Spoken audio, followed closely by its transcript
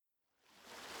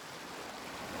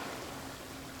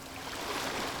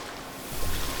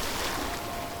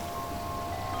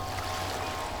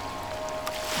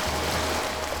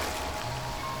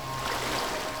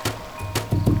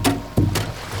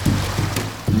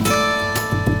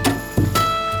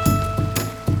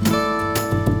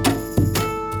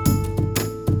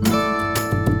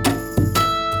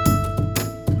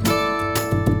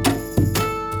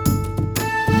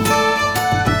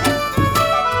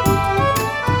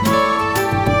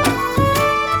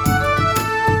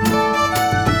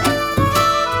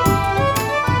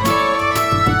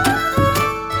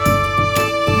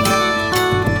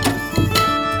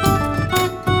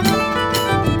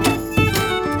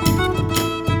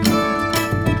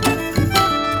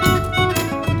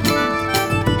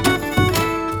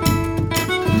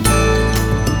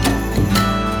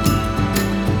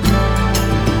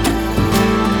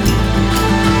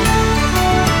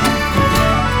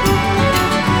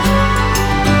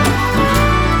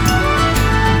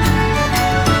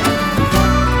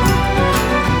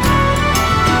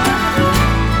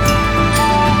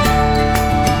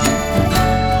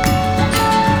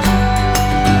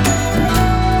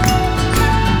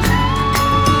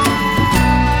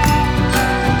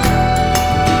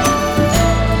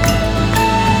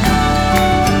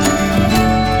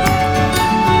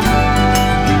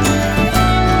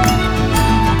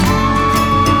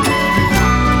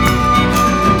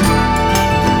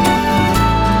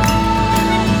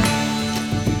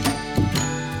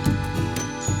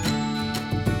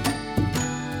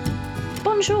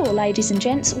ladies and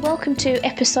gents. Welcome to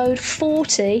episode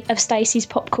 40 of Stacey's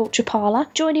Pop Culture Parlour.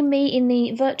 Joining me in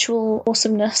the virtual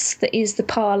awesomeness that is the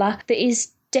parlour, that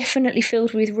is definitely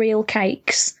filled with real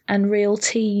cakes and real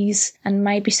teas and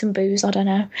maybe some booze, I don't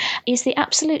know, is the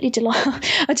absolutely delightful...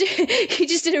 You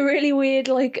just did a really weird,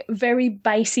 like, very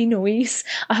bassy noise.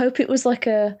 I hope it was like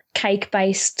a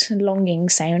cake-based longing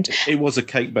sound. It was a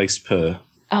cake-based purr.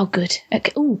 Oh, good.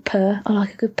 Okay. Ooh, purr. I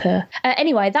like a good purr.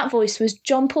 Anyway, that voice was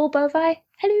John Paul Beauvais.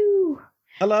 Hello.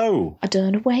 Hello. I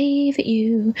done a wave at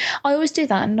you. I always do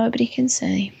that and nobody can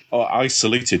see. Oh, I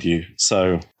saluted you,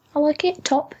 so... I like it.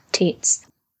 Top tits.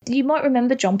 You might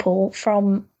remember John Paul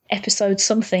from episode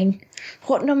something.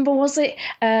 What number was it?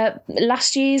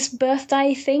 Last year's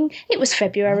birthday thing? It was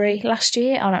February last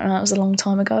year. I don't know. It was a long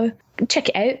time ago. Check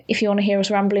it out if you want to hear us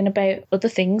rambling about other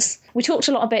things. We talked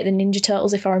a lot about the Ninja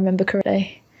Turtles, if I remember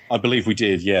correctly. I believe we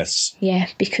did, yes. Yeah,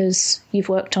 because you've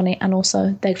worked on it and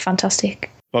also they're fantastic.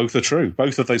 Both are true.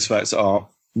 Both of those facts are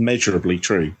measurably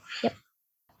true. Yep.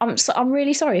 I'm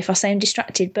really sorry if I sound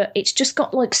distracted, but it's just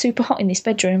got like super hot in this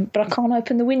bedroom, but I can't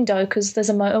open the window because there's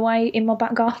a motorway in my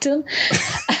back garden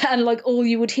and like all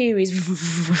you would hear is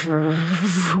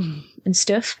and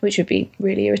stuff, which would be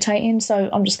really irritating. So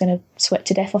I'm just going to sweat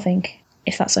to death, I think,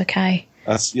 if that's okay.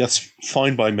 That's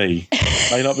fine by me.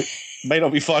 May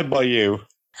not be fine by you.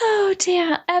 Oh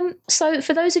dear. So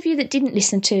for those of you that didn't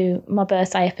listen to my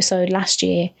birthday episode last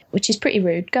year, which is pretty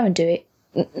rude, go and do it.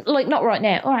 Like, not right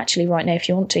now, or actually right now if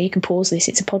you want to. You can pause this.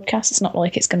 It's a podcast. It's not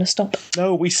like it's going to stop.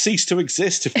 No, we cease to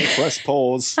exist if we press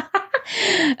pause.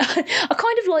 I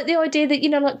kind of like the idea that, you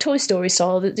know, like Toy Story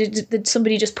style, that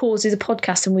somebody just pauses a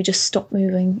podcast and we just stop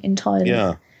moving entirely.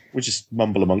 Yeah. We just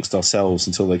mumble amongst ourselves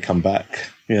until they come back.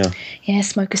 Yeah. Yeah,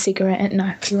 smoke a cigarette.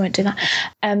 No, we won't do that.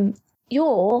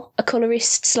 You're a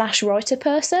colourist/writer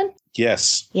person?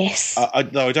 Yes. Yes.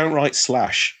 No, I don't write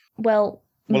slash. Well,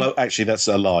 actually, that's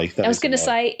a lie. I was going to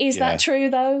say, is that true,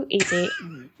 though? Is it?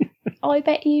 I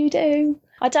bet you do.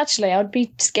 I'd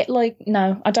be scared, like,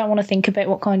 no, I don't want to think about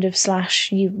what kind of slash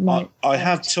you might... I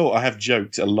have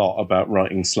joked a lot about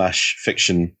writing slash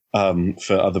fiction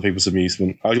for other people's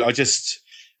amusement. I just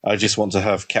want to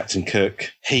have Captain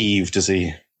Kirk heaved as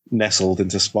he nestled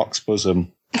into Spock's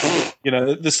bosom. You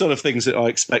know, the sort of things that I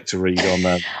expect to read on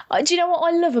that. Do you know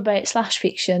what I love about slash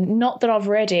fiction? Not that I've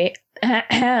read it.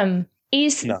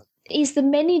 Is the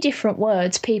many different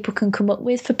words people can come up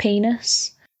with for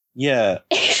penis. Yeah.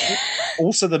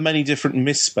 Also the many different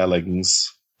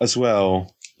misspellings as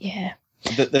well. Yeah.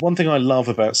 The one thing I love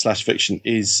about slash fiction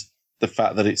is the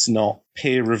fact that it's not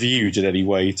peer-reviewed in any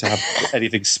way to have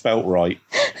anything spelt right.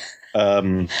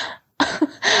 I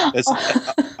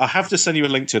have to send you a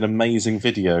link to an amazing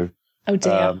video. Oh,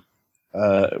 dear.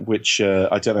 Which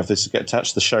I don't know if this will get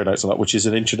attached to the show notes or not, which is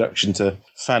an introduction to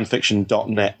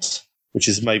fanfiction.net, which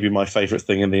is maybe my favourite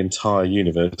thing in the entire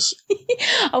universe.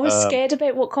 I was scared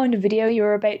about what kind of video you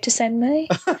were about to send me.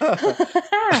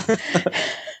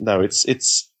 No,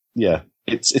 it's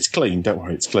clean. Don't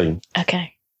worry, it's clean.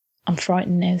 Okay. I'm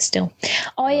frightened now still.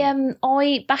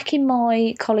 I back in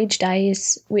my college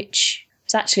days, which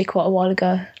was actually quite a while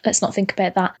ago, let's not think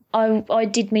about that. I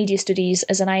did media studies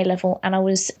as an A-level and I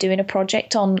was doing a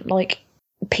project on like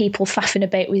people faffing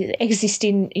about with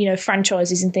existing, you know,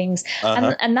 franchises and things.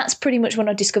 And that's pretty much when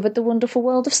I discovered the wonderful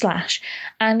world of slash.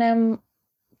 And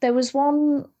there was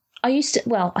one... I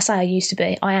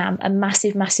am a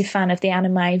massive, massive fan of the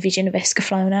anime Vision of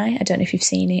Escaflowne. I don't know if you've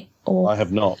seen it. Or... I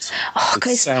have not.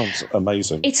 It sounds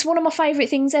amazing. It's one of my favourite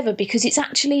things ever because it's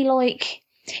actually like,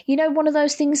 you know, one of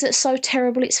those things that's so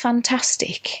terrible it's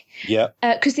fantastic. Yeah.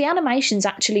 Because the animation's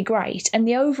actually great and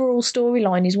the overall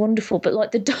storyline is wonderful, but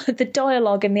like the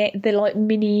dialogue and the like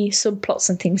mini subplots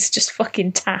and things just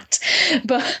fucking tat.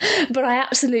 But I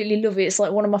absolutely love it. It's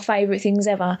like one of my favourite things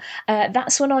ever.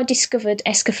 That's when I discovered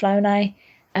Escaflowne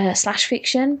slash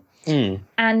fiction.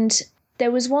 And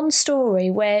there was one story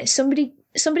where somebody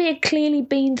had clearly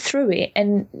been through it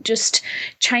and just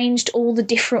changed all the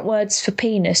different words for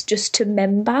penis just to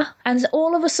member. And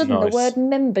all of a sudden, The word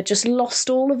member just lost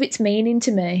all of its meaning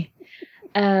to me.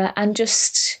 And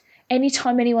just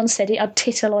anytime anyone said it, I'd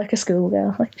titter like a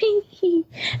schoolgirl. Like,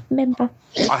 member.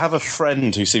 I have a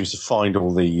friend who seems to find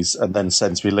all these and then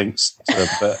sends me links to them.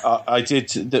 But I did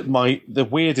the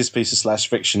weirdest piece of slash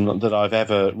fiction that I've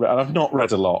ever read, and I've not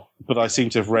read a lot, but I seem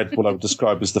to have read what I would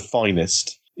describe as the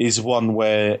finest, is one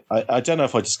where, I don't know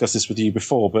if I discussed this with you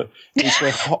before, but it's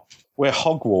where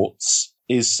Hogwarts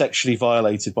is sexually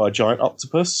violated by a giant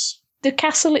octopus. The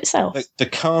castle itself? The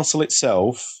castle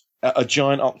itself, a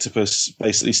giant octopus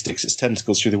basically sticks its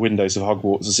tentacles through the windows of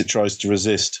Hogwarts as it tries to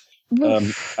resist.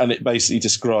 And it basically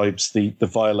describes the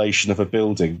violation of a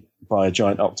building by a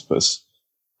giant octopus.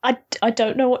 I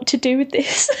don't know what to do with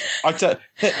this.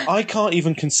 I can't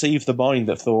even conceive the mind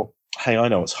that thought, hey, I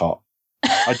know it's hot.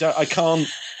 I can't.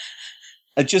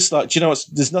 I just like, do you know what's,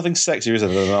 there's nothing sexier, is there,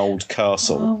 than an old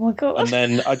castle? Oh my God. And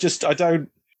then I don't.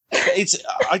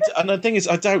 And the thing is,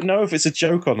 I don't know if it's a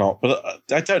joke or not, but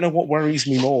I don't know what worries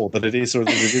me more, that it is or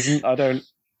that it isn't.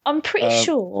 I'm pretty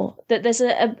sure that there's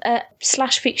a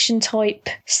slash fiction type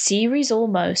series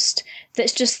almost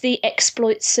that's just the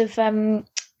exploits of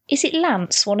is it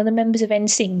Lance, one of the members of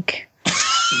NSYNC?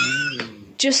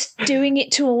 Just doing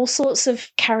it to all sorts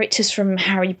of characters from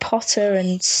Harry Potter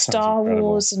and Star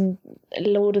Wars and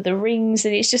Lord of the Rings,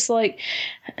 and it's just like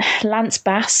Lance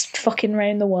Bass fucking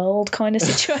around the world kind of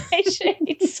situation.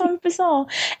 It's so bizarre.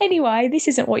 Anyway, this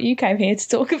isn't what you came here to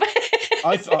talk about.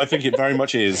 I think it very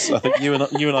much is. I think you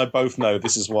and I both know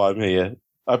this is why I'm here.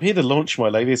 I'm here to launch my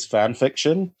latest fan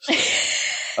fiction,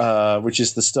 which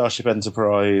is the Starship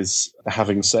Enterprise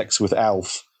having sex with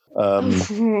Alf.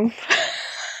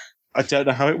 I don't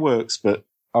know how it works, but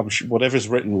I'm sure whatever's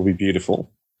written will be beautiful.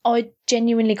 I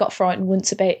genuinely got frightened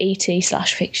once about ET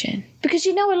slash fiction. Because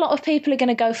you know a lot of people are going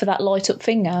to go for that light up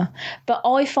finger, but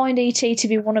I find ET to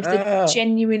be one of the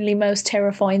genuinely most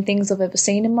terrifying things I've ever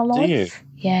seen in my life. Do you?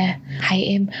 Yeah,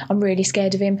 hate him. I'm really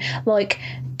scared of him. Like,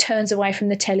 turns away from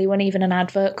the telly when even an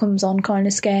advert comes on, kind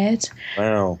of scared.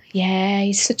 Wow. Yeah,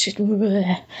 he's such a...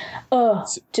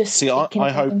 just see.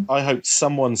 I hope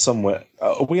someone somewhere.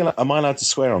 Am I allowed to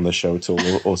swear on this show at all,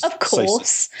 or of course,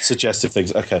 say suggestive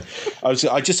things? Okay,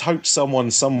 I just hope someone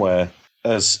somewhere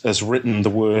has written the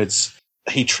words.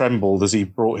 He trembled as he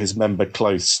brought his member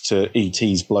close to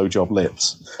E.T.'s blowjob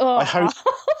lips. Oh.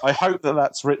 I hope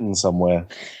that's written somewhere.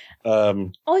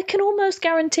 I can almost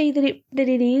guarantee that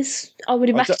it is. I would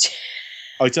imagine.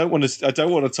 I don't want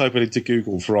to type it into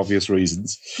Google for obvious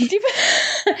reasons.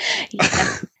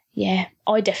 Yeah,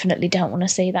 I definitely don't want to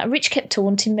see that. Rich kept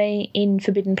taunting me in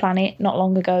Forbidden Planet not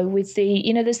long ago with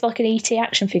there's like an ET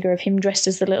action figure of him dressed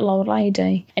as the little old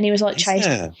lady, and he was like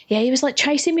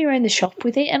chasing me around the shop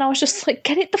with it, and I was just like,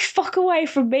 get it the fuck away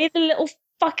from me, the little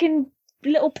fucking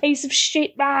little piece of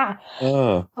shit.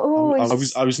 I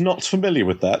was not familiar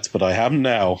with that, but I am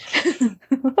now.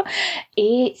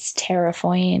 It's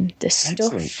terrifying. The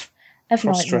stuff of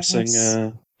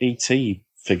cross-dressing ET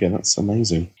figure. That's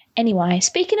amazing. Anyway,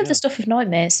 speaking of the stuff of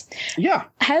nightmares,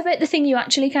 how about the thing you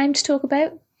actually came to talk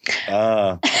about?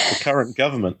 The current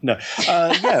government. No,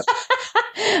 yeah.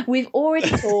 We've already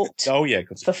talked.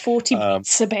 For 40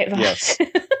 minutes about that.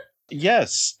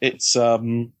 Yes, yes.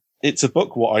 It's a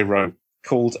book what I wrote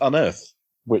called Unearth,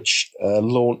 which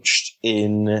launched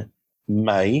in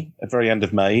May, at the very end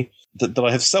of May, that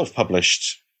I have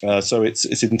self-published. So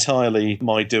it's entirely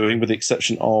my doing, with the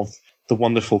exception of the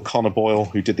wonderful Connor Boyle,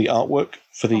 who did the artwork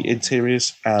for the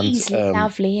interiors. And he's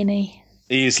lovely, isn't he?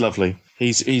 He is lovely.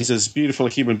 He's as beautiful a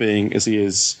human being as he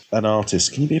is an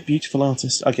artist. Can he be a beautiful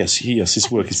artist? I guess yes.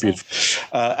 His work is beautiful.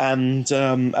 And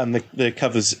the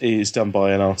covers is done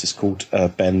by an artist called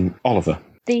Ben Oliver.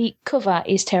 The cover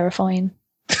is terrifying.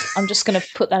 I'm just going to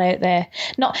put that out there.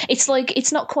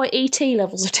 It's not quite ET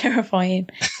levels of terrifying,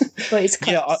 but it's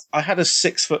close. Yeah. I had a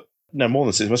 6 foot, no more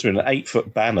than 6. It must have been an 8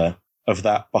 foot banner of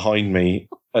that behind me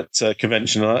at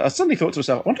convention. I suddenly thought to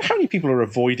myself, I wonder how many people are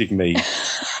avoiding me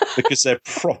because they're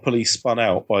properly spun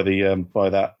out by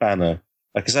that banner.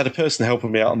 Because I had a person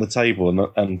helping me out on the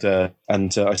table, and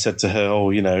I said to her,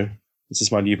 "Oh, this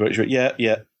is my new book." She went,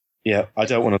 "Yeah. I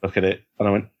don't want to look at it." And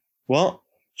I went, "What?"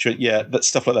 She went, "Yeah, that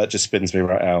stuff like that just spins me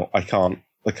right out. I can't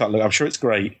look. I'm sure it's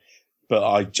great, but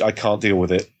I can't deal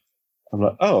with it." I'm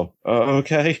like, oh,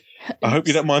 okay. I hope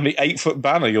you don't mind the 8 foot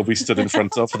banner you'll be stood in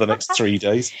front of for the next 3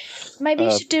 days. Maybe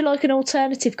you should do like an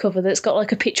alternative cover that's got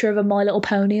like a picture of a My Little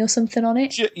Pony or something on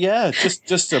it. Yeah,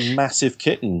 just a massive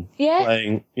kitten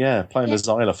playing the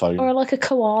xylophone. Or like a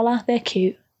koala. They're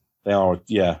cute. They are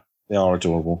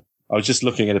adorable. I was just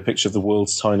looking at a picture of the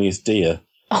world's tiniest deer.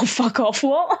 Oh, fuck off.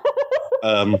 What?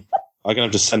 I'm going to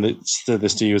have to send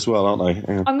this to you as well, aren't I?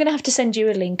 Yeah. I'm going to have to send you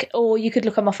a link, or you could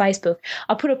look on my Facebook.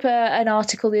 I put up an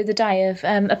article the other day of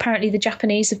apparently the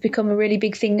Japanese have become a really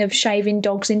big thing of shaving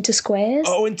dogs into squares.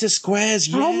 Oh, into squares,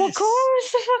 yes. Oh my God,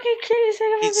 it's the fucking cutest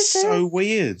thing I've ever seen. It's so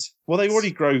weird. Well, they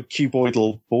already grow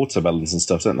cuboidal watermelons and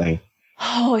stuff, don't they?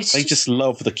 Oh, they just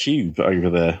love the cube over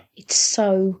there. It's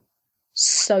so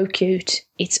cute.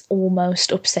 It's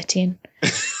almost upsetting.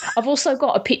 I've also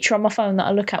got a picture on my phone that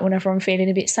I look at whenever I'm feeling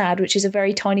a bit sad, which is a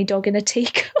very tiny dog in a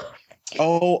teacup.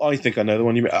 Oh, I think I know the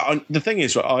one you mean. The thing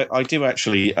is, I do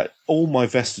actually, all my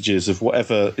vestiges of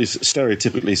whatever is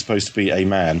stereotypically supposed to be a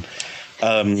man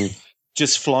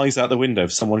just flies out the window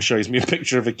if someone shows me a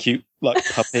picture of a cute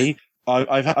puppy.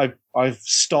 I've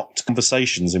stopped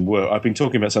conversations in work. I've been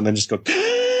talking about something and just gone.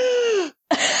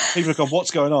 People have gone,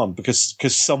 what's going on? Because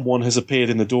someone has appeared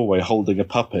in the doorway holding a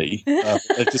puppy. And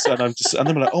then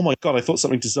I'm like, oh my God, I thought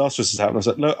something disastrous has happened. I was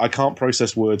like, look, I can't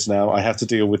process words now. I have to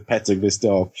deal with petting this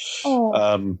dog.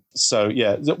 Oh. So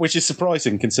yeah, which is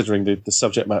surprising considering the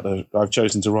subject matter I've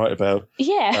chosen to write about.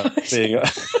 Yeah.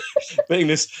 Being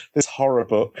this horror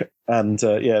book. And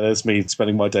there's me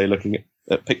spending my day looking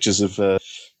at pictures of,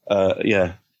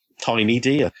 tiny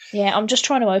deer. Yeah, I'm just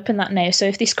trying to open that now. So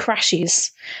if this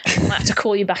crashes, I'll have to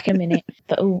call you back in a minute.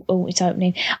 But oh, it's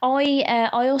opening. I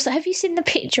also, have you seen the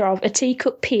picture of a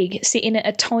teacup pig sitting at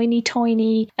a tiny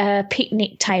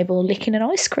picnic table licking an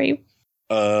ice cream?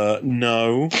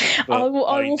 No.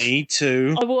 I need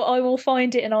to. I will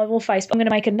find it and I will face. I'm going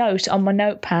to make a note on my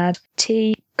notepad.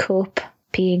 Teacup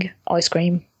pig ice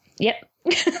cream. Yep.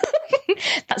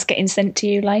 That's getting sent to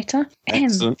you later.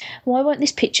 Excellent. Why won't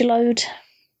this picture load?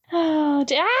 Oh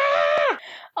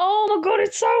my God,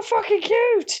 it's so fucking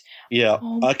cute. Yeah,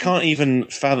 I can't even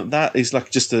fathom that. Is like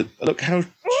just look how short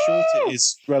it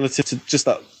is relative to just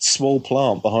that small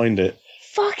plant behind it.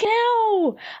 Fucking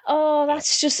hell. Oh,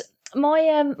 that's just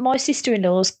my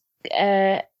sister-in-law's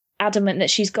adamant that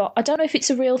she's got, I don't know if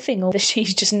it's a real thing or that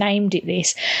she's just named it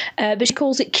this, but she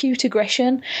calls it cute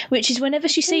aggression, which is whenever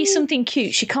she sees something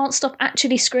cute, she can't stop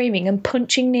actually screaming and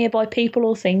punching nearby people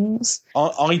or things.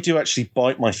 I do actually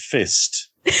bite my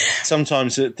fist.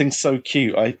 Sometimes things so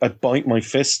cute, I bite my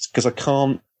fist because I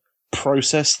can't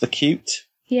process the cute.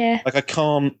 Yeah. Like I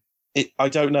can't, I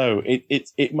don't know.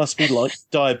 It must be like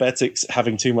diabetics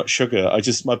having too much sugar.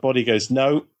 My body goes,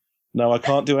 no, I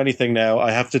can't do anything now.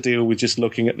 I have to deal with just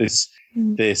looking at this.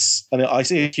 And I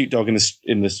see a cute dog in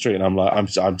the street, and I'm like,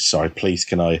 I'm sorry, please,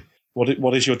 can I?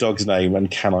 What is your dog's name, and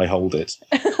can I hold it?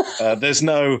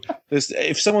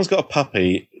 If someone's got a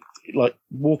puppy, like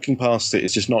walking past it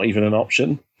is just not even an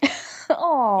option.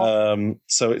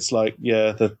 So it's like,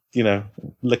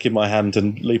 licking my hand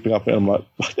and leaping up, and I'm like,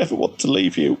 I never want to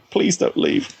leave you. Please don't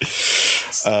leave.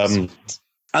 And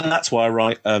that's why I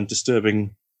write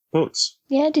disturbing books.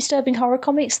 Yeah, disturbing horror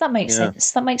comics. That makes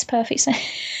sense. That makes perfect sense.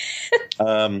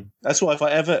 That's why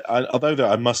although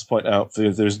I must point out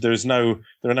there are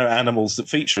no animals that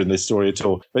feature in this story at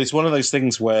all. But it's one of those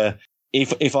things where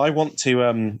if I want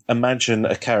to imagine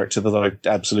a character that I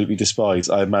absolutely despise,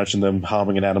 I imagine them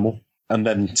harming an animal, and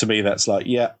then to me that's like,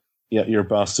 yeah, you're a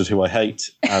bastard who I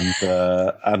hate,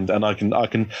 and I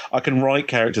can write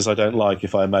characters I don't like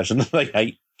if I imagine that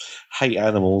they hate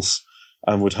animals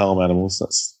and would harm animals.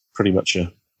 That's pretty much it.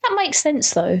 That makes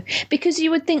sense though, because you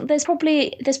would think there's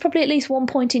probably at least one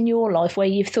point in your life where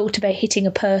you've thought about hitting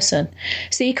a person,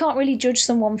 so you can't really judge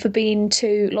someone for being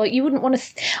too, like, you wouldn't want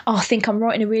to I think I'm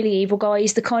writing a really evil guy.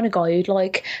 He's the kind of guy who'd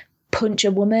like punch a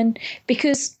woman,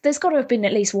 because there's got to have been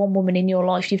at least one woman in your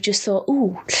life you've just thought,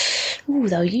 ooh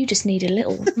though, you just need a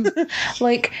little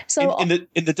like, so in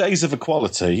the days of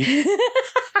equality.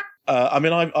 I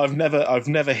mean, I've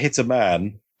never hit a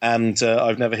man, and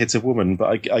I've never hit a woman,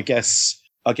 but I guess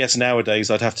nowadays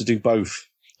I'd have to do both.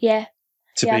 Yeah.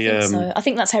 I think so. I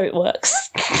think that's how it works.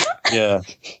 Yeah.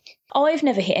 I've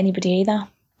never hit anybody either,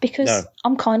 because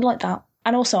I'm kind of like that.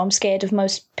 And also I'm scared of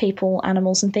most people,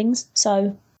 animals and things.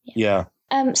 So, yeah.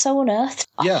 So Unearthed.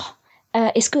 Yeah.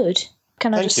 It's good.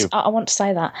 Can I I want to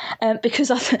say that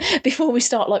because before we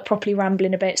start like properly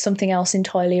rambling about something else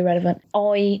entirely irrelevant,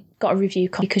 I got a review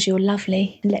copy because you're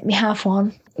lovely. Let me have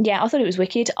one. Yeah, I thought it was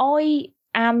wicked. I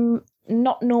am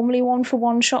not normally one for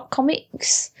one-shot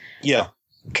comics. Yeah.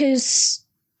 Because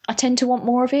I tend to want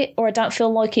more of it, or I don't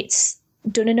feel like it's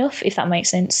done enough, if that makes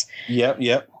sense.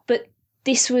 Yep. But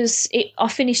this was it. I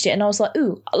finished it and I was like,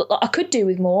 ooh, I could do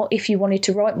with more if you wanted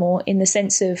to write more, in the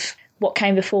sense of what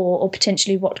came before or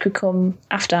potentially what could come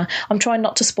after. I'm trying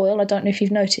not to spoil. I don't know if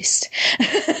you've noticed.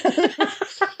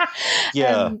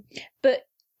 Yeah. But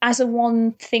as a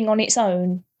one thing on its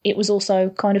own, it was also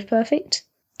kind of perfect.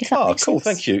 If that makes cool.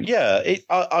 sense. Thank you. Yeah.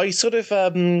 I sort of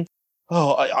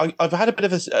I've had a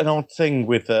bit of an odd thing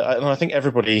with, and I think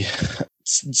everybody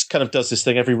kind of does this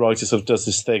thing. Every writer sort of does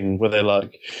this thing where they're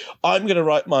like, I'm going to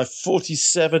write my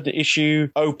 47 issue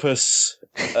opus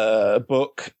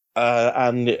book.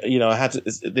 And I had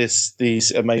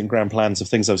these amazing grand plans of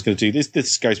things I was going to do.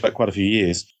 This goes back quite a few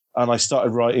years, and I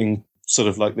started writing sort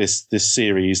of like this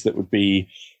series that would be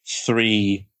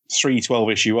three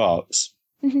 12-issue arcs.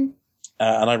 Mm-hmm.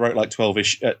 And I wrote like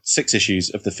 6 issues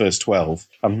of the first 12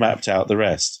 and mapped out the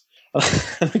rest. And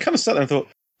I kind of sat there and thought,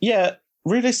 yeah,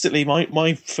 realistically,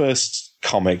 my first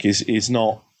comic is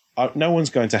not no one's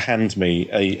going to hand me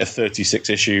a 36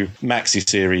 issue maxi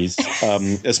series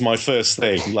as my first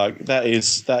thing. Like that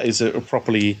is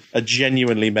a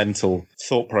genuinely mental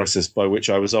thought process by which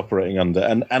I was operating under,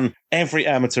 and every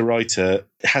amateur writer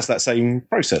has that same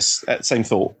process, that same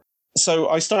thought. So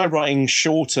I started writing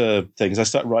shorter things. I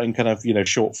started writing kind of,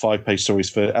 short 5-page stories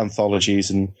for anthologies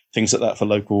and things like that for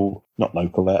not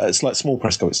local. It's like small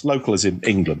press comics. Local as in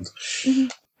England. Mm-hmm.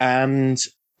 And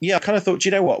yeah, I kind of thought,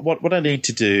 you know what I need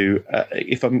to do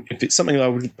if it's something that I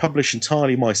would publish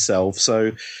entirely myself,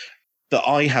 so that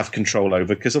I have control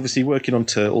over, because obviously working on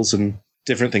Turtles and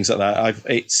different things like that,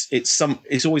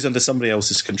 it's always under somebody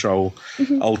else's control.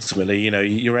 Mm-hmm. Ultimately,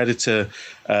 your editor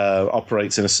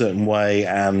operates in a certain way,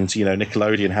 and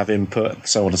Nickelodeon have input,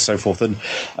 so on and so forth. And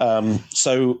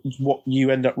so what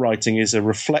you end up writing is a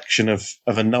reflection of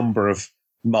a number of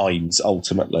minds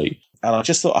ultimately. And I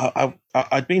just thought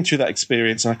I'd been through that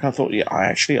experience, and I kind of thought,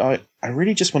 I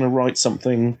really just want to write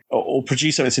something or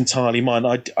produce something that's entirely mine.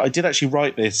 I did actually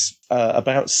write this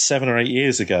about 7 or 8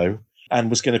 years ago, and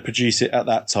was going to produce it at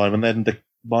that time. And then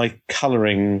my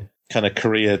colouring kind of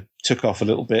career took off a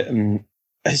little bit, and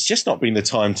it's just not been the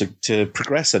time to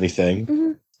progress anything.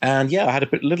 Mm-hmm. And yeah, I had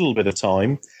a little bit of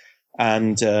time,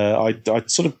 and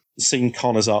I'd sort of seen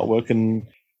Connor's artwork and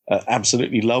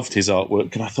absolutely loved his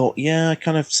artwork. And I thought, yeah,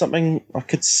 kind of something, I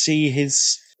could see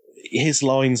his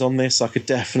lines on this. I could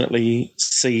definitely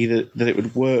see that it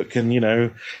would work.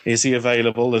 And, is he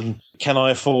available, and can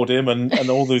I afford him, and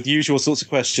all the usual sorts of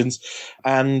questions.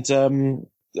 And I'm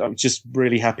just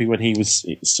really happy when he was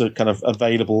so kind of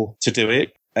available to do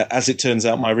it. As it turns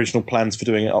out, my original plans for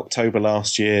doing it October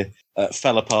last year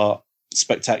fell apart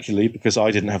spectacularly, because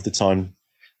I didn't have the time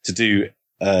to do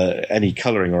any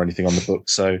colouring or anything on the book.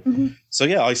 So, mm-hmm. So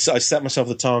yeah, I set myself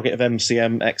the target of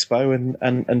MCM Expo,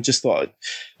 and just thought,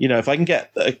 if I can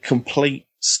get a complete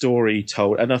story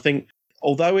told, and I think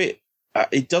although it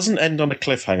doesn't end on a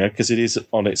cliffhanger because it is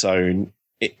on its own,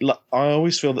 I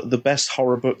always feel that the best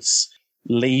horror books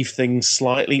leave things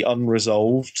slightly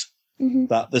unresolved. Mm-hmm.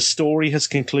 That the story has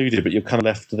concluded, but you're kind of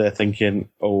left there thinking,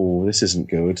 oh, this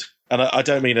isn't good. And I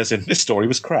don't mean as in this story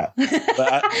was crap.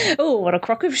 But oh, what a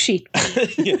crock of shit.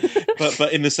 Yeah,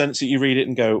 but in the sense that you read it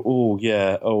and go, oh,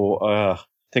 yeah,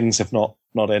 things have not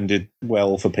ended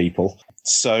well for people.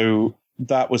 So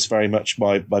that was very much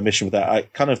my mission with that. I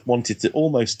kind of wanted to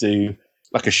almost do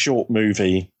like a short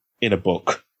movie in a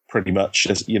book, pretty much.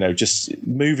 As just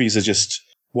movies are just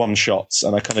one shots,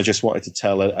 and I kind of just wanted to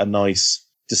tell a nice,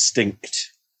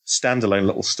 distinct, standalone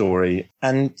little story,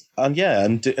 and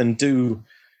do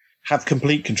have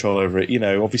complete control over it.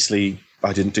 Obviously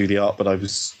I didn't do the art, but I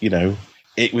was,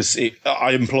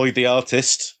 I employed the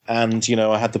artist, and,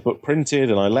 I had the book printed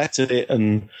and I lettered it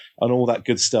and all that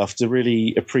good stuff to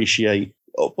really appreciate,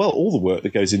 well, all the work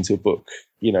that goes into a book,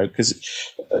 because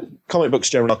comic books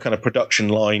generally are kind of production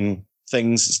line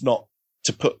things. It's not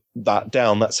to put that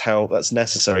down. That's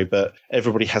necessary, but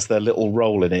everybody has their little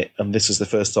role in it. And this is the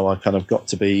first time I kind of got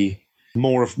to be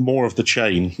more of the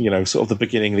chain, sort of the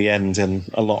beginning, the end, and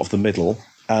a lot of the middle.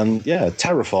 And yeah,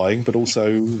 terrifying, but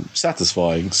also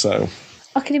satisfying. So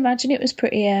I can imagine it was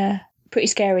pretty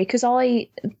scary, because I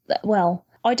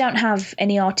don't have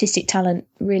any artistic talent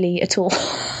really at all.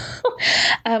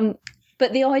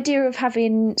 But the idea of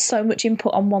having so much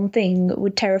input on one thing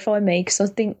would terrify me, because I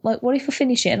think, like, what if I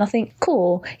finish it and I think,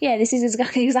 cool, yeah, this is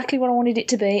exactly what I wanted it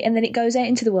to be, and then it goes out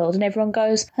into the world and everyone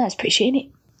goes, oh, that's pretty shit,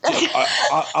 isn't it?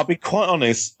 I'll be quite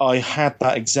honest, I had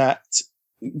that exact,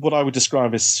 what I would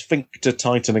describe as sphincter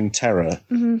tightening terror.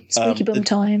 Mm-hmm. Squeaky bum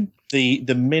time.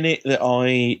 The minute that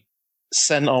I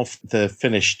sent off the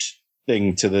finished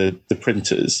thing to the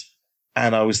printers,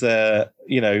 and I was there,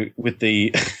 with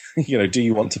the, do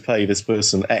you want to pay this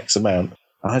person X amount?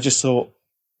 And I just thought,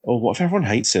 oh, what if everyone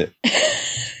hates it?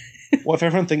 What if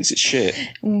everyone thinks it's shit?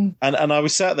 Mm. And I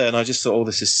was sat there and I just thought, oh,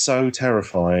 this is so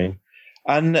terrifying.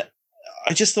 And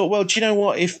I just thought, well, do you know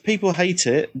what? If people hate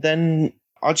it, then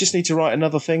I just need to write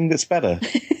another thing that's better.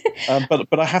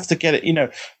 But I have to get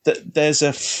it, that there's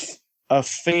a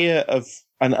fear of,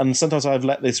 and sometimes I've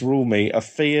let this rule me, a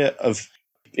fear of,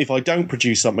 if I don't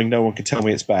produce something, no one can tell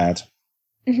me it's bad.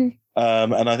 Mm-hmm.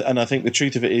 And I think the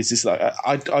truth of it is like,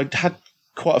 I'd had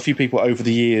quite a few people over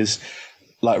the years,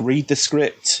 like, read the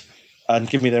script and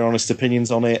give me their honest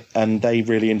opinions on it, and they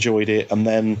really enjoyed it. And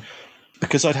then,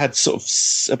 because I'd had sort of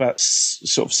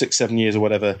 6-7 years or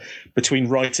whatever between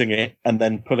writing it and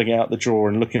then pulling it out the drawer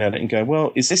and looking at it and going,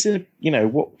 well, is this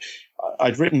what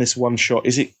I'd written this one shot?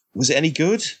 Was it any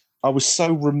good? I was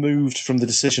so removed from the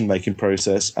decision making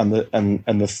process and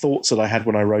the thoughts that I had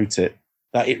when I wrote it,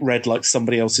 that it read like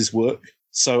somebody else's work.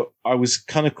 So I was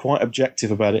kind of quite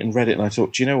objective about it and read it, and I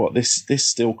thought, do you know what? This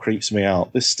still creeps me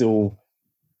out. This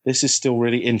is still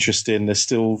really interesting. There's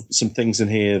still some things in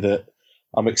here that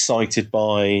I'm excited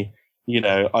by. You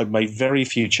know, I've made very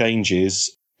few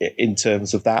changes in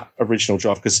terms of that original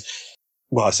draft because,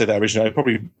 well, I say that original. I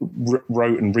probably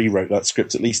wrote and rewrote that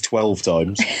script at least 12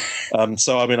 times.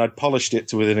 So, I mean, I'd polished it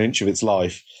to within an inch of its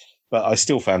life, but I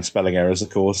still found spelling errors, of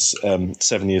course,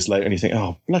 7 years later. And you think,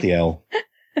 oh, bloody hell.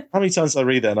 How many times did I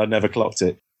read that and I never clocked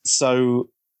it? So,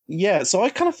 yeah, so I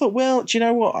kind of thought, well, do you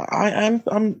know what?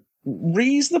 I'm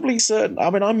reasonably certain. I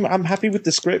mean, I'm happy with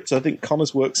the script. I think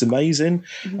Connor's work's amazing.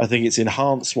 Mm-hmm. I think it's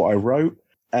enhanced what I wrote.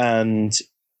 And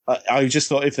I just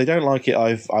thought if they don't like it,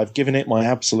 I've given it my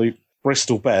absolute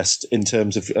Bristol best in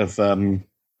terms of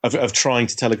trying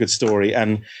to tell a good story.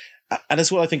 And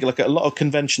as well, I think like a lot of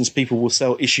conventions, people will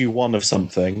sell issue 1 of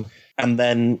something and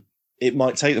then it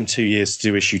might take them 2 years to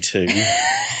do issue 2.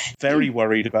 Very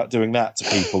worried about doing that to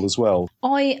people as well.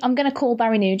 I'm going to call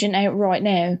Barry Nugent out right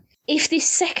now. If this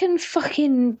second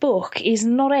fucking book is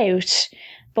not out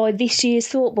by this year's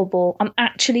Thought Bubble, I'm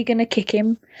actually going to kick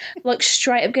him. Like,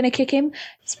 straight up going to kick him.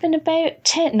 It's been about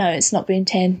 10. No, it's not been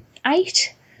 10.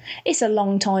 8? It's a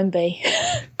long time, B.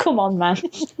 Come on, man.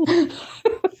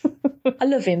 I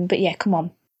love him, but yeah, come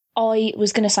on. I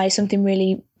was going to say something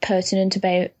really pertinent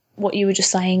about what you were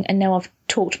just saying, and now I've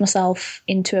talked myself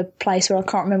into a place where I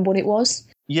can't remember what it was.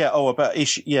 Yeah. Oh, about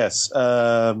issue. Yes.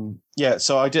 Yeah.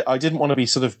 So I didn't want to be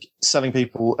sort of selling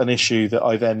people an issue that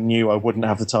I then knew I wouldn't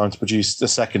have the time to produce the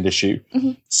second issue.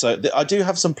 Mm-hmm. So I do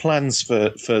have some plans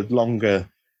for longer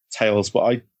tales, but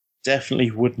I definitely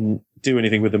wouldn't do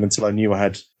anything with them until I knew I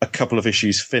had a couple of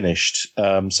issues finished.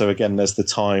 So again, there's the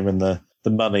time and the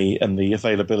money and the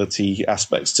availability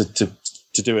aspects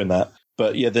to doing that.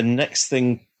 But yeah, the next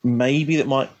thing maybe that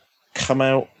might come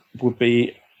out would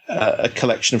be a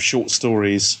collection of short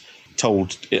stories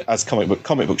told as comic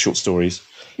book short stories,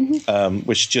 mm-hmm.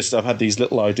 Which just I've had these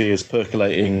little ideas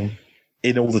percolating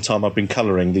in all the time I've been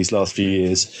colouring these last few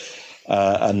years,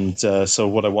 so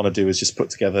what I want to do is just put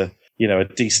together, you know, a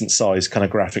decent sized kind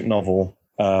of graphic novel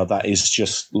that is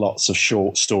just lots of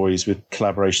short stories with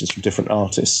collaborations from different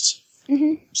artists.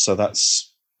 Mm-hmm. So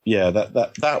that's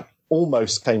that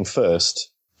almost came first.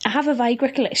 I have a vague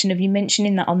recollection of you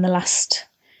mentioning that on the last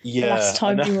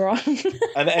time you were on.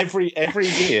 And every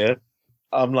year,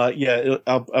 I'm like,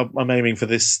 I'm aiming for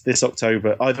this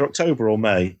October, either October or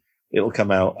May, it'll come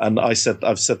out. And I've said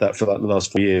that for like the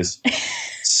last 4 years.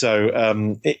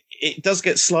 So it does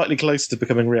get slightly closer to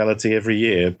becoming reality every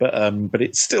year, but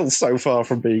it's still so far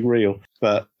from being real.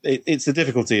 But it's the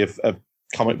difficulty of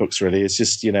comic books, really. It's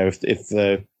just, you know, if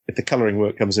the colouring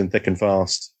work comes in thick and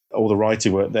fast, or the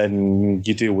writing work, then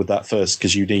you deal with that first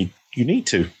because you need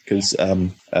to because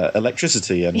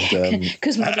electricity and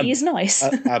because money is nice.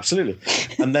 Absolutely.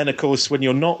 And then of course when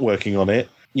you're not working on it,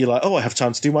 you're like, oh, I have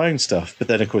time to do my own stuff. But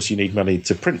then of course you need money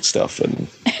to print stuff and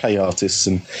pay artists,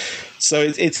 and so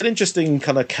it's an interesting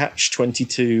kind of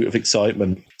catch-22 of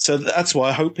excitement. So that's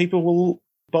why I hope people will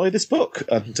buy this book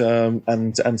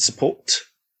and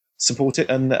support it,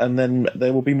 and then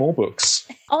there will be more books.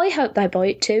 I hope they buy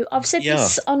it too. I've said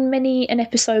this on many an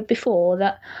episode before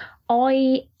that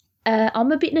I'm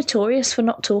a bit notorious for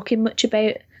not talking much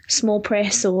about small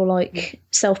press or like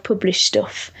self-published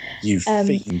stuff. You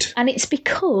fiend. And it's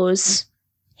because,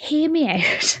 hear me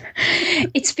out,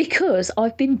 it's because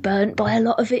I've been burnt by a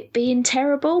lot of it being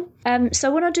terrible.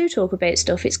 So when I do talk about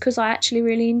stuff, it's because I actually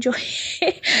really enjoy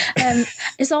it.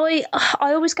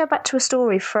 I always go back to a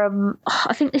story from,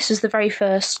 I think this was the very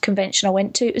first convention I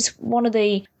went to. It was one of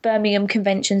the Birmingham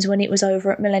conventions when it was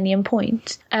over at Millennium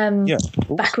Point,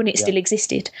 back when it still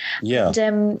existed. Yeah.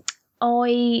 And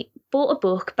I bought a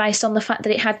book based on the fact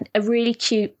that it had a really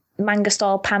cute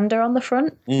manga-style panda on the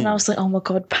front. And I was like, oh my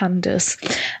God, pandas.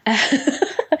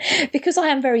 Because I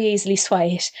am very easily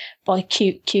swayed by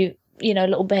cute, you know,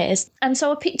 little bears. And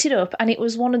so I picked it up, and it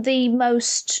was one of the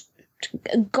most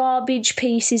garbage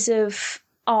pieces of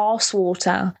arse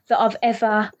water that I've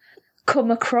ever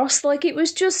come across. Like, it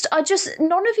was just,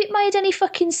 none of it made any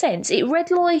fucking sense. It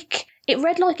read like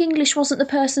English wasn't the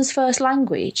person's first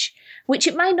language, which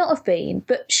it may not have been,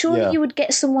 but surely you would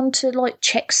get someone to, like,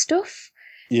 check stuff.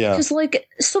 Yeah. Because, like,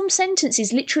 some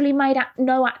sentences literally made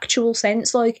no actual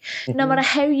sense. Like, no matter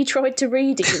how you tried to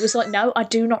read it, it was like, no, I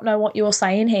do not know what you're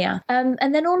saying here. And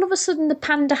then all of a sudden the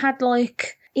panda had,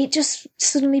 like, it just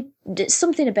suddenly did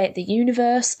something about the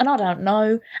universe, and I don't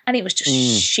know, and it was just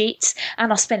shit,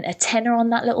 and I spent a tenner on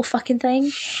that little fucking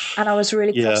thing, and I was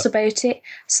really cross about it.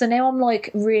 So now I'm, like,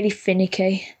 really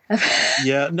finicky.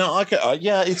 Yeah, no,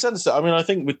 it's understandable. I mean, I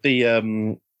think with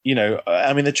the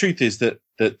I mean, the truth is that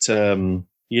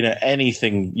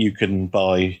anything you can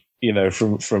buy,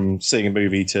 from seeing a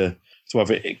movie to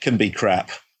whatever, it can be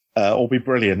crap or be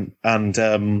brilliant. And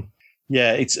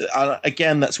it's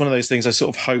again, that's one of those things I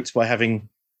sort of hoped by having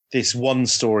this one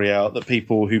story out that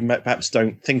people who perhaps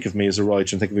don't think of me as a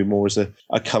writer and think of me more as a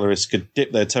colorist could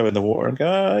dip their toe in the water and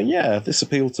go, yeah, this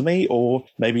appealed to me. Or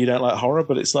maybe you don't like horror,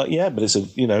 but it's like, yeah, but it's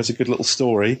a good little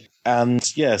story. And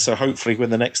yeah, so hopefully when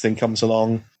the next thing comes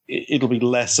along, it'll be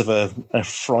less of a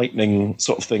frightening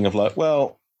sort of thing of like,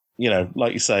 well,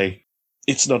 like you say,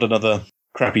 it's not another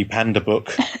crappy panda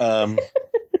book.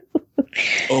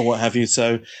 Or what have you.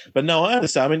 So, but no, I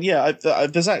understand. I mean, yeah,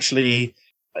 there's actually,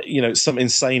 some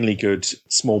insanely good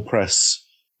small press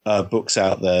books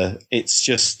out there. It's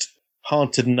just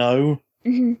hard to know.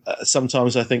 Mm-hmm.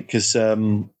 Sometimes I think because,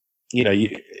 when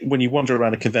you wander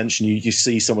around a convention, you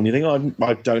see someone, you think, oh,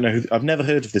 I don't know I've never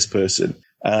heard of this person.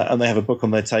 And they have a book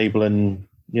on their table and,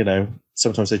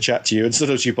 sometimes they chat to you and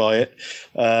sometimes you buy it.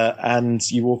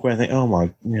 And you walk away and think, oh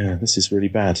this is really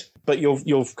bad. But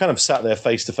you're kind of sat there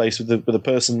face to face with the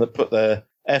person that put their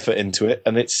effort into it.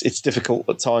 And it's difficult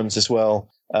at times as well.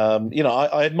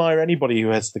 I admire anybody who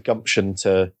has the gumption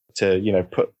to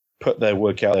put their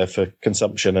work out there for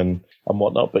consumption and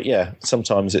whatnot. But yeah,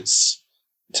 sometimes it's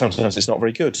not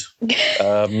very good.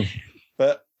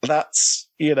 But that's,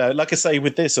 like I say,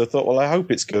 with this, I thought, well, I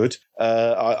hope it's good.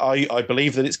 I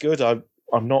believe that it's good. I'm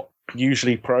not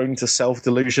usually prone to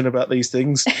self-delusion about these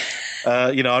things.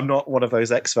 I'm not one of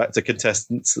those X Factor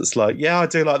contestants that's like, yeah, I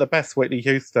do like the best Whitney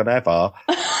Houston ever.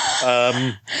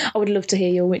 I would love to hear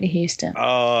your Whitney Houston.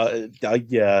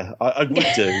 Yeah, I would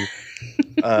do.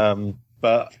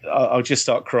 But I'll just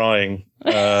start crying.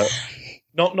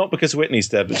 Not because Whitney's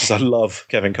dead, but because I love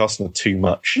Kevin Costner too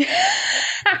much.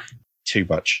 Too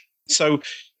much. So,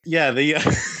 yeah,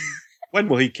 when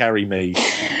will he carry me?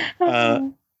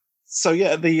 So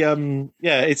yeah,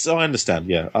 it's. I understand.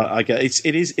 Yeah, I get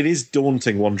it is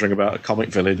daunting wandering about a comic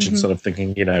village and sort of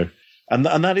thinking, and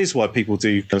that is why people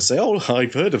do kind of say, "Oh,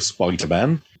 I've heard of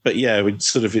Spider-Man," but yeah,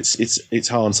 it's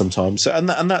hard sometimes. So, and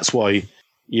that's why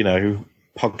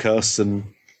podcasts and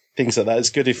things like that. It's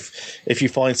good if you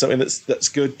find something that's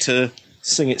good to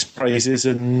sing its praises,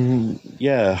 and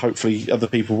yeah, hopefully other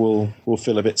people will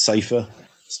feel a bit safer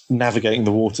navigating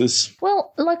the waters.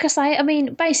 Well, like I say, I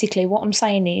mean, basically what I'm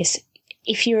saying is,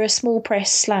 if you're a small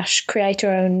press /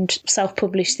 creator-owned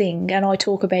self-published thing and I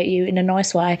talk about you in a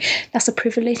nice way, that's a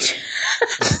privilege.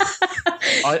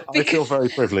 I feel very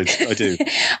privileged. I do.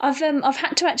 I've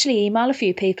had to actually email a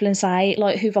few people and say,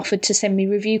 like, who've offered to send me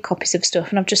review copies of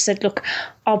stuff, and I've just said, look,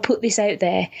 I'll put this out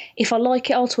there. If I like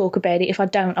it, I'll talk about it. If I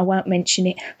don't, I won't mention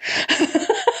it.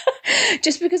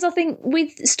 Just because I think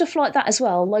with stuff like that as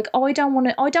well, like I don't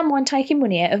mind taking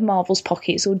money out of Marvel's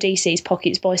pockets or DC's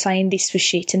pockets by saying this was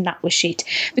shit and that was shit,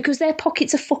 because their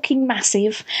pockets are fucking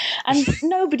massive and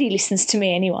nobody listens to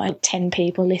me anyway. Like 10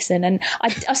 people listen, and I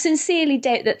sincerely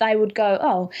doubt that they would go,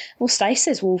 oh, well, Stace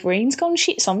says Wolverine's gone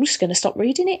shit, so I'm just going to stop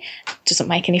reading it. Doesn't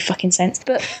make any fucking sense.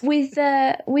 But with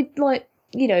like,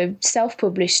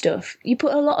 self-published stuff, you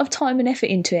put a lot of time and effort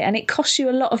into it and it costs you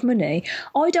a lot of money.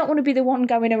 I don't want to be the one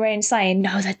going around saying,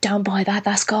 no, don't buy that,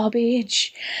 that's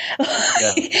garbage.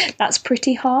 Yeah. That's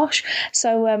pretty harsh.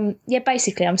 So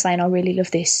basically I'm saying I really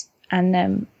love this,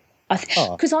 and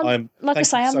because I'm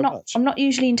not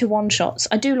usually into one shots.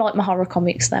 I do like my horror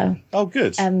comics though. Oh,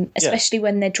 good. Especially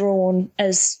when they're drawn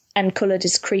and coloured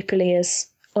as creepily as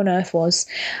Unearth was.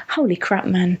 Holy crap,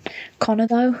 man. Connor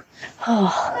though,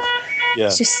 yeah.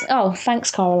 It's just,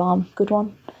 thanks, car alarm. Good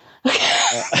one.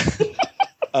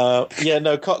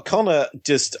 Connor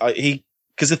just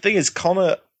because the thing is,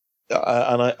 Connor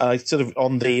and I sort of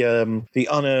on the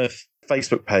Unearth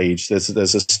Facebook page. There's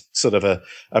a sort of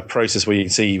a process where you can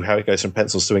see how it goes from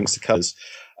pencils to inks to colours.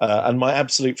 And my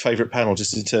absolute favourite panel,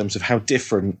 just in terms of how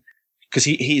different, because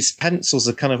his pencils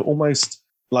are kind of almost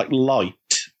like light.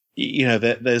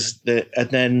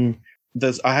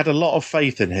 I had a lot of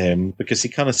faith in him because he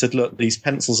kind of said, look, these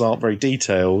pencils aren't very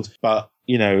detailed, but,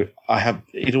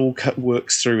 it all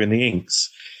works through in the inks.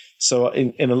 So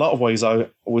in a lot of ways, I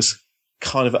was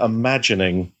kind of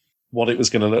imagining what it was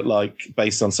going to look like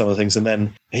based on some of the things. And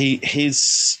then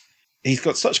he's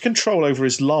got such control over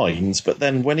his lines, but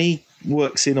then when he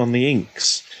works in on the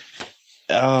inks,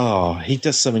 he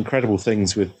does some incredible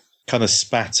things with kind of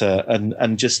spatter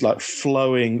and just like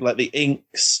flowing, like the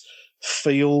inks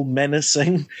feel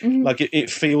menacing. Mm-hmm. Like it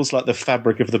feels like the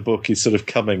fabric of the book is sort of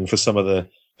coming for some of the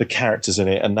characters in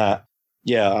it, and that,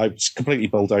 I was completely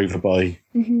bowled over by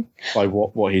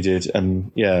what he did.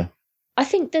 And I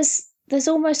think there's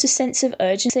almost a sense of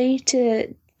urgency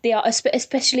to the art,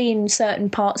 especially in certain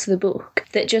parts of the book,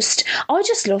 I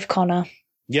just love Connor.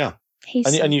 Yeah, He's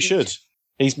and you good. should.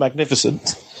 He's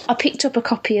magnificent. I picked up a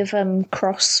copy of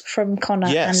Cross from Connor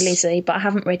and Lizzie, but I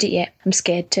haven't read it yet. I'm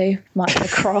scared to. Might have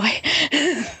a cry.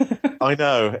 I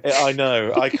know.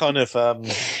 I kind of,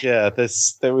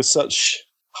 there was such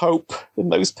hope in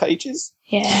those pages.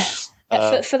 Yeah.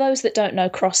 For those that don't know,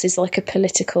 Cross is like a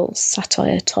political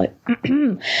satire type.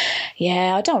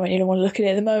 Yeah, I don't really want to look at it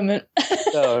at the moment.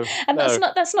 No, and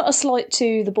that's not a slight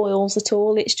to the Boyles at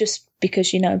all. It's just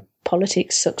because,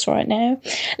 politics sucks right now.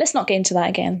 Let's not get into that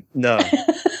again. No.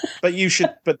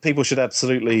 But people should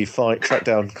absolutely track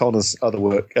down Connor's other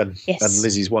work and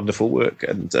Lizzie's wonderful work.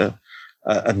 And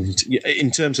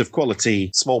in terms of quality,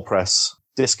 small press,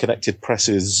 disconnected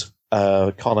presses,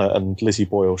 Connor and Lizzie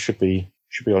Boyle should be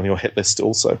on your hit list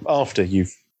also after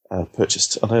you've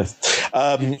purchased Unearthed.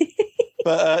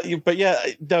 But yeah,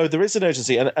 no, there is an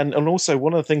urgency, and also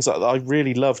one of the things that I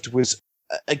really loved was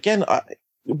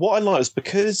what I liked was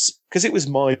because it was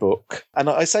my book, and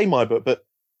I say my book, but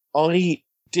I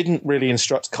didn't really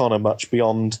instruct Connor much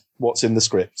beyond what's in the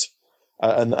script,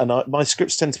 my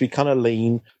scripts tend to be kind of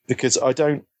lean because I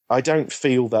don't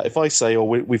feel that if I say,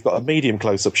 we've got a medium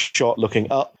close-up shot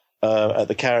looking up at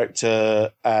the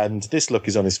character, and this look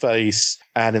is on his face,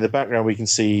 and in the background we can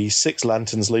see 6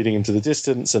 lanterns leading into the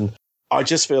distance, and I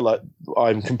just feel like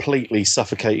I'm completely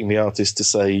suffocating the artist to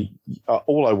say,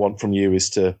 all I want from you is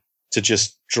to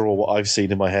just draw what I've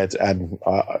seen in my head, and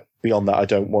beyond that I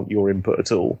don't want your input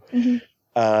at all. Mm-hmm.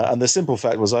 And the simple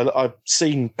fact was I've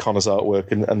seen Connor's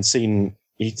artwork and seen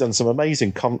he's done some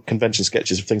amazing convention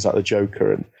sketches of things like the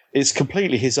Joker, and it's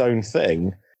completely his own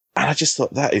thing. And I just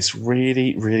thought that is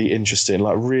really, really interesting,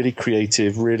 like really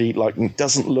creative, really like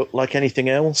doesn't look like anything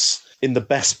else in the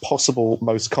best possible,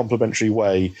 most complimentary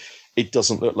way. It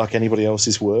doesn't look like anybody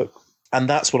else's work. And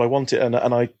that's what I wanted.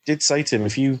 And I did say to him,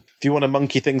 if you want to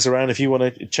monkey things around, if you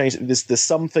want to change, there's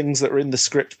some things that are in the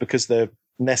script because they're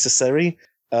necessary.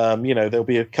 There'll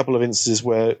be a couple of instances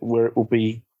where it will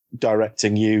be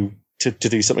directing you to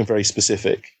do something very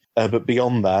specific. But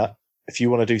beyond that, if you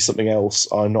want to do something else,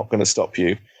 I'm not going to stop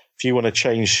you. If you want to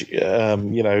change,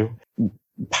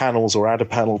 panels or add a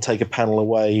panel, take a panel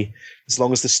away, as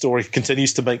long as the story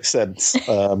continues to make sense,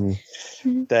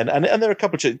 then. And there are a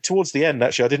couple towards the end.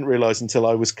 Actually, I didn't realize until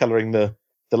I was colouring the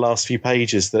last few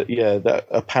pages that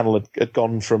a panel had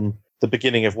gone from the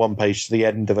beginning of one page to the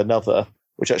end of another,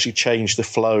 which actually changed the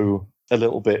flow a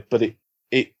little bit. But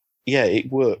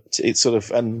it worked. It sort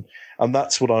of and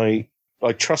that's what I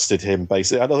trusted him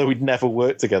basically. I know that we'd never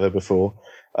worked together before.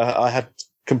 I had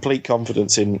complete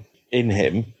confidence in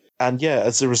him, and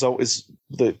as a result, is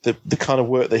the kind of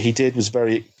work that he did was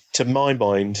very, to my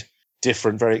mind,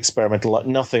 different, very experimental, like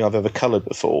nothing I've ever coloured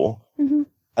before. Mm-hmm.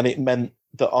 And it meant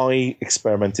that I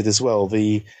experimented as well.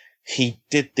 He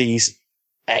did these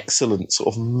excellent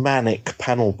sort of manic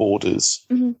panel borders,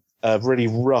 mm-hmm. Really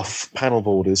rough panel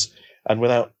borders, and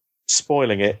without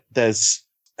spoiling it, there's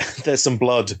some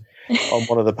blood on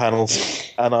one of the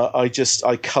panels, and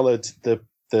I coloured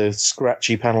the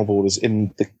scratchy panel borders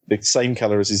in the same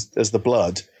colour as the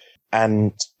blood,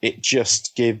 and it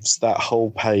just gives that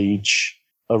whole page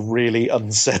a really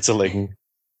unsettling.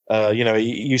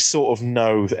 You sort of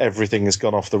know that everything has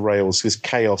gone off the rails because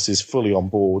chaos is fully on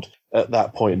board at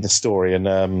that point in the story, and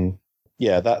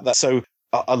that so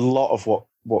a lot of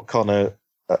what Connor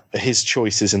his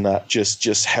choices in that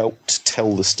just helped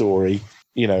tell the story,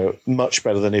 much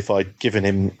better than if I'd given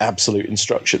him absolute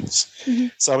instructions. Mm-hmm.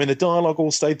 So, I mean, the dialogue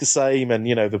all stayed the same and,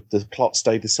 the plot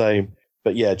stayed the same.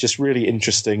 But, just really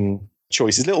interesting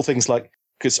choices. Little things like,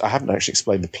 because I haven't actually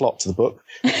explained the plot to the book,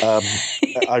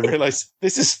 I realised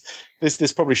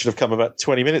this probably should have come about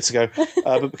 20 minutes ago.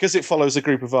 But because it follows a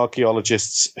group of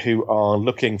archaeologists who are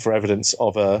looking for evidence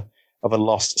of a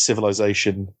lost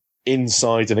civilization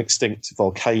inside an extinct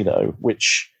volcano,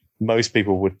 which most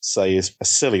people would say is a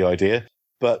silly idea.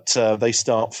 But they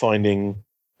start finding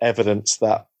evidence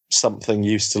that something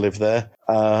used to live there,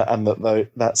 and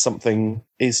that something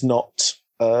is not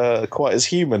quite as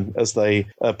human as they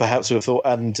perhaps would have thought,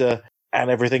 and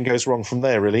everything goes wrong from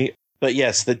there, really. But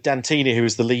yes, the Dantini, who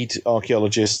is the lead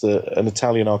archaeologist, an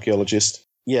Italian archaeologist,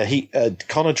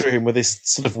 Connor drew him with this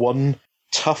sort of one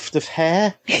tuft of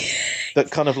hair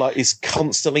that kind of like is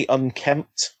constantly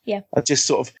unkempt. Yeah. And just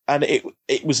sort of, and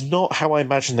it was not how I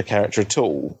imagined the character at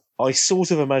all. I sort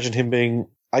of imagined him being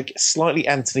slightly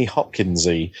Anthony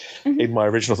Hopkins-y in my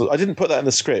original thought. I didn't put that in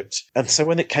the script. And so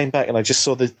when it came back and I just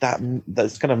saw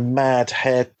that kind of mad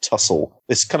hair tussle,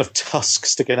 this kind of tusk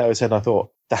sticking out of his head, I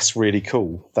thought, that's really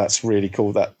cool. That's really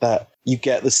cool. That you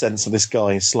get the sense of this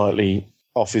guy slightly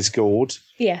off his gourd.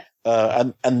 Yeah.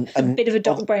 And bit of a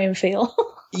Doc Brown feel.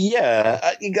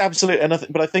 Yeah, absolutely. And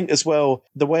but I think as well,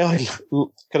 the way I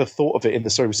kind of thought of it in the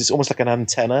story was it's almost like an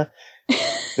antenna,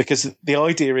 because the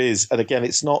idea is, and again,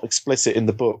 it's not explicit in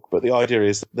the book, but the idea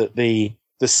is that the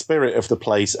spirit of the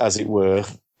place, as it were,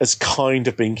 has kind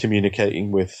of been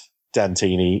communicating with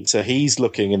Dantini. So he's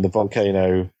looking in the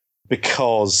volcano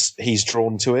because he's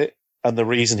drawn to it. And the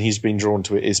reason he's been drawn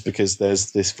to it is because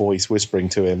there's this voice whispering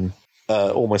to him,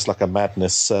 almost like a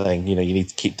madness, saying, you need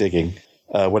to keep digging.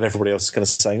 When everybody else is kind of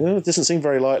saying, it doesn't seem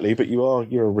very likely, but you're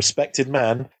a respected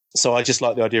man. So I just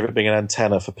like the idea of it being an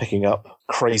antenna for picking up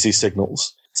crazy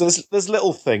signals. So there's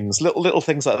little things, little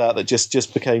things like that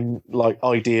just became like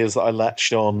ideas that I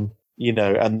latched on,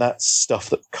 and that's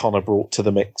stuff that Connor brought to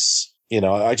the mix.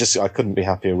 I couldn't be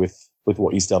happier with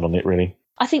what he's done on it, really.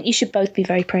 I think you should both be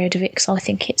very proud of it, because I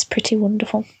think it's pretty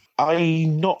wonderful.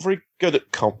 I'm not very good at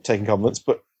taking compliments,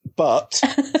 but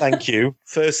thank you.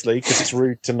 Firstly, because it's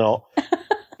rude to not.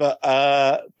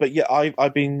 But yeah,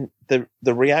 I've been the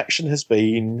reaction has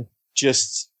been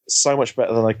just so much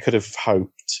better than I could have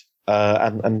hoped,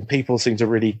 and people seem to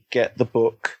really get the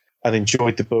book and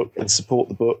enjoyed the book and support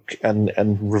the book and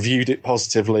reviewed it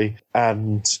positively.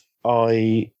 And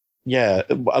a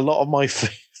lot of my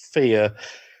fear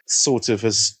sort of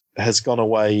has gone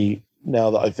away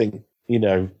now that I think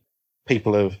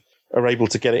people are able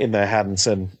to get it in their hands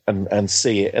and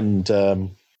see it. And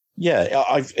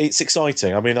it's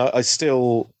exciting. I mean, I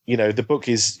still, the book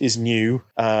is new,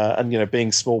 and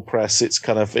being small press, it's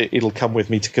kind of it'll come with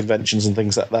me to conventions and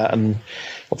things like that, and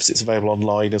obviously it's available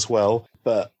online as well.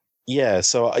 But yeah,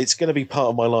 so it's going to be part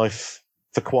of my life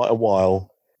for quite a while.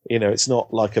 It's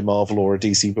not like a Marvel or a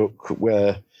DC book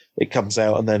where it comes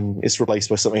out and then it's replaced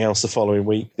by something else the following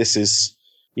week. This is,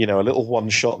 a little one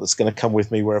shot that's going to come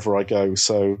with me wherever I go.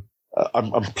 So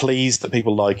I'm pleased that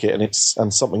people like it,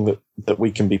 and something that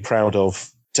we can be proud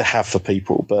of to have for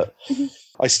people. But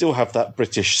I still have that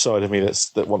British side of me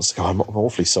that wants to go, I'm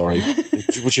awfully sorry.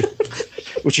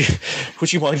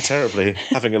 Would you mind terribly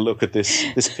having a look at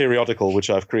this periodical which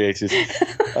I've created?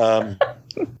 I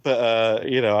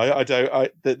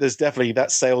don't. There's definitely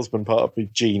that salesman part of me,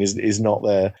 Gene, is not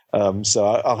there. So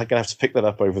I'm going to have to pick that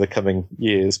up over the coming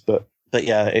years. But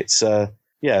yeah, it's So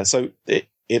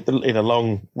in a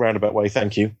long roundabout way,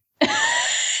 thank you.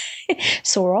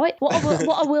 It's all right. What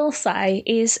I will say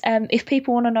is, if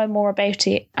people want to know more about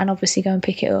it, and obviously go and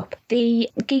pick it up, the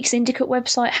Geek Syndicate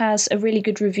website has a really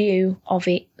good review of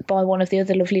it by one of the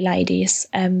other lovely ladies,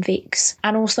 Vix.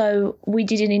 And also, we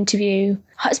did an interview.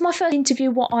 It's my first interview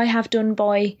what I have done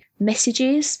by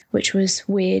messages, which was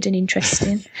weird and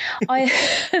interesting. I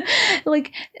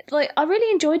I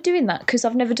really enjoyed doing that because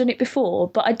I've never done it before,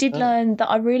 but I did learn that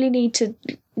I really need to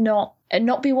not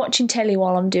be watching telly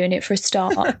while I'm doing it for a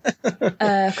start,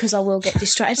 because I will get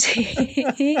distracted.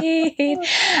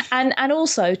 and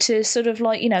also to sort of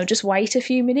just wait a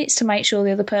few minutes to make sure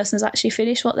the other person's actually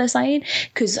finished what they're saying,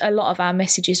 because a lot of our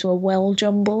messages were well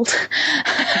jumbled.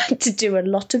 To do a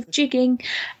lot of jigging.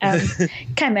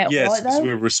 Came out right though. We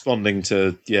were responding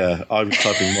to, I was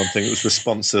typing one thing, it was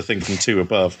response to the thing from two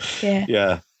above.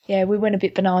 Yeah, we went a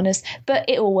bit bananas, but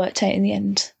it all worked out in the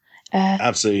end.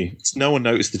 Absolutely. No one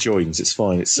noticed the joins. It's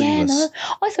fine. It's seamless. Yeah, no,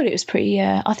 I thought it was pretty.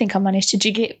 I think I managed to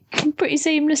jig it pretty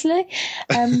seamlessly.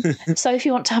 So if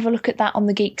you want to have a look at that on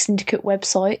the Geek Syndicate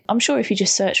website, I'm sure if you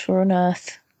just search for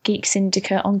Unearth Geek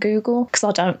Syndicate on Google, because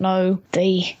I don't know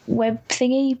the web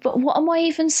thingy, but what am I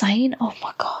even saying? Oh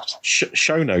my God.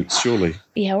 Show notes, surely.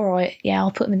 Yeah, all right. Yeah,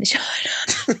 I'll put them in the show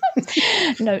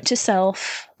notes. Note to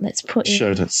self. Let's put in.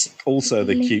 Show notes. Also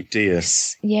the cute deer.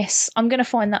 Yes. I'm going to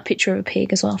find that picture of a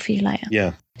pig as well for you later.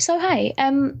 Yeah. So, hey,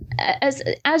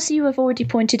 as you have already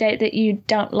pointed out that you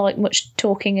don't like much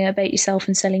talking about yourself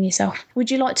and selling yourself,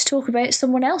 would you like to talk about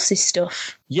someone else's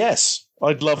stuff? Yes.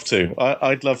 I'd love to.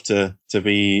 I'd love to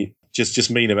be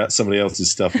just mean about somebody else's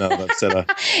stuff now that I've said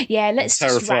yeah, let's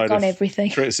just rag on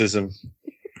everything. Criticism.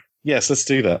 Yes, let's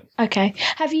do that. Okay.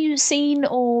 Have you seen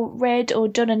or read or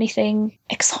done anything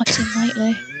exciting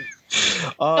lately?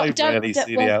 I rarely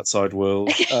see the outside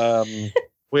world.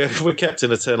 We're kept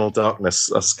in eternal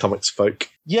darkness, us comics folk.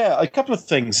 Yeah, a couple of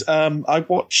things. I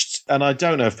watched, and I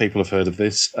don't know if people have heard of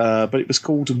this, but it was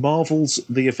called Marvel's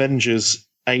The Avengers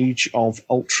Age of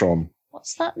Ultron.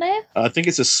 What's that now? I think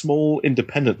it's a small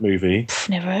independent movie.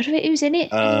 Never heard of it. Who's in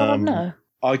it? Anyone I know?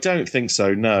 I don't think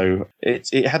so. No,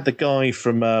 it had the guy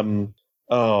from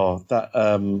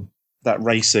that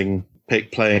racing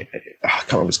pick playing. I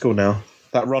can't remember what it's called now.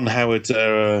 That Ron Howard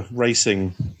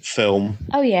racing film.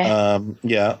 Oh yeah.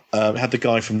 Had the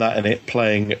guy from that in it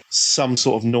playing some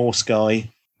sort of Norse guy.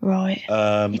 Right.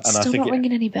 And It's I still think not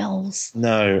ringing any bells.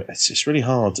 no, it's really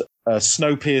hard.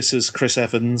 Snowpiercer's Chris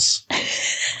Evans.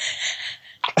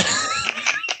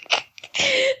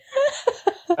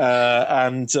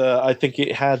 And I think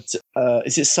it had.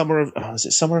 Is it Summer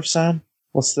of Sam?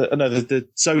 What's the? No, the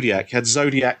Zodiac had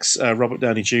Zodiac's Robert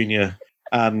Downey Jr.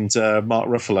 and Mark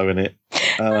Ruffalo in it.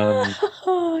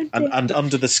 And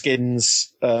Under the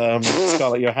Skin's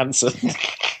Scarlett Johansson.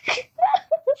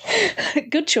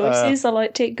 Good choices. I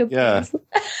like to take good ones.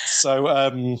 So, I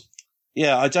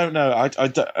don't know. I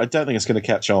don't think it's going to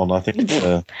catch on. I think.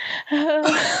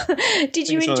 Did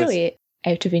you enjoy it?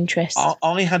 Out of interest,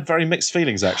 I had very mixed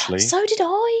feelings actually. So did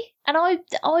I, and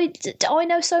I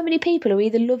know so many people who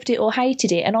either loved it or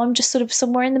hated it, and I'm just sort of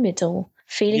somewhere in the middle,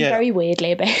 feeling very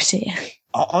weirdly about it.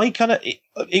 I kind of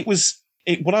it was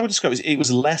what I would describe as it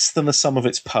was less than the sum of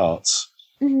its parts.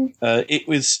 Mm-hmm.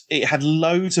 It had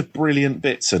loads of brilliant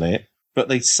bits in it, but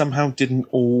they somehow didn't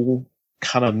all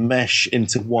kind of mesh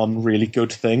into one really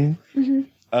good thing.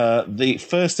 Mm-hmm. The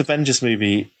first Avengers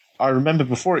movie, I remember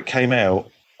before it came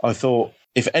out, I thought,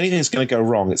 if anything's going to go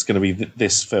wrong, it's going to be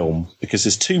this film, because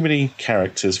there's too many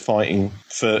characters fighting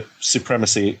for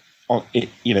supremacy on it,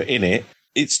 in it.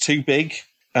 It's too big,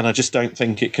 and I just don't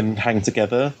think it can hang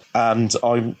together. And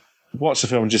I watched the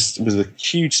film just with a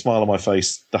huge smile on my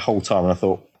face the whole time, and I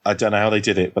thought, I don't know how they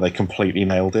did it, but they completely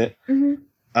nailed it. Mm-hmm.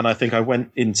 And I think I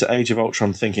went into Age of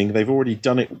Ultron thinking they've already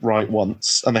done it right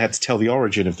once, and they had to tell the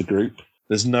origin of the group.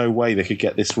 There's no way they could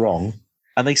get this wrong.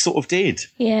 And they sort of did.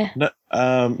 Yeah. No,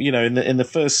 in the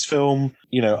first film,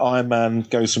 Iron Man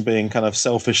goes from being kind of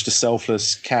selfish to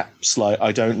selfless. Cap's like,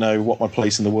 I don't know what my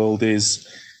place in the world is,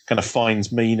 kind of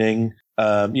finds meaning.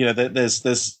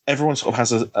 There's everyone sort of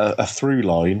has a through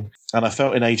line. And I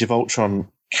felt in Age of Ultron,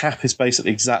 Cap is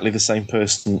basically exactly the same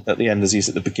person at the end as he is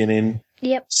at the beginning.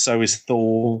 Yep. So is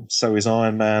Thor, so is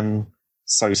Iron Man,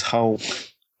 so is Hulk.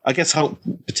 I guess Hulk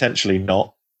potentially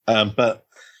not. But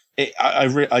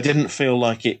I didn't feel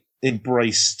like it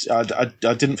embraced. I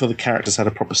didn't feel the characters had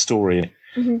a proper story.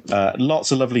 Mm-hmm.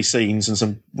 Lots of lovely scenes and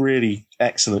some really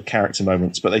excellent character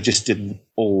moments, but they just didn't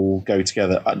all go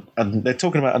together. And they're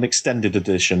talking about an extended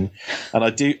edition, and I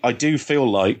do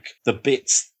feel like the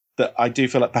bits that I do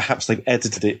feel like perhaps they've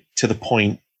edited it to the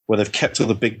point where they've kept all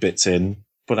the big bits in,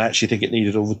 but I actually think it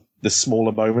needed all the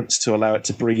smaller moments to allow it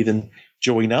to breathe and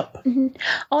join up.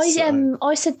 Mm-hmm.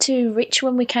 I said to Rich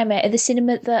when we came out of the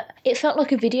cinema that it felt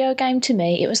like a video game to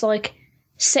me. It was like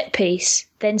set piece,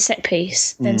 then set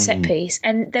piece, then set piece,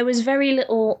 and there was very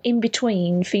little in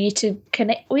between for you to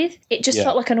connect with. It just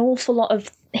felt like an awful lot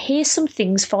of here's some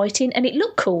things fighting, and it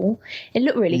looked cool. It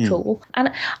looked really cool.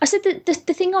 And I said that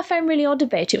the thing I found really odd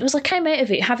about it was I came out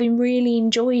of it having really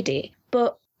enjoyed it,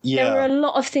 but there were a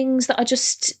lot of things that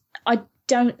I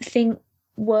don't think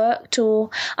worked. Or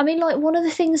one of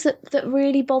the things that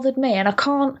really bothered me, and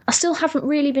I still haven't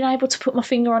really been able to put my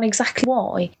finger on exactly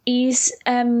why, is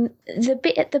the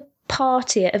bit at the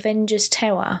party at Avengers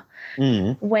Tower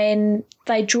when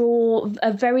they draw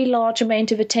a very large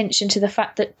amount of attention to the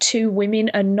fact that two women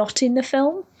are not in the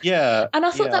film. Yeah. And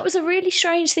I thought that was a really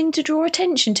strange thing to draw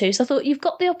attention to. So I thought, you've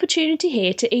got the opportunity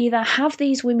here to either have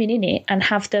these women in it and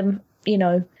have them,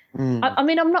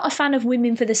 I'm not a fan of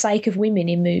women for the sake of women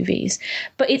in movies,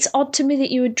 but it's odd to me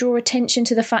that you would draw attention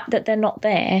to the fact that they're not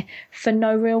there for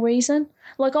no real reason.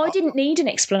 Like, I didn't need an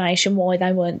explanation why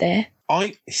they weren't there.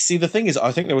 I see. The thing is,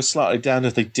 I think they were slightly down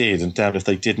if they did and down if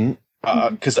they didn't.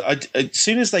 Because as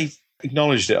soon as they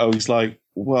acknowledged it, I was like,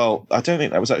 well, I don't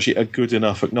think that was actually a good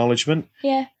enough acknowledgement.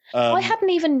 Yeah. I hadn't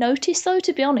even noticed, though,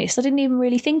 to be honest. I didn't even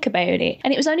really think about it.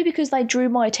 And it was only because they drew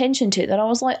my attention to it that I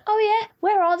was like, oh, yeah,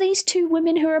 where are these two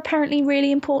women who are apparently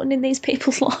really important in these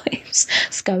people's lives?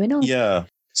 What's going on? Yeah.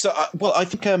 So, I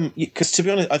think, because to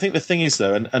be honest, I think the thing is,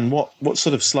 though, and what's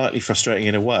sort of slightly frustrating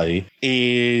in a way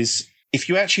is if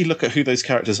you actually look at who those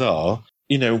characters are,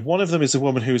 one of them is a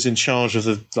woman who's in charge of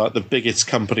the biggest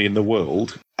company in the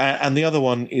world, and the other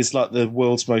one is like the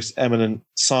world's most eminent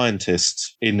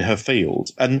scientist in her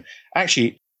field. And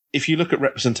actually, if you look at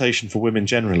representation for women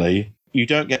generally, you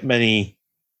don't get many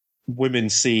women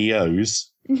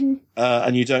CEOs,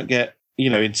 and you don't get,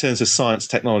 in terms of science,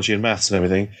 technology, and maths and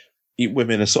everything,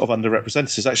 women are sort of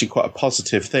underrepresented. It's actually quite a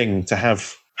positive thing to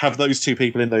have those two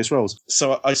people in those roles.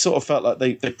 So I sort of felt like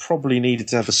they probably needed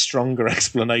to have a stronger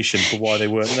explanation for why they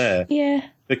weren't there. Yeah.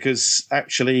 Because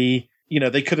actually,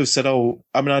 they could have said,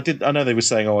 I know they were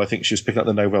saying, I think she was picking up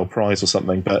the Nobel Prize or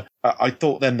something, but I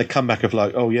thought then the comeback of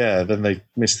like, then they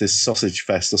missed this sausage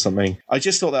fest or something. I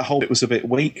just thought that whole bit was a bit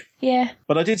weak. Yeah.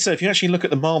 But I did say, if you actually look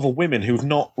at the Marvel women who've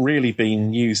not really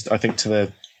been used, I think, to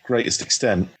their greatest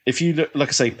extent. If you look, like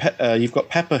I say, you've got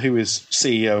Pepper, who is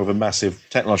CEO of a massive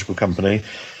technological company.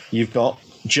 You've got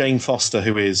Jane Foster,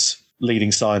 who is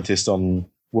leading scientist on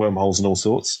wormholes and all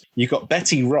sorts. You've got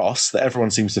Betty Ross, that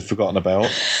everyone seems to have forgotten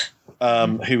about,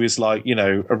 who is like,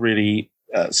 a really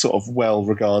sort of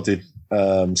well-regarded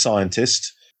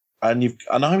scientist. And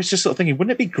I was just sort of thinking,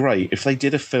 wouldn't it be great if they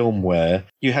did a film where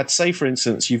you had, say, for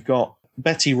instance, you've got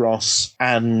Betty Ross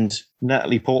and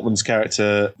Natalie Portman's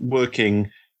character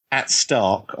working at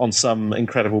Stark on some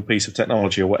incredible piece of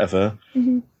technology or whatever,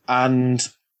 and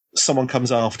someone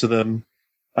comes after them,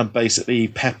 and basically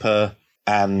Pepper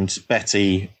and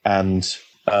Betty and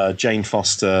Jane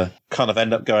Foster kind of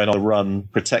end up going on a run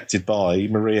protected by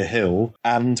Maria Hill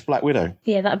and Black Widow.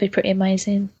 Yeah, that'd be pretty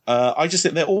amazing. I just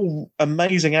think they're all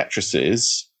amazing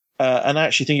actresses, and I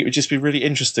actually think it would just be really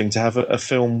interesting to have a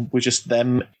film with just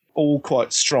them, all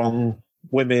quite strong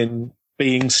women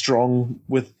being strong,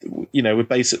 with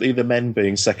basically the men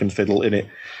being second fiddle in it.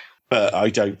 But I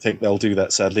don't think they'll do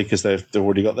that, sadly, because they've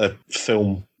already got their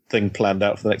film thing planned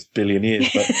out for the next billion years.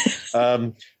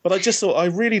 But I just thought, I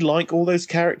really like all those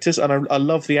characters, and I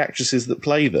love the actresses that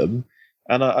play them.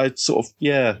 And I sort of,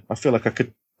 I feel like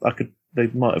they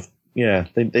might have,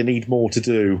 they need more to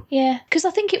do. Yeah, because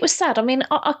I think it was sad. I mean,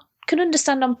 I can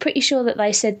understand, I'm pretty sure that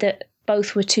they said that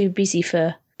both were too busy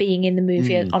for being in the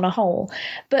movie on a whole.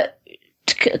 But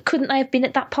couldn't they have been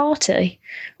at that party,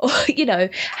 or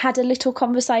had a little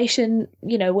conversation,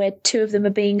 where two of them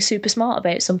are being super smart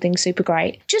about something super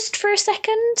great, just for a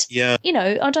second? Yeah.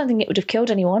 I don't think it would have killed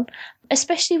anyone,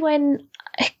 especially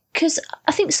because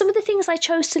I think some of the things they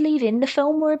chose to leave in the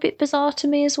film were a bit bizarre to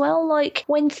me as well. Like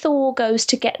when Thor goes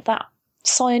to get that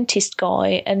scientist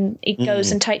guy and he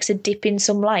goes and takes a dip in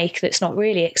some lake that's not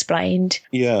really explained.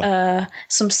 Yeah.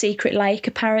 Some secret lake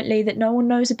apparently that no one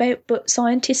knows about but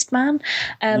scientist man.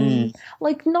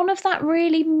 Like none of that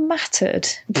really mattered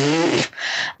in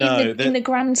the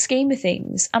grand scheme of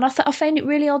things. And I found it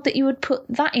really odd that you would put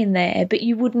that in there, but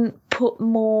you wouldn't put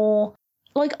more.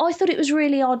 Like I thought it was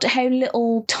really odd how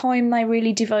little time they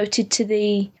really devoted to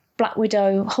the Black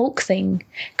Widow Hulk thing,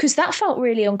 because that felt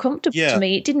really uncomfortable to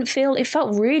me. It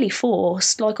felt really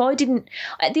forced. Like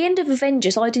at the end of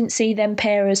Avengers, I didn't see them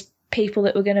pair as people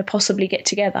that were going to possibly get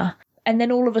together. And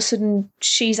then all of a sudden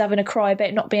she's having a cry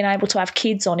about not being able to have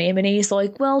kids on him, and he's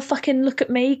like, well, fucking look at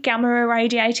me, gamma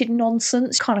irradiated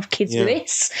nonsense, can't have kids with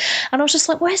this. And I was just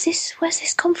like, where's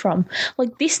this come from?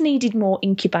 Like this needed more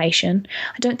incubation.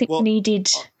 I don't think needed.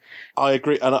 I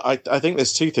agree, and I think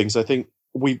there's two things. I think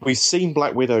we've seen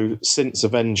Black Widow since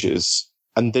Avengers,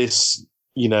 and this,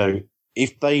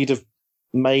 if they'd have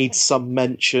made some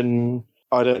mention,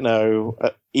 I don't know,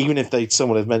 even if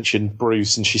someone had mentioned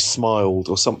Bruce and she smiled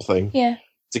or something,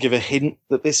 to give a hint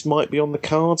that this might be on the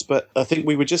cards. But I think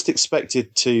we were just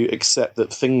expected to accept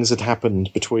that things had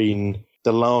happened between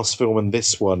the last film and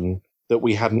this one that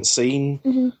we hadn't seen.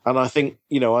 And I think,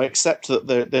 I accept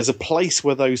that there's a place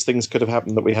where those things could have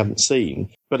happened that we hadn't seen,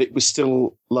 but it was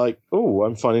still like, oh,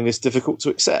 I'm finding this difficult to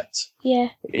accept. Yeah.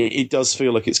 It does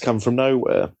feel like it's come from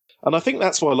nowhere. And I think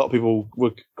that's why a lot of people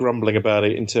were grumbling about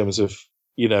it in terms of,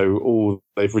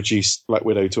 they've reduced Black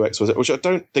Widow to X, which I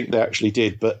don't think they actually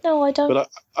did. But no, I don't. But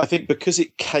I think because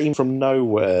it came from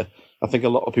nowhere, I think a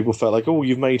lot of people felt like, oh,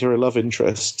 you've made her a love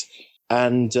interest.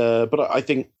 And but I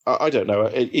think I don't know.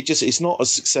 It's not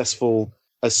as successful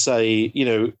as, say,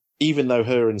 even though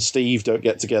her and Steve don't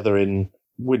get together in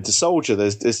Winter Soldier,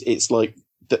 it's like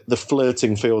the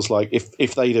flirting feels like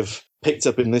if they'd have picked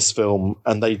up in this film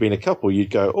and they'd been a couple,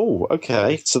 you'd go, oh,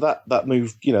 okay, so that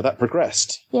moved, that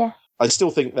progressed. Yeah. I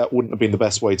still think that wouldn't have been the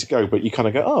best way to go, but you kind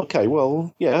of go, oh, okay,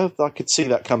 well, yeah, I could see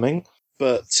that coming.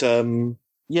 But so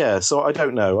I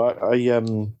don't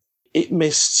know. It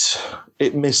missed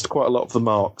quite a lot of the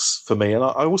marks for me, and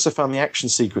I also found the action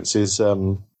sequences.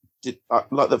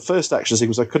 Like the first action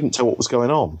sequence, I couldn't tell what was going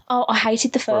on. Oh, I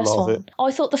hated the first one.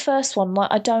 I thought the first one,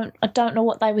 like I don't know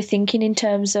what they were thinking in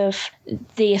terms of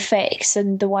the effects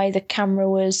and the way the camera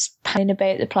was panning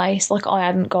about the place. Like I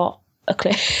hadn't got a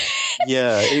clue.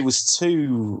 Yeah, it was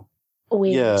too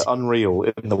weird. Yeah, unreal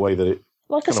in the way that it.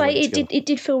 Like I say, it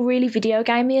did feel really video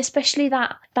gamey, especially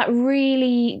that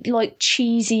really like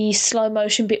cheesy slow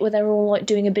motion bit where they're all like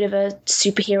doing a bit of a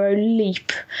superhero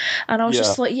leap, and I was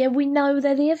just like, yeah, we know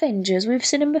they're the Avengers, we've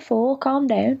seen them before. Calm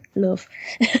down, love.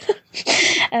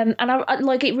 And I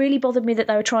like, it really bothered me that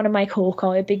they were trying to make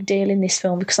Hawkeye a big deal in this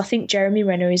film, because I think Jeremy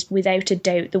Renner is without a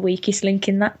doubt the weakest link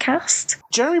in that cast.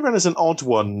 Jeremy Renner's an odd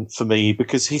one for me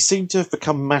because he seemed to have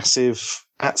become massive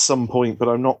at some point, but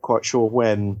I'm not quite sure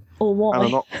when or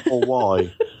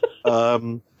why.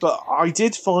 But I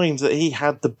did find that he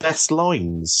had the best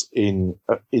lines in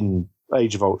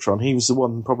Age of Ultron. He was the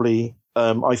one probably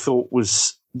I thought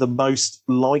was the most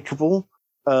likable,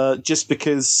 just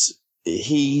because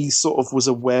he sort of was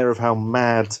aware of how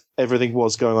mad everything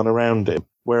was going on around him.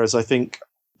 Whereas I think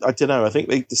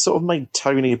they sort of made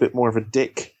Tony a bit more of a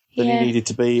dick than he needed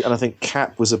to be, and I think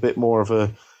Cap was a bit more of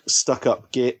a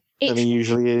stuck-up git than he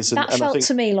usually is. That felt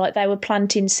to me like they were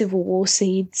planting Civil War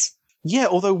seeds. Yeah,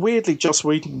 although weirdly, Joss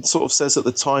Whedon sort of says at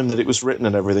the time that it was written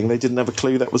and everything, they didn't have a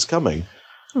clue that was coming.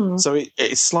 So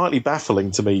it's slightly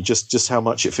baffling to me just how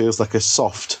much it feels like a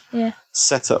soft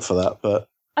setup for that. But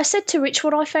I said to Rich,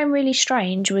 what I found really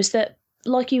strange was that,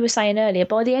 like you were saying earlier,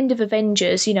 by the end of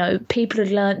Avengers, people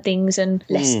had learnt things and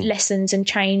lessons and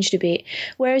changed a bit.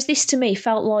 Whereas this, to me,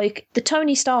 felt like the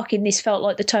Tony Stark in this felt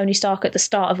like the Tony Stark at the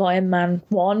start of Iron Man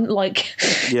 1. Like,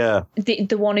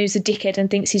 the one who's a dickhead and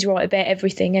thinks he's right about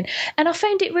everything. And I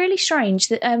found it really strange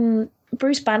that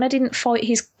Bruce Banner didn't fight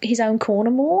his own corner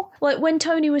more. Like, when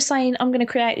Tony was saying, I'm going to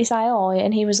create this AI,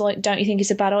 and he was like, don't you think it's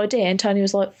a bad idea? And Tony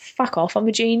was like, fuck off, I'm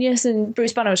a genius. And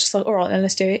Bruce Banner was just like, all right, then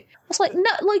let's do it. I was like,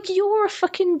 no, like, you're a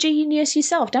fucking genius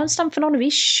yourself. Don't stand for none of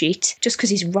his shit just because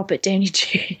he's Robert Downey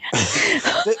Jr.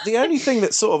 the only thing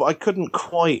that sort of I couldn't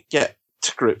quite get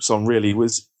to grips on really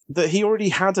was that he already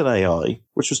had an AI,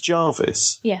 which was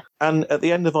Jarvis. Yeah. And at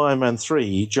the end of Iron Man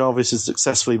 3, Jarvis has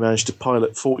successfully managed to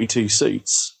pilot 42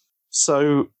 suits.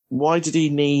 So why did he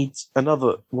need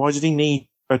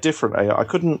a different AI? I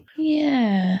couldn't.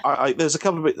 Yeah. There's a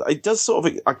couple of bits. It does sort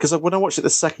of, because when I watched it the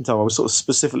second time, I was sort of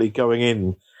specifically going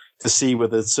in to see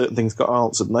whether certain things got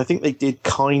answered, and I think they did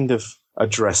kind of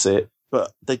address it.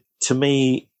 But to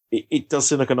me, it does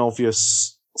seem like an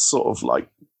obvious sort of like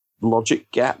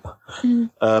logic gap.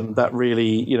 That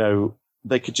really,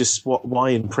 they could just why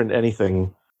imprint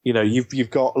anything.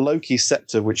 You've got Loki's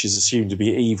scepter, which is assumed to be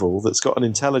evil, that's got an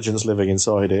intelligence living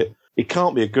inside it. It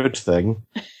can't be a good thing.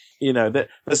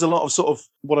 There's a lot of sort of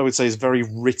what I would say is very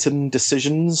written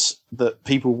decisions that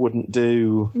people wouldn't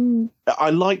do. I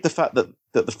like the fact that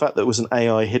there was an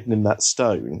AI hidden in that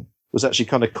stone was actually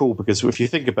kind of cool, because if you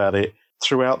think about it,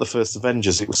 throughout the first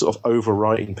Avengers, it was sort of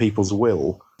overwriting people's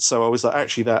will. So I was like,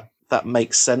 actually, that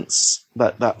makes sense.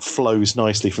 That flows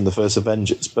nicely from the first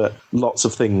Avengers, but lots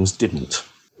of things didn't.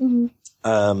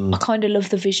 I kind of love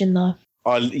the Vision, though.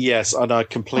 Yes, and I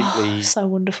completely... so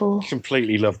wonderful.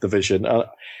 Completely love the Vision.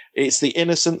 It's the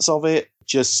innocence of it.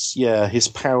 Just, his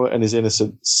power and his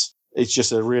innocence. It's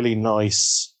just a really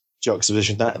nice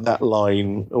juxtaposition. That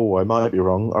line, I might be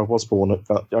wrong. I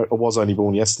was only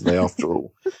born yesterday, after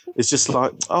all. It's just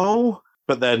like,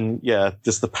 But then,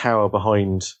 just the power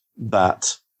behind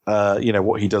that.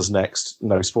 What he does next.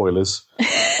 No spoilers.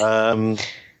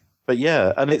 But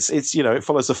and it's it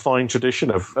follows a fine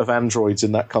tradition of androids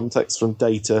in that context, from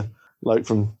Data, like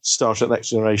from Star Trek Next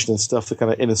Generation and stuff. The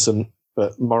kind of innocent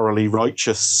but morally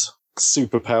righteous,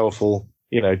 super powerful.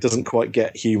 Doesn't quite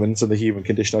get humans and the human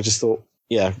condition. I just thought,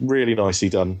 really nicely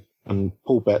done, and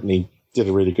Paul Bettany did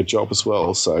a really good job as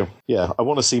well. So I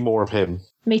want to see more of him.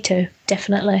 Me too,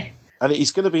 definitely. And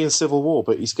he's going to be in Civil War,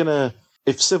 but he's going to.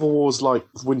 If Civil War's like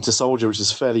Winter Soldier, which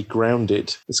is fairly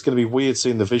grounded, it's going to be weird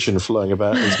seeing the Vision flowing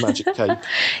about in his magic cape.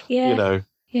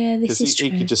 This is true.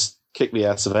 He could just kick the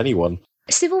ass of anyone.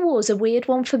 Civil War's a weird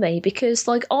one for me, because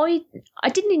like I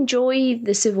didn't enjoy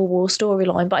the Civil War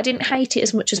storyline, but I didn't hate it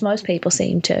as much as most people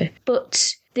seem to.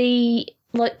 But the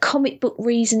comic book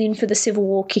reasoning for the Civil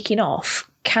War kicking off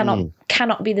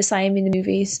cannot be the same in the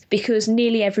movies, because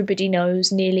nearly everybody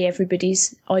knows nearly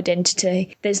everybody's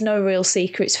identity. There's no real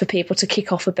secrets for people to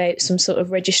kick off about some sort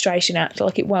of registration act.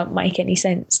 Like, it won't make any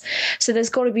sense. So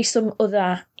there's got to be some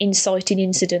other inciting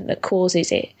incident that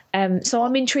causes it. So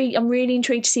I'm intrigued. I'm really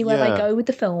intrigued to see where they go with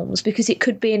the films, because it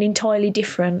could be an entirely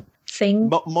different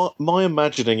thing. My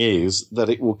imagining is that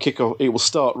it will kick off. It will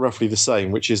start roughly the same,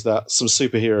 which is that some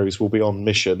superheroes will be on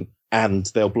mission and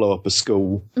they'll blow up a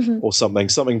school or something.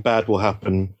 Something bad will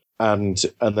happen, and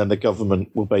then the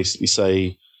government will basically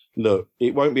say, "Look,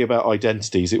 it won't be about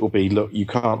identities. It will be, look, you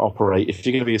can't operate. If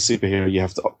you're going to be a superhero, you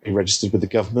have to be registered with the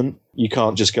government. You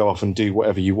can't just go off and do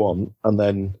whatever you want." And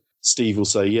then Steve will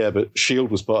say, "Yeah, but S.H.I.E.L.D.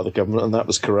 was part of the government and that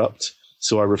was corrupt,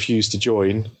 so I refuse to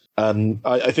join." And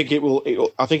I think it will.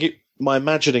 My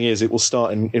imagining is it will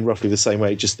start in roughly the same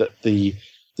way, just that the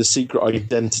secret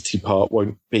identity part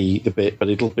won't be the bit, but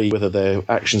it'll be whether their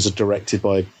actions are directed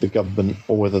by the government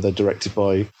or whether they're directed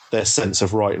by their sense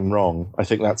of right and wrong. I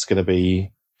think that's going to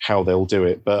be how they'll do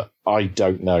it, but I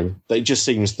don't know. It just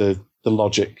seems the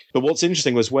logic. But what's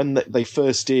interesting was when they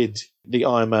first did the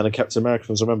Iron Man and Captain America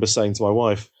films, I remember saying to my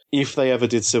wife, if they ever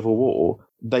did Civil War,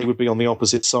 they would be on the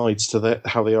opposite sides to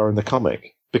how they are in the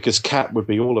comic. because Cap would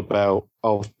be all about,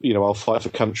 I'll fight for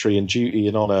country and duty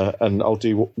and honor, and I'll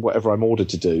do whatever I'm ordered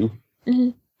to do. Mm-hmm.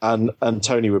 And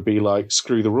Tony would be like,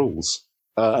 screw the rules.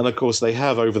 And of course, they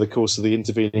have over the course of the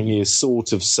intervening years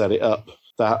sort of set it up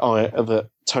that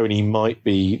Tony might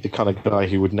be the kind of guy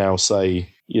who would now say,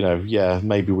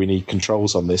 maybe we need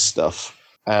controls on this stuff.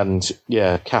 And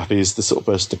Cap is the sort of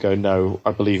person to go, no,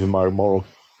 I believe in my own moral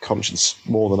conscience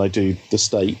more than I do the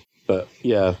state. But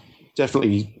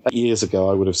definitely years ago,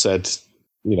 I would have said,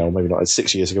 maybe not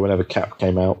 6 years ago, whenever Cap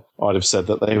came out, I'd have said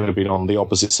that they would have been on the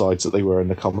opposite sides that they were in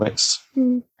the comics.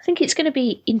 I think it's going to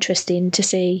be interesting to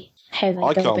see how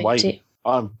they go about it.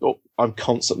 I'm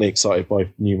constantly excited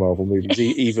by new Marvel movies,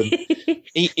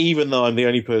 even though I'm the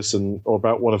only person, or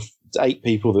about one of 8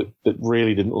 people that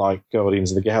really didn't like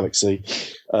Guardians of the Galaxy.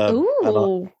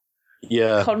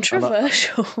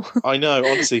 Controversial. I know,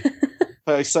 honestly.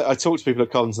 I talk to people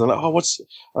at cons and they're like,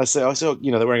 I say,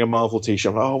 they're wearing a Marvel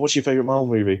t-shirt. I'm like, what's your favourite Marvel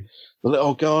movie? They're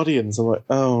like, Guardians. I'm like,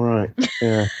 oh, right.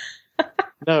 Yeah.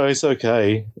 No, it's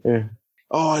okay. Yeah.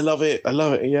 Oh, I love it.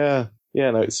 Yeah.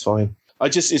 Yeah, no, it's fine. I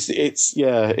just,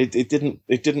 it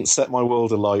didn't set my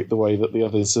world alight the way that the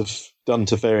others have done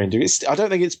to Varian do. I don't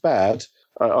think it's bad.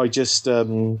 I just,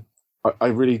 I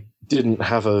really didn't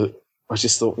have I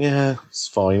just thought, it's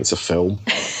fine. It's a film.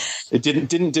 It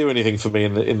didn't do anything for me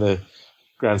in the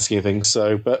grand scheme of things.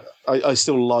 So, but I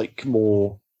still like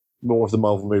more of the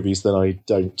Marvel movies than I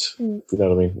don't. If you know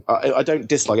what I mean? I don't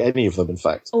dislike any of them. In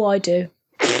fact, I do.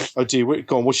 Oh, do you?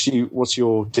 Go on. What's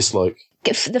your dislike?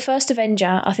 The first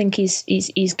Avenger, I think,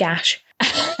 is gash,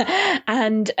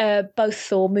 and both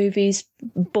Thor movies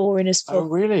boring as fuck. Oh,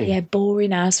 really? Yeah,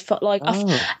 boring as fuck. Like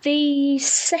the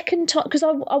second time, because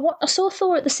I saw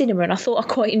Thor at the cinema and I thought I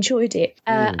quite enjoyed it,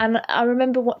 and I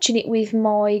remember watching it with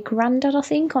my granddad, I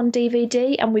think, on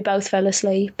DVD, and we both fell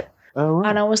asleep. Oh, right.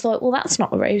 And I was like, well, that's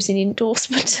not a rousing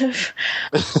endorsement of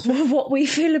what we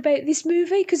feel about this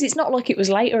movie, because it's not like it was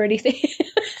late or anything.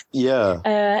 Yeah.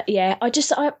 I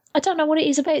don't know what it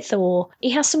is about Thor.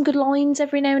 He has some good lines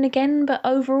every now and again, but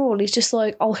overall he's just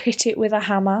like, I'll hit it with a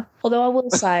hammer. Although I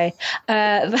will say,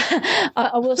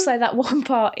 I will say that one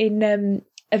part in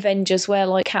Avengers where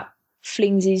like Cap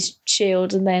flings his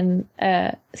shield and then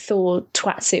Thor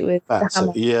twats it with the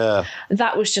hammer. Yeah.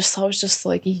 That was just, I was just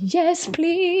like, yes,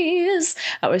 please.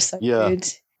 That was so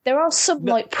good. There are some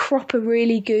like proper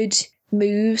really good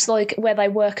moves, like where they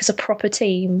work as a proper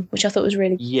team, which I thought was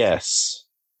really good. Yes.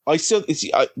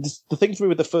 The thing for me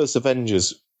with the first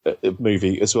Avengers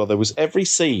movie as well, there was every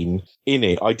scene in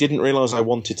it, I didn't realise I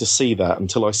wanted to see that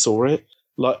until I saw it.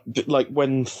 Like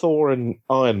when Thor and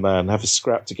Iron Man have a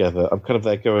scrap together, I'm kind of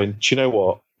there going, do you know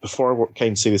what? Before I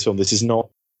came to see this film, this is not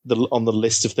on the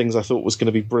list of things I thought was going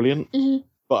to be brilliant,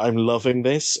 but I'm loving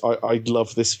this. I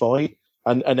love this fight.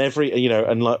 And every,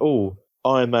 and like,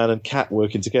 Iron Man and Cap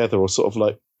working together, or sort of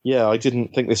like, I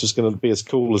didn't think this was going to be as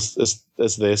cool as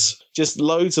this. Just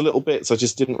loads of little bits I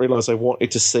just didn't realise I wanted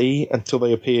to see until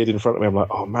they appeared in front of me. I'm like,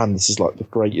 oh man, this is like the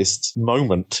greatest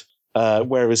moment.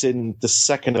 Whereas in the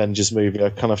second Avengers movie,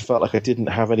 I kind of felt like I didn't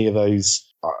have any of those,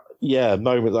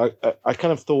 moments. I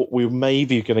kind of thought we were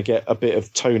maybe going to get a bit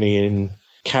of Tony and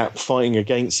Cap fighting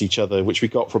against each other, which we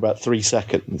got for about 3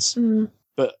 seconds.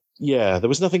 But there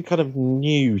was nothing kind of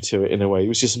new to it in a way. It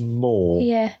was just more.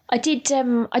 Yeah, I did.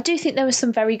 I do think there were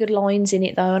some very good lines in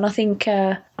it though, and I think.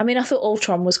 I thought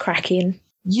Ultron was cracking.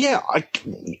 Yeah,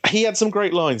 he had some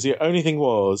great lines. The only thing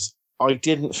was, I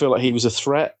didn't feel like he was a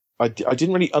threat. I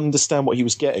didn't really understand what he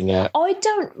was getting at. I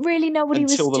don't really know what he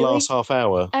was doing. Until the last half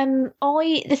hour. I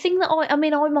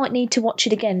might need to watch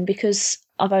it again because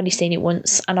I've only seen it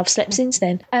once and I've slept since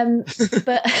then.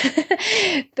 But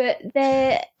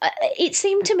it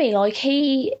seemed to me like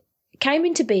he came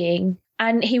into being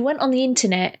and he went on the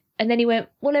internet and then he went,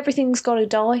 well, everything's got to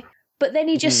die. But then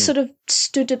he just sort of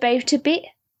stood about a bit.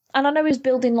 And I know he was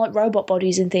building like robot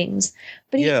bodies and things,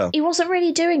 but he wasn't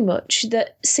really doing much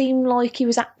that seemed like he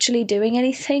was actually doing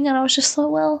anything. And I was just like,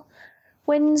 well,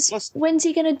 when's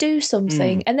he going to do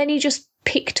something? And then he just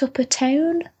picked up a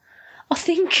town, I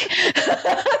think.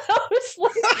 I was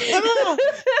like...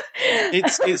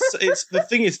 it's the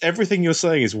thing is, everything you're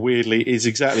saying is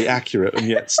exactly accurate and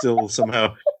yet still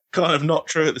somehow kind of not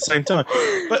true at the same time.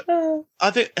 But I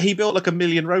think he built like 1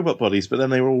 million robot bodies, but then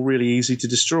they were all really easy to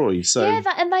destroy. So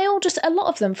and they all just, a lot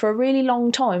of them for a really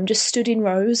long time, just stood in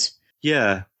rows.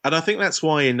 Yeah, and I think that's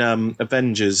why in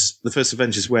Avengers, the first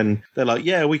Avengers, when they're like,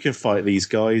 yeah, we can fight these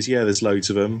guys. Yeah, there's loads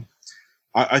of them.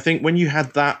 I think when you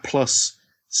had that plus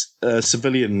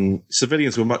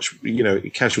civilians were much,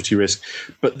 casualty risk,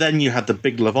 but then you had the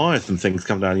big Leviathan things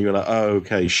come down and you were like, oh,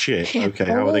 okay, shit. Okay,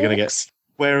 how are they going to get...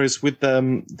 Whereas with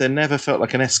them, there never felt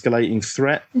like an escalating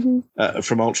threat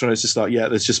from Ultron. It's just like, yeah,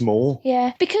 there's just more.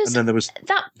 Yeah, because and then there was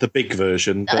the big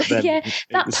version, but then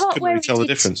that part couldn't really tell the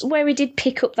difference. Where he did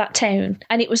pick up that town,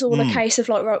 and it was all a case of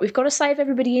like, right, we've got to save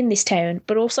everybody in this town,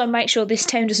 but also make sure this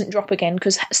town doesn't drop again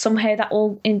because somehow that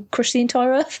will crush the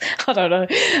entire Earth. I don't know.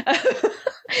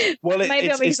 Well,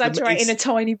 maybe I'm exaggerating a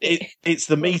tiny bit. It's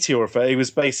the meteor effect. It was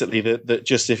basically that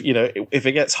just if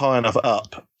it gets high enough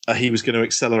up, he was going to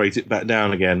accelerate it back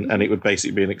down again, and it would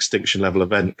basically be an extinction level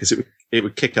event because it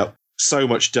would kick up so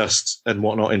much dust and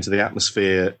whatnot into the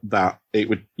atmosphere that it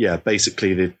would,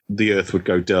 basically the Earth would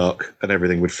go dark and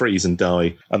everything would freeze and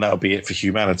die, and that would be it for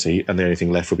humanity, and the only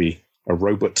thing left would be a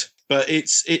robot. But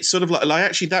it's sort of like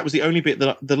actually that was the only bit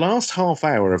that the last half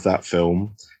hour of that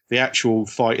film, the actual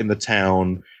fight in the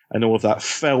town and all of that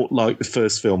felt like the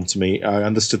first film to me. I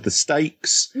understood the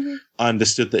stakes. I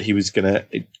understood that he was going to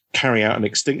carry out an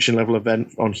extinction level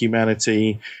event on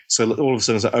humanity. So all of a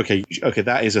sudden, I was like, okay,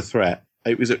 that is a threat.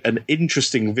 It was an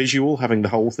interesting visual, having the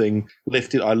whole thing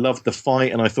lifted. I loved the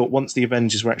fight, and I thought once the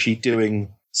Avengers were actually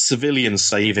doing civilian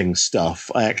saving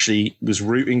stuff, I actually was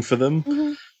rooting for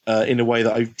them in a way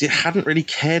that I hadn't really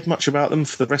cared much about them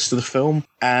for the rest of the film.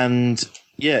 And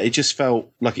yeah, it just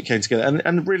felt like it came together,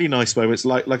 and really nice moments.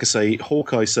 Like I say,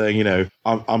 Hawkeye saying,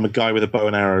 I'm a guy with a bow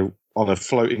and arrow on a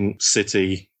floating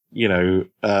city,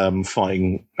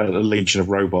 fighting a legion of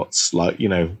robots.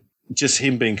 Just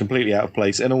him being completely out of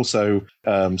place, and also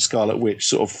Scarlet Witch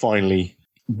sort of finally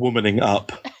womaning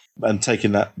up and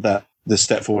taking the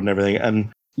step forward and everything.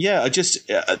 And yeah,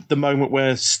 the moment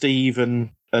where Steve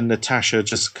and Natasha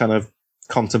just kind of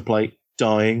contemplate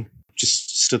dying.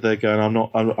 Just stood there going,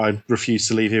 I refuse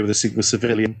to leave here with a single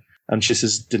civilian. And she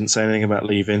didn't say anything about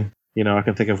leaving. I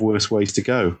can think of worse ways to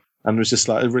go. And it was just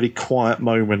like a really quiet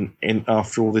moment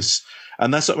after all this.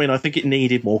 And that's what I mean. I think it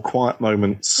needed more quiet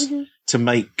moments to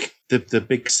make the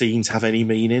big scenes have any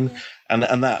meaning.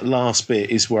 And that last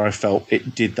bit is where I felt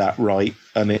it did that right.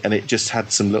 And it just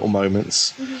had some little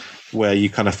moments where you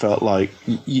kind of felt like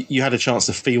you had a chance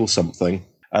to feel something.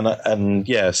 And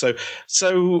yeah, so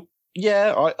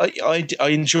yeah, I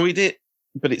enjoyed it,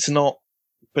 but it's not.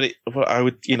 But I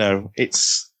would,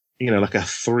 it's like a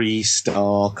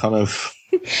 3-star kind of.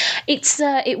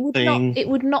 It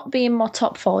would not be in my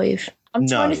top 5. I'm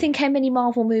trying to think how many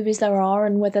Marvel movies there are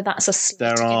and whether that's a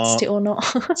slit against it or not.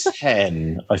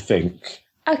 10, I think.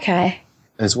 Okay.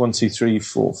 There's 1, 2, 3,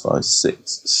 4, 5,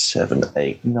 6, 7,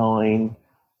 8, 9,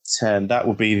 10. That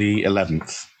would be the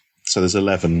 11th. So there's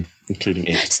 11, including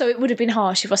it. So it would have been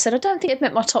harsh if I said, I don't think it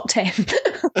met my top 10.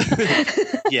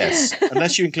 Yes,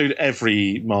 unless you include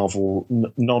every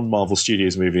non-Marvel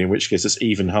Studios movie, in which case it's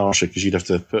even harsher because you'd have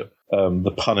to put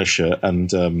The Punisher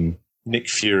and Nick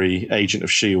Fury, Agent of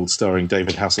S.H.I.E.L.D., starring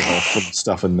David Hasselhoff and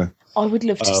stuff in there. I would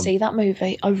love to see that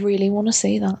movie. I really want to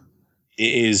see that.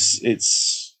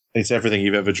 It's everything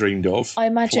you've ever dreamed of. I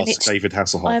imagine plus David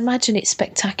Hasselhoff. I imagine it's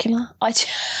spectacular. I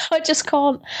just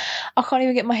can't. I can't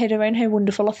even get my head around how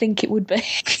wonderful I think it would be.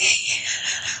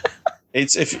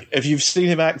 It's if you've seen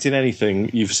him act in anything,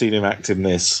 you've seen him act in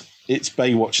this. It's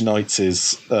Baywatch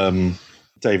Nights'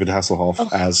 David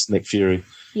Hasselhoff as Nick Fury.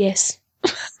 Yes.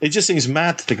 It just seems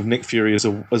mad to think of Nick Fury as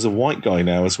a white guy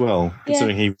now as well,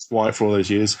 considering he was white for all those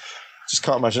years. Just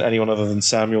can't imagine anyone other than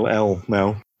Samuel L.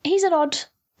 now. He's an odd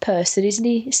person, isn't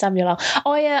he, Samuel L?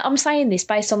 I'm saying this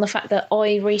based on the fact that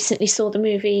I recently saw the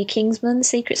movie Kingsman: The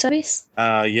Secret Service.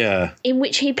 Yeah. In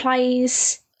which he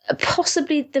plays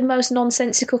possibly the most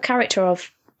nonsensical character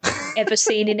I've ever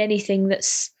seen in anything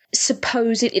that's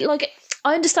supposedly... Like,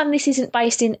 I understand this isn't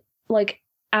based in, like,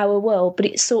 our world, but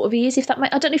it sort of is, if that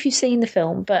I don't know if you've seen the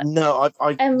film, but... No,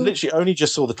 I literally only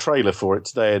just saw the trailer for it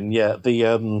today, and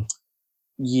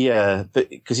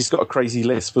because he's got a crazy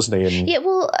lisp, wasn't he? And... Yeah,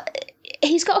 well...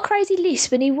 He's got a crazy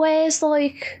lisp and he wears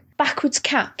like backwards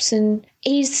caps and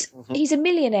he's a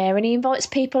millionaire and he invites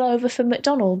people over for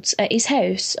McDonald's at his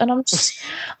house and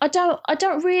I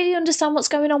don't really understand what's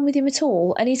going on with him at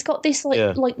all, and he's got this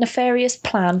like nefarious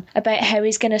plan about how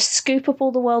he's going to scoop up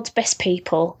all the world's best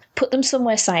people, put them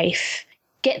somewhere safe,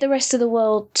 get the rest of the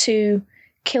world to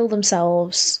kill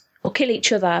themselves or kill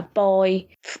each other by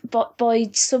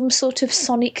some sort of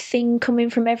sonic thing coming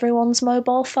from everyone's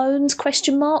mobile phones, ?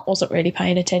 Wasn't really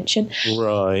paying attention.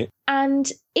 Right.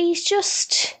 And he's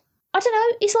just, I don't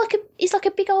know, he's like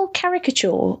a big old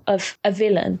caricature of a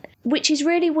villain, which is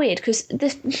really weird because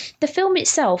the film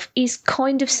itself is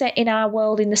kind of set in our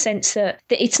world in the sense that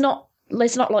it's not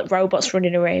there's not like robots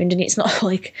running around, and it's not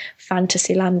like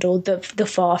Fantasyland or the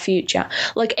far future.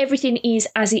 Like everything is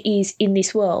as it is in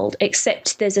this world,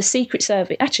 except there's a secret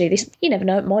service. Actually, this, you never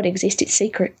know, it might exist. It's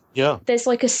secret. Yeah. There's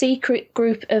like a secret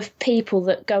group of people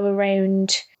that go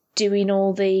around doing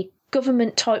all the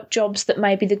government type jobs that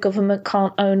maybe the government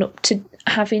can't own up to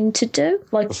having to do.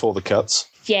 Like Before the cuts.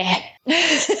 Yeah.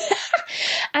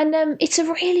 And it's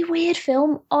a really weird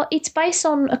film. It's based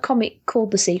on a comic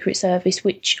called The Secret Service,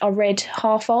 which I read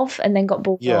half of and then got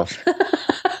bored of.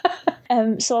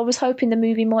 So I was hoping the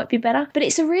movie might be better. But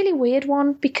it's a really weird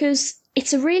one because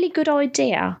it's a really good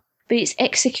idea, but it's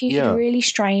executed really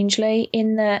strangely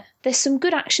in that there's some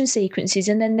good action sequences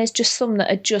and then there's just some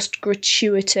that are just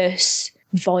gratuitous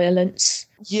violence.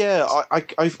 Yeah,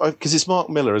 because it's Mark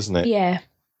Miller, isn't it? Yeah.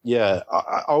 Yeah,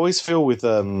 I always feel with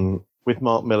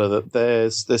Mark Miller that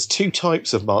there's two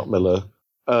types of Mark Miller,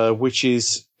 which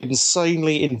is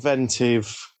insanely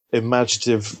inventive,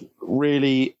 imaginative,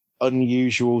 really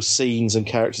unusual scenes and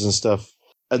characters and stuff,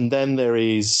 and then there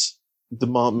is the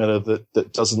Mark Miller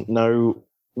that doesn't know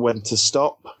when to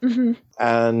stop,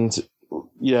 and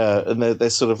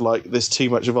there's sort of like there's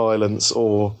too much violence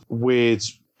or weird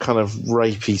kind of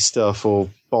rapey stuff or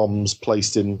bombs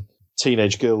placed in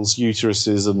teenage girls'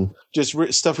 uteruses and just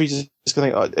stuff we just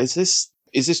think, is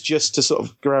this just to sort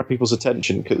of grab people's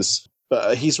attention?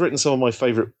 But he's written some of my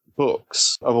favourite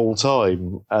books of all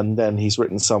time, and then he's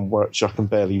written some which I can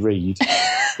barely read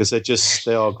because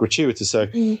they are gratuitous. So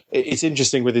it's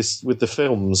interesting with the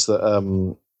films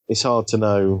that it's hard to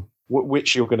know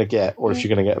which you're going to get, or if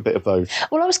you're going to get a bit of both.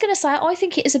 Well, I was going to say, I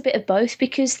think it is a bit of both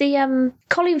because the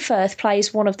Colin Firth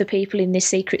plays one of the people in this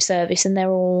Secret Service, and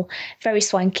they're all very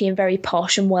swanky and very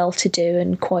posh and well-to-do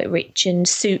and quite rich and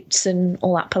suits and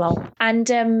all that palaver.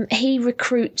 And he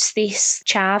recruits this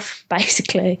chav,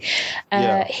 basically.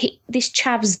 This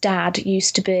chav's dad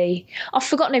used to be... I've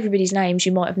forgotten everybody's names,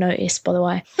 you might have noticed, by the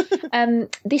way.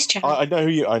 This chav... I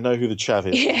know who the chav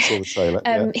is. Yeah. I saw the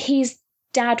trailer. His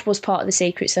dad was part of the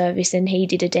Secret Service, and he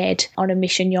did a dead on a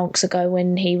mission yonks ago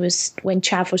when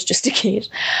Chav was just a kid.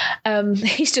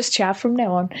 He's just Chav from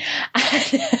now on.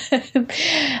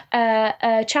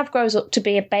 Chav grows up to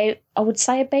be about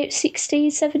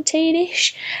 16,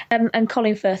 17-ish. And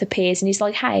Colin Firth appears and he's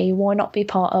like, hey, why not be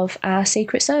part of our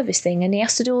Secret Service thing? And he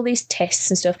has to do all these tests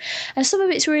and stuff. And some of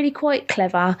it's really quite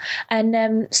clever.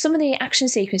 And some of the action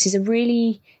sequences are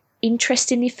really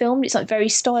interestingly filmed. It's like very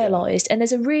stylized, and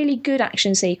there's a really good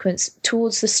action sequence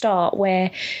towards the start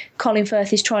where Colin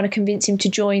Firth is trying to convince him to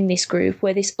join this group,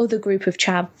 where this other group of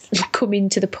chav come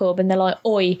into the pub and they're like,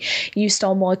 oi, you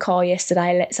stole my car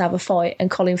yesterday, let's have a fight. And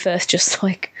Colin Firth just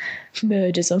like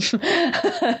murders them.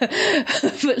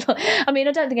 But like, I mean,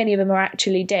 I don't think any of them are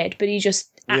actually dead, but he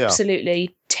just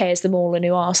absolutely tears them all a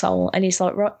new arsehole, and he's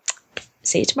like, right,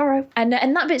 see you tomorrow. And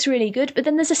that bit's really good. But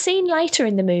then there's a scene later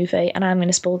in the movie, and I'm going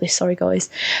to spoil this, sorry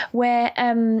guys, where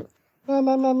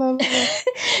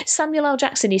Samuel L.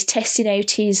 Jackson is testing out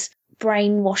his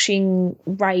brainwashing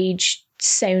rage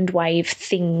sound wave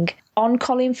thing on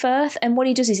Colin Firth. And what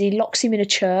he does is he locks him in a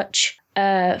church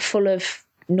full of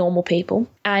normal people,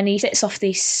 and he sets off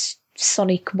this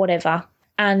sonic whatever,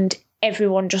 and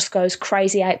everyone just goes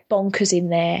crazy out bonkers in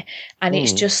there, and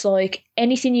it's just like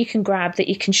anything you can grab that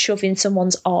you can shove in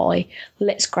someone's eye,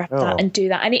 let's grab that and do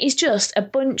that. And it is just a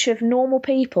bunch of normal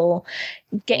people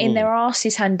getting their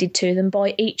asses handed to them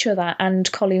by each other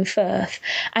and Colin Firth,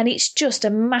 and it's just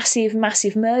a massive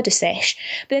murder sesh.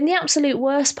 But then the absolute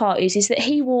worst part is that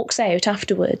he walks out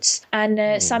afterwards,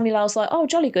 and Samuel L's like, oh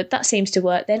jolly good, that seems to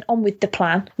work then, on with the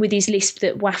plan, with his lisp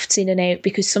that wafts in and out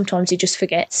because sometimes he just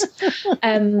forgets.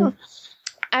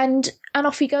 And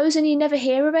off he goes, and you never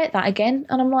hear about that again.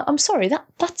 And I'm like, I'm sorry,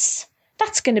 that's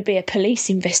going to be a police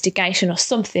investigation or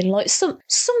something. Like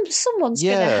someone's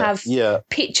going to have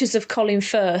pictures of Colin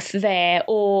Firth there,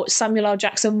 or Samuel L.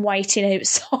 Jackson waiting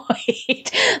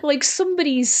outside. Like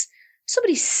somebody's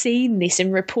seen this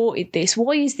and reported this.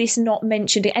 Why is this not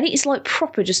mentioned? And it's like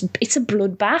proper, just it's a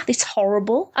bloodbath. It's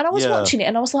horrible. And I was watching it,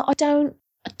 and I was like, I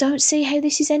don't see how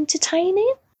this is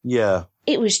entertaining. Yeah,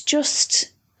 it was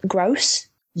just gross.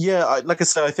 Yeah, like I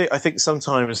said, I think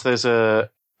sometimes there's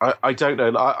I don't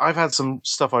know. I've had some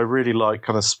stuff I really like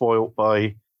kind of spoilt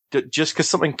by just because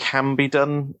something can be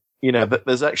done. You know, that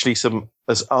there's actually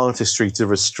there's artistry to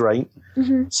restraint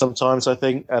sometimes, I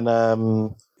think.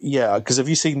 And because have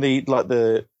you seen the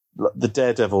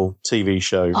Daredevil TV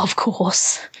show? Of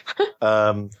course.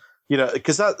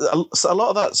 Because a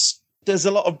lot of there's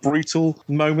a lot of brutal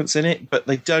moments in it, but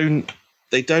they don't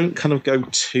they don't kind of go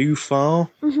too far.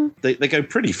 Mm-hmm. They go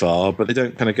pretty far, but they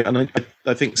don't kind of go. And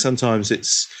I think sometimes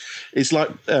it's like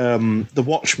the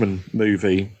Watchmen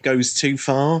movie goes too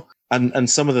far, and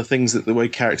some of the things that the way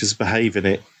characters behave in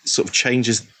it sort of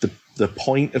changes the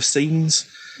point of scenes.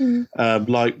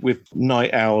 Like with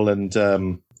Night Owl and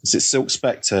is it Silk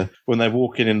Spectre, when they're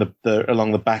walking in the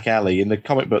along the back alley in the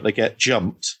comic book, they get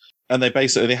jumped. And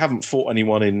they haven't fought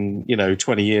anyone in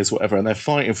 20 years, whatever, and they're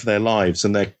fighting for their lives,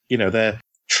 and they're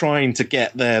trying to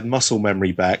get their muscle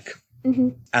memory back,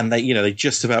 and they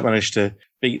just about manage to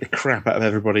beat the crap out of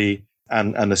everybody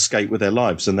and escape with their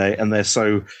lives, and they're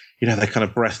so they're kind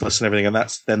of breathless and everything, and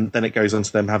that's then it goes on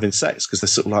to them having sex because they're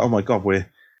sort of like, oh my god, we're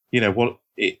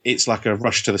it's like a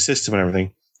rush to the system and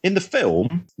everything. In the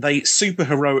film, they super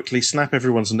heroically snap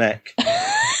everyone's neck.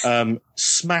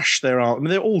 Smash their arm. I mean,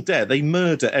 they're all dead. They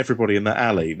murder everybody in that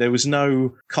alley. There was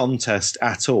no contest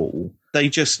at all. They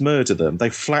just murder them. They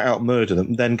flat out murder them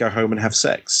and then go home and have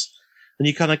sex. And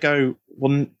you kind of go,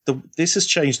 well, this has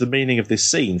changed the meaning of this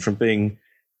scene from being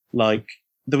like,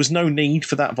 there was no need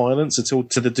for that violence at all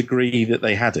to the degree that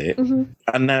they had it. And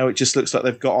now it just looks like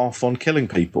they've got off on killing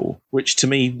people, which to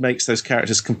me makes those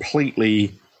characters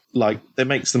completely, like, that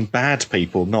makes them bad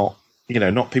people, not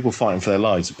people fighting for their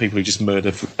lives, but people who just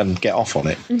murder and get off on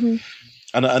it.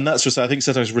 And that's just, I think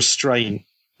sometimes restraint,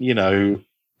 you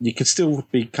can still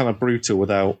be kind of brutal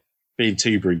without being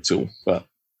too brutal. But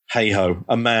hey-ho,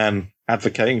 a man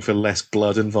advocating for less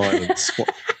blood and violence.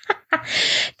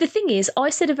 The thing is,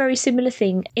 I said a very similar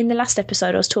thing in the last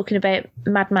episode. I was talking about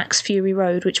Mad Max Fury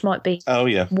Road, which might be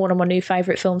one of my new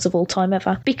favourite films of all time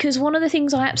ever. Because one of the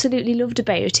things I absolutely loved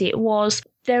about it was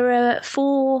there are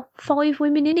 5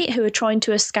 women in it who are trying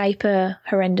to escape a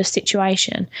horrendous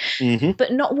situation.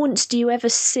 But not once do you ever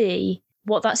see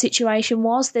what that situation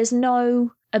was. There's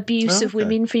no abuse of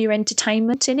women for your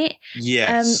entertainment in it.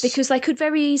 Yes. Because they could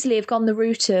very easily have gone the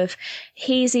route of,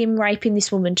 here's him raping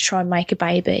this woman to try and make a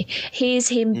baby. Here's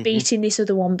him beating this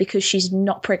other one because she's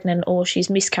not pregnant or she's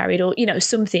miscarried or,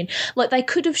 something. Like, they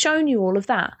could have shown you all of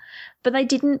that, but they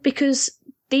didn't, because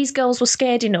these girls were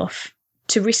scared enough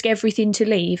to risk everything to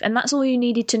leave, and that's all you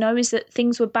needed to know, is that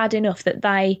things were bad enough that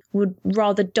they would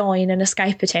rather die in an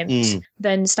escape attempt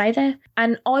than stay there.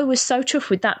 And I was so chuffed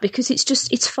with that, because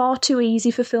it's far too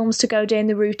easy for films to go down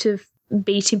the route of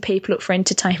beating people up for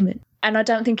entertainment, and I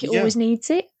don't think it always needs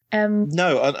it.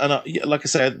 No, and like I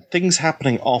said, things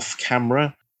happening off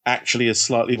camera actually is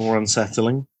slightly more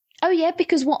unsettling. Oh, yeah,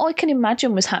 because what I can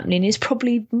imagine was happening is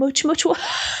probably much, much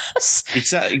worse.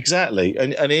 Exactly.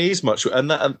 And it is much. And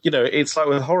that, it's like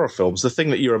with horror films, the thing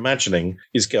that you're imagining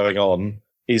is going on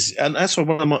is, and that's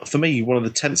why for me, one of the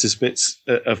tensest bits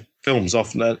of films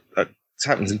often, it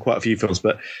happens in quite a few films,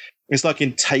 but it's like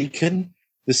in Taken,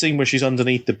 the scene where she's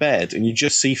underneath the bed and you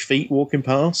just see feet walking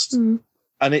past.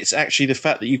 And it's actually the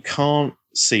fact that you can't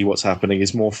see what's happening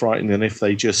is more frightening than if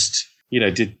they just,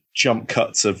 did jump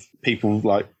cuts of people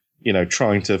like,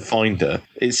 trying to find her.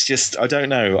 It's just, I don't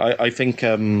know. I think,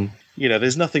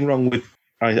 there's nothing wrong with,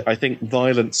 I think,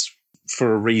 violence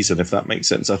for a reason, if that makes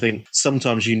sense. I think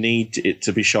sometimes you need it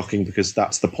to be shocking because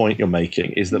that's the point you're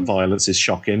making, is that violence is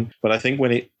shocking. But I think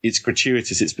when it's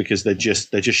gratuitous, it's because they're just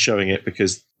showing it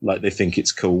because, like, they think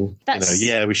it's cool.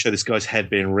 We show this guy's head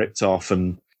being ripped off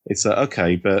and it's like,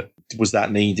 okay, but was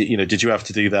that needed? Did you have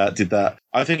to do that? Did that?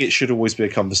 I think it should always be a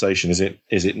conversation. Is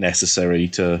it necessary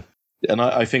to... And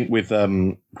I think with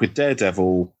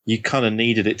Daredevil, you kind of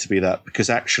needed it to be that,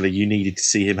 because actually you needed to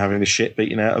see him having the shit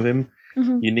beaten out of him.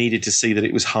 You needed to see that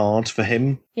it was hard for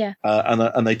him. Yeah.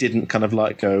 And they didn't kind of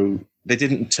they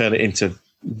didn't turn it into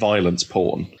violence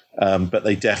porn. But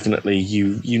they definitely,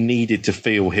 you needed to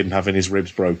feel him having his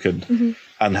ribs broken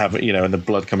and and the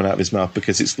blood coming out of his mouth,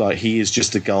 because it's like, he is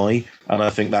just a guy. And I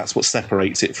think that's what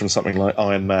separates it from something like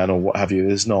Iron Man or what have you.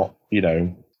 There's not,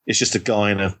 it's just a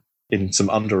guy in some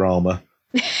Under Armour.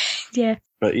 Yeah.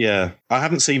 But yeah, I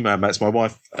haven't seen Mad Max. My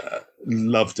wife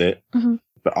loved it.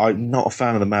 But I'm not a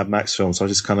fan of the Mad Max film, so I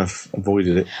just kind of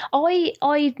avoided it.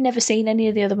 I'd never seen any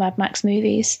of the other Mad Max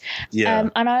movies. Yeah.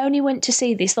 And I only went to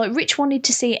see this. Like, Rich wanted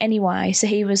to see it anyway, so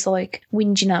he was like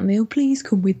whinging at me, oh, please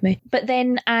come with me. But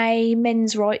then a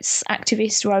men's rights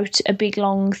activist wrote a big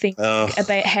long thing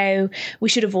about how we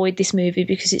should avoid this movie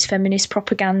because it's feminist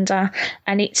propaganda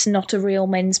and it's not a real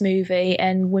men's movie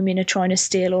and women are trying to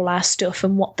steal all our stuff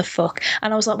and what the fuck.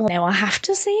 And I was like, well, now I have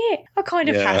to see it. I kind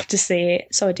of have to see it.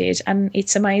 So I did, and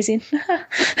it's amazing.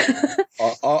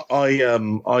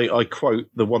 I quote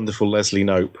the wonderful Leslie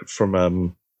Knope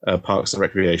from Parks and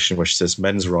Recreation, where she says,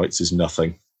 "Men's rights is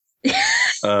nothing."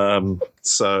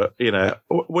 So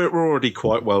we're already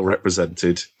quite well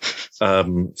represented.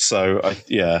 So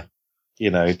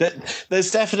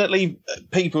there's definitely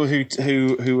people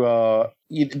who are.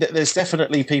 There's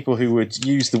definitely people who would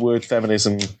use the word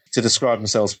feminism to describe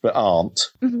themselves, but aren't.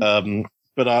 Mm-hmm.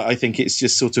 But I think it's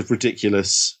just sort of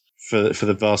ridiculous for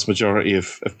the vast majority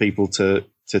of people to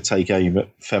take aim at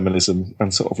feminism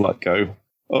and sort of like go,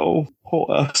 oh, poor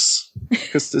us,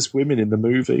 because there's women in the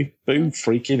movie. Boom,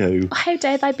 freaking who. How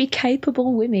dare they be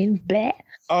capable women? Bleh.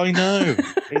 I know.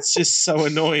 It's just so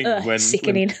annoying.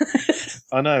 Sickening.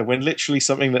 I know, when literally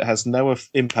something that has no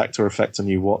impact or effect on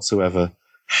you whatsoever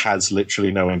has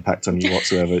literally no impact on you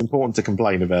whatsoever. It's important to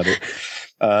complain about it.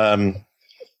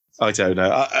 I don't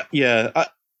know.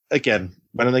 Again,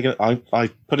 when are they going to... I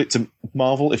put it to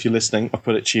Marvel, if you're listening, I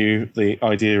put it to you, the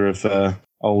idea of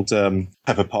old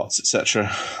Pepper Potts,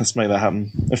 etc. Let's make that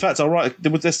happen. In fact,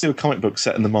 let's do a comic book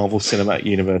set in the Marvel Cinematic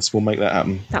Universe. We'll make that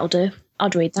happen. That'll do.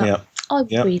 I'd read that. Yeah. I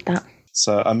would read that.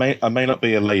 So I may not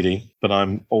be a lady, but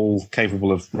I'm all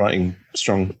capable of writing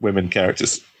strong women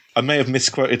characters. I may have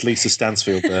misquoted Lisa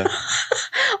Stansfield there.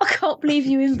 I can't believe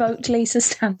you invoked Lisa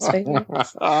Stansfield.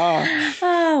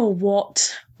 Oh,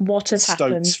 what has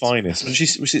happened? Stoke's finest.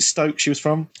 Was it Stoke she was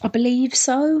from? I believe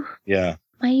so. Yeah.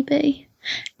 Maybe.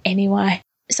 Anyway.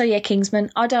 So yeah,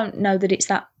 Kingsman. I don't know that it's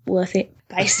that worth it.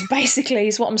 Basically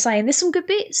is what I'm saying. There's some good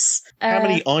bits. How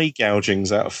many eye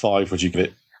gougings out of 5 would you give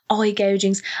it? Eye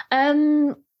gougings.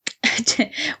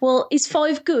 Well, is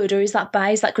 5 good or is that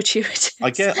bad? Is that gratuitous? I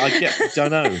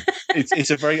don't know.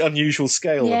 It's a very unusual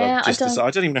scale. Yeah, I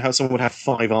don't even know how someone would have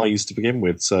 5 eyes to begin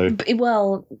with. So,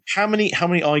 well, how many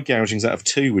eye gougings out of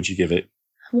 2 would you give it?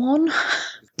 1.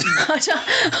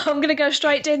 I'm going to go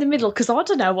straight down the middle because I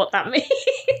don't know what that means.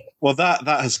 Well, that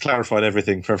has clarified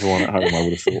everything for everyone at home, I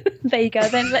would have thought. There you go.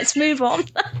 Then let's move on.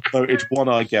 So it's 1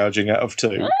 eye gouging out of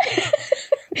 2.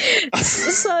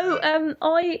 So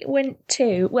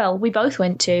we both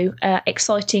went to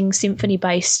exciting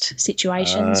symphony-based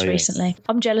situations recently.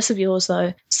 I'm jealous of yours,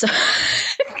 though. So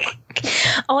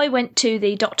I went to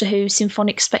the Doctor Who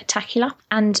Symphonic Spectacular,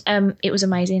 and it was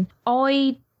amazing.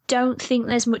 I don't think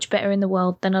there's much better in the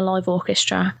world than a live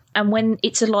orchestra. And when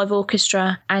it's a live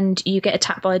orchestra and you get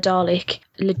attacked by a Dalek,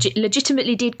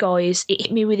 legitimately did, guys, it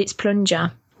hit me with its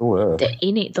plunger.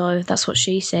 In it though, that's what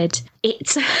she said.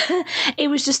 It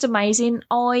was just amazing.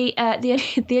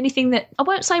 The only thing that I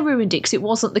won't say ruined it because it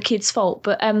wasn't the kid's fault,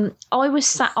 but I was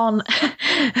sat on.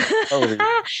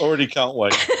 already can't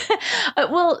wait.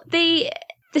 Well, the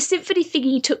symphony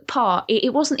thingy took part.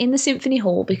 It wasn't in the symphony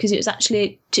hall because it was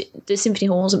actually the symphony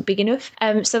hall wasn't big enough.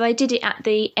 So they did it at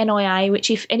the NIA,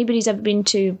 which if anybody's ever been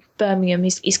to Birmingham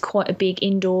is quite a big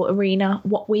indoor arena.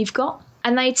 What we've got.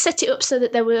 And they'd set it up so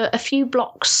that there were a few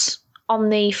blocks on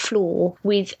the floor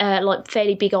with like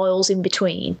fairly big aisles in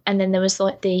between, and then there was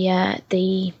like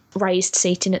the raised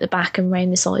seating at the back and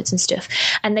round the sides and stuff.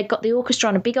 And they'd got the orchestra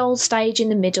on a big old stage in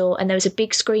the middle, and there was a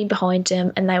big screen behind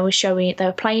them, and they were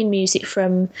playing music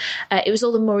from it was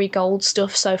all the Murray Gold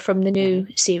stuff, so from the new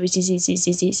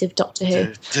series of Doctor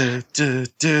Who.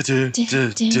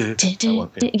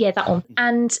 Yeah, that one.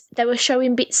 And they were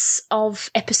showing bits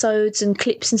of episodes and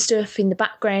clips and stuff in the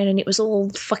background, and it was all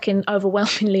fucking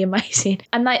overwhelmingly amazing.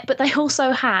 And they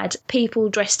also had people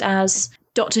dressed as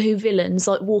Doctor Who villains,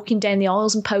 like walking down the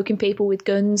aisles and poking people with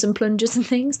guns and plungers and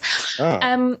things. Oh.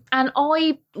 And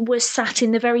I was sat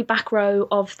in the very back row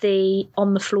of the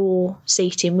on the floor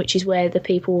seating, which is where the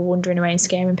people were wandering around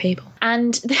scaring people.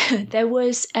 And there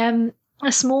was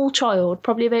a small child,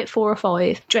 probably about 4 or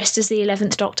 5, dressed as the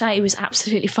 11th Doctor. He was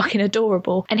absolutely fucking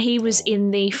adorable. And he was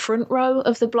in the front row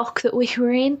of the block that we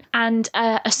were in. And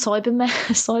a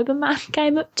Cyberman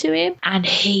came up to him and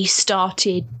he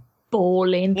started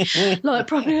bawling, like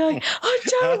probably like, I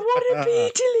don't want to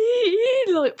be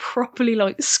deleted, like properly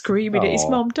like screaming at his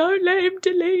mum, don't let him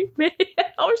delete me.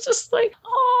 I was just like,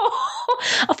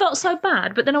 I felt so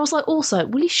bad, but then I was like, also,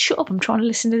 will you shut up? I'm trying to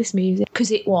listen to this music,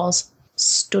 because it was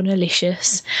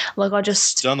stunnalicious. Like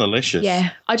stunnalicious.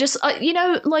 Yeah,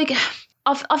 like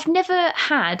I've never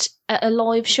had a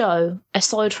live show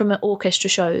aside from orchestra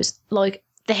shows like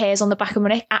the hairs on the back of my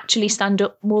neck actually stand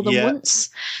up more than once.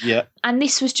 Yeah. And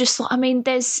this was just like, I mean,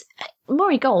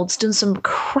 Murray Gold's done some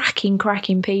cracking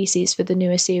pieces for the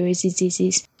newer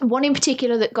series. One in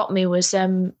particular that got me was,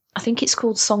 I think it's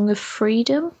called Song of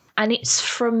Freedom. And it's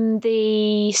from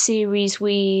the series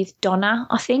with Donna,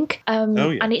 I think.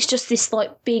 And it's just this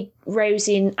like big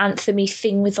rousing anthem-y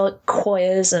thing with like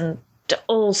choirs and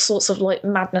all sorts of like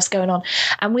madness going on,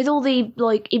 and with all the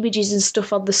like images and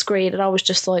stuff on the screen, and I was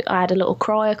just like, I had a little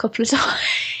cry a couple of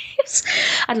times.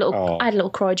 I had a little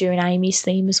cry during Amy's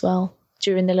theme as well,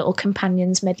 during the little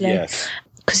companions medley. Yes.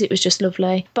 because it was just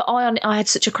lovely. But I had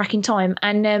such a cracking time,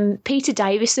 and Peter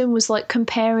Davison was like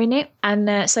comparing it,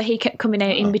 and so he kept coming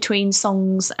out in between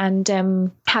songs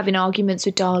and having arguments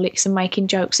with Daleks and making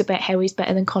jokes about how he's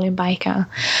better than Colin Baker,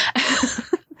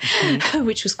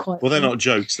 which was quite. Well, they're not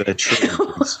jokes; they're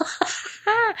truths.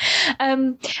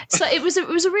 So it was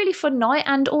a really fun night,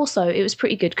 and also it was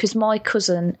pretty good because my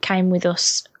cousin came with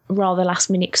us rather last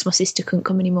minute because my sister couldn't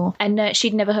come anymore, and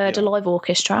she'd never heard a live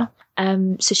orchestra,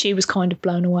 so she was kind of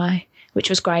blown away, which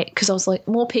was great because I was like,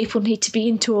 more people need to be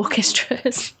into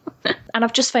orchestras. And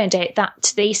I've just found out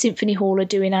that the Symphony Hall are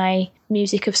doing a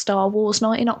Music of Star Wars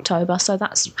night in October, so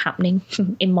that's happening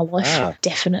in my life.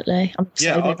 Definitely. I'm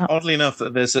oddly enough,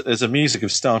 there's a Music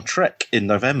of Star Trek in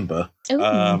November,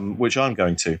 which I'm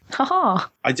going to. Haha.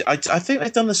 I think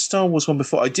they've done the Star Wars one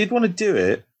before. I did want to do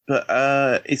it, but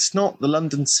it's not the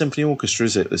London Symphony Orchestra,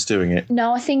 is it, that's doing it?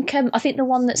 No, I think the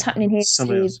one that's happening here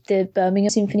is the Birmingham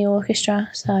Symphony Orchestra.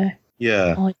 So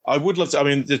yeah, I would love to. I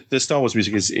mean, the Star Wars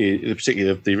music is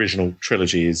particularly the original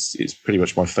trilogy is pretty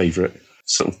much my favourite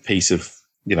sort of piece of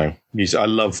music. I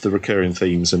love the recurring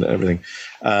themes and everything.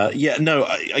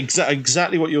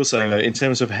 Exactly what you're saying though, in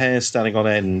terms of hair standing on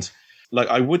end. Like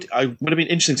I would have been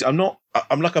interesting.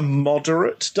 I'm like a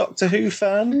moderate Doctor Who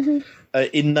fan.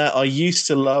 In that I used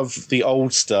to love the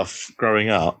old stuff growing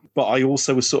up, but I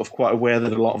also was sort of quite aware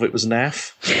that a lot of it was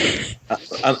naff.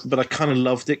 But I kind of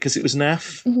loved it because it was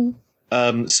naff.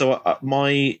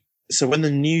 So when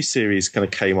the new series kind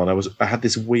of came on, I had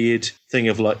this weird thing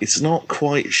of like, it's not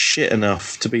quite shit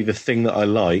enough to be the thing that I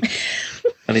like,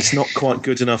 and it's not quite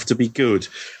good enough to be good,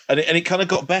 and it kind of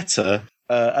got better,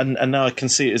 and now I can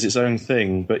see it as its own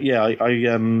thing. But yeah,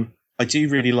 I do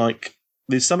really like.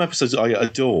 There's some episodes I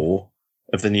adore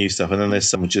of the new stuff, and then there's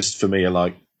some just for me are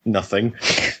like nothing.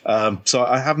 So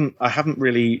I haven't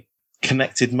really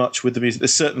connected much with the music.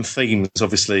 There's certain themes,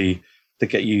 obviously, that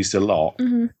get used a lot.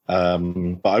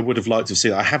 But I would have liked to have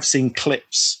seen. I have seen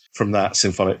clips from that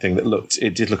symphonic thing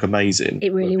it did look amazing.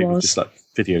 It really was. Just like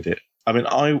videoed it. I mean,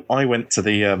 I went to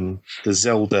the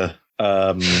Zelda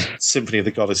Symphony of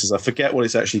the Goddesses. I forget what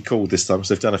it's actually called this time, because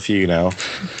they've done a few now.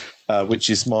 Which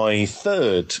is my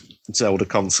third Zelda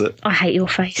concert. I hate your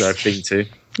face. That I've been to.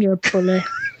 You're a bully.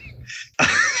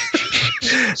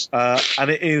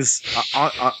 And it is.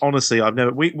 I honestly, I've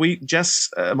never. Jess,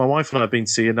 my wife and I have been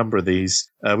to see a number of these.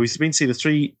 We've been to see the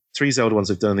three Zelda ones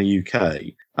they've done in the UK.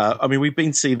 I mean, we've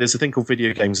been to see. There's a thing called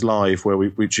Video Games Live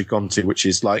which we've gone to, which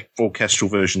is like orchestral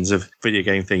versions of video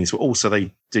game things, but also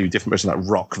they do different versions, like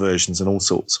rock versions and all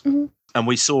sorts. And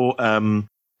we saw.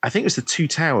 I think it was the Two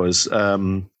Towers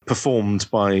performed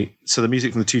by. So the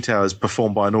music from the Two Towers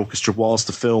performed by an orchestra whilst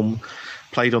the film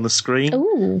played on the screen.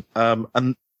 Ooh.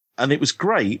 And it was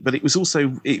great, but it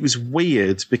was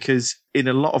weird because in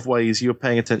a lot of ways you were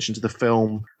paying attention to the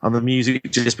film and the music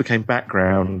just became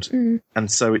background. And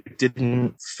so it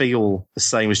didn't feel the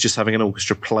same as just having an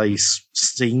orchestra play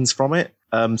scenes from it.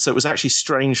 So it was actually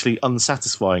strangely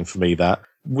unsatisfying for me that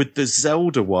with the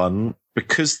Zelda one,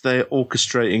 because they're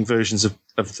orchestrating versions of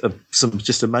some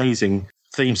just amazing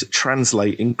themes that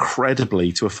translate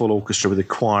incredibly to a full orchestra with a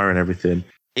choir and everything.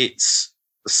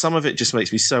 Some of it just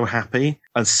makes me so happy.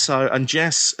 And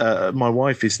Jess, my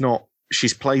wife,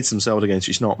 she's played some Zelda games.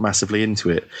 She's not massively into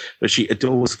it, but she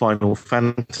adores Final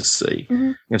Fantasy.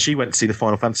 And she went to see the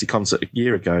Final Fantasy concert a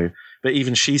year ago. But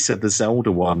even she said the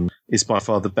Zelda one is by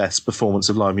far the best performance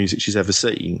of live music she's ever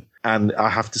seen. And I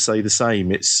have to say the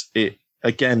same.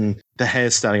 Again, the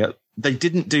hair standing up. They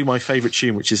didn't do my favourite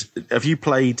tune, which is, have you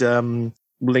played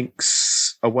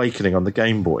Link's Awakening on the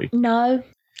Game Boy? No.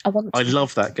 I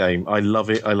love that game. I love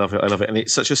it. And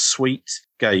it's such a sweet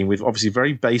game with obviously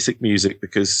very basic music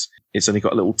because it's only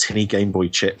got a little tinny Game Boy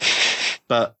chip.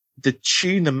 But the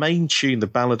main tune, the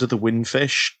Ballad of the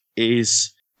Windfish,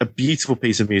 is a beautiful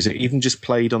piece of music, even just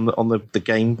played on the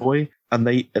Game Boy. And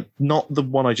they, not the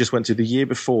one I just went to, the year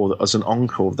before, that as an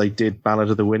encore, they did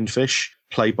Ballad of the Windfish,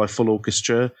 played by full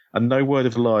orchestra. And no word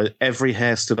of a lie, every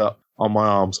hair stood up on my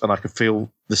arms and I could feel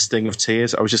the sting of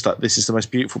tears. I was just like, this is the most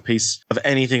beautiful piece of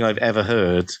anything I've ever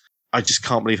heard. I just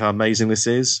can't believe how amazing this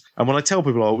is. And when I tell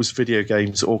people, it was video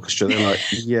games orchestra, they're like,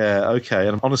 yeah, okay.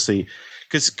 And honestly,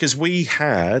 because we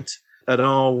had at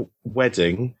our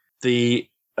wedding,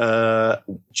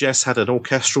 Jess had an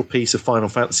orchestral piece of Final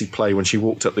Fantasy play when she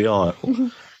walked up the aisle,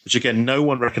 which again, no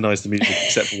one recognised the music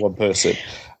except for one person.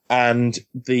 And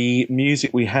the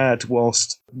music we had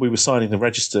whilst we were signing the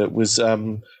register was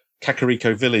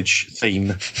Kakariko Village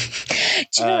theme.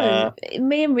 Do you know,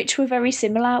 me and Rich were very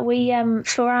similar. We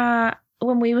for our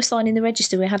when we were signing the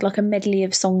register, we had like a medley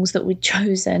of songs that we'd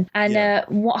chosen, and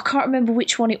what I can't remember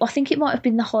which one. I think it might have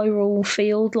been the Hyrule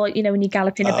Field, like when you're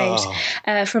galloping about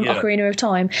from Ocarina of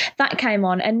Time. That came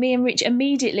on, and me and Rich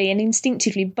immediately and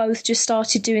instinctively both just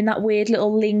started doing that weird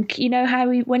little Link. You know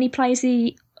how when he plays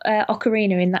the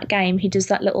Ocarina in that game, he does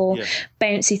that little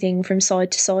bouncy thing from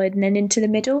side to side and then into the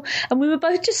middle, and we were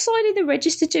both just signing the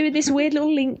register doing this weird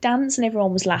little Link dance, and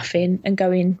everyone was laughing and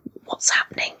going, what's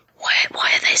happening,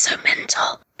 why are they so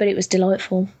mental? But it was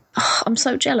delightful. I'm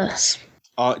so jealous.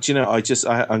 Do you know,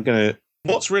 I'm gonna,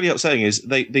 what's really upsetting is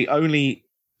the only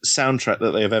soundtrack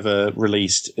that they have ever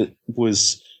released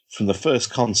was from the first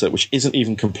concert, which isn't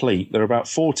even complete. There are about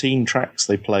 14 tracks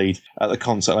they played at the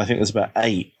concert. I think there's about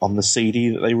 8 on the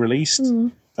CD that they released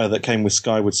that came with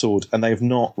Skyward Sword, and they have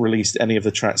not released any of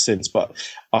the tracks since. But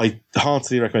I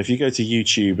heartily recommend, if you go to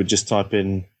YouTube and just type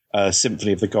in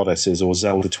Symphony of the Goddesses or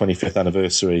Zelda 25th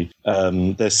Anniversary,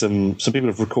 there's some people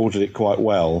have recorded it quite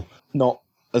well. Not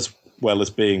as well as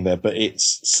being there, but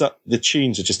the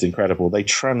tunes are just incredible. They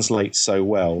translate so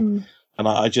well. And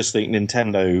I just think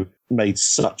Nintendo made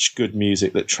such good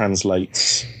music that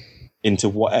translates into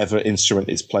whatever instrument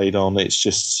it's played on. It's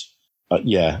just,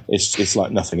 it's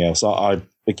like nothing else.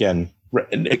 Again,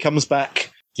 it comes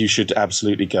back. You should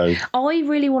absolutely go. I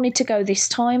really wanted to go this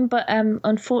time, but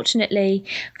unfortunately,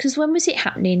 because when was it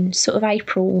happening? Sort of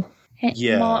April.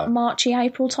 Marchy,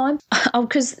 April time.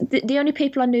 Because the only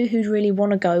people I knew who'd really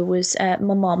want to go was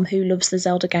my mum, who loves the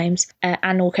Zelda games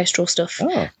and orchestral stuff,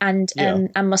 and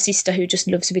my sister, who just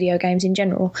loves video games in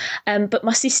general. But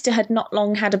my sister had not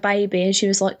long had a baby, and she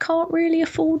was like, can't really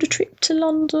afford a trip to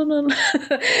London, and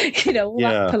all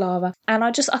that palaver. And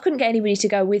I couldn't get anybody to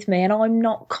go with me, and I'm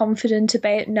not confident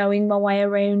about knowing my way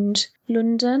around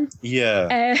London.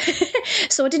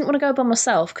 So I didn't want to go by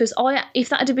myself, because if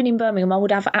that had been in Birmingham, I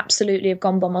would have absolutely have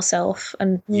gone by myself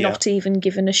and not even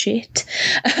given a shit.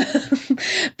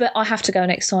 But I have to go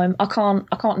next time. I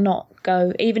can't not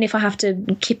go, even if I have to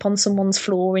kip on someone's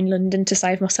floor in London to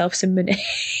save myself some money.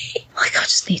 I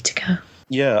just need to go.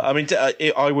 Yeah, I mean,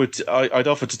 I'd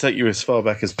offer to take you as far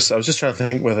back as, I was just trying to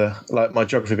think whether, like, my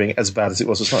geography being as bad as it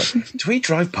was last night, do we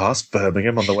drive past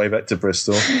Birmingham on the way back to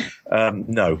Bristol?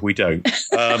 No, we don't.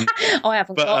 I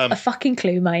haven't got a fucking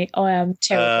clue, mate. I am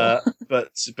terrible.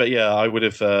 But yeah, I would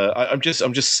have, I'm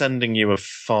just sending you a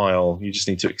file. You just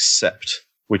need to accept,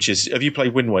 which is, have you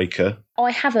played Wind Waker?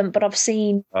 I haven't, but I've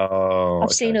seen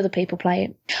seen other people play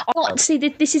it. See,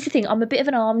 this is the thing. I'm a bit of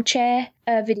an armchair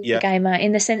video gamer,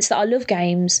 in the sense that I love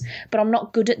games, but I'm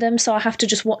not good at them, so I have to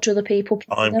just watch other people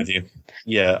play them. With you.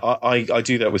 Yeah, I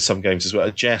do that with some games as well.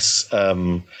 Jess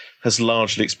has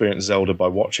largely experienced Zelda by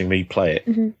watching me play it.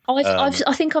 Mm-hmm.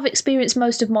 I think I've experienced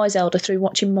most of my Zelda through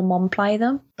watching my mum play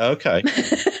them. Okay.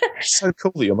 It's so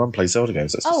cool that your mum plays Zelda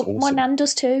games. That's just awesome. My nan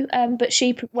does too, but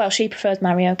she prefers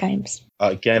Mario games.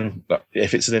 Again,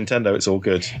 if it's a Nintendo, it's all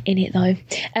good. In it, though.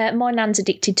 My nan's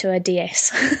addicted to her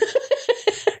DS.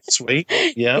 Sweet,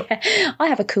 yeah. I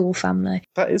have a cool family.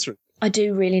 That is really. I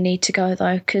do really need to go,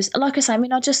 though, because, like I say, I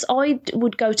mean, I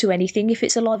would go to anything if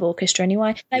it's a live orchestra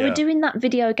anyway. They were doing that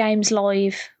video games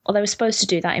live, or they were supposed to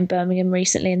do that in Birmingham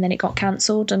recently, and then it got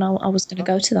cancelled, and I was going to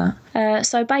go to that.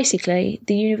 So basically,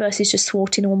 the universe is just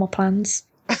thwarting all my plans.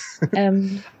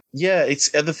 Yeah,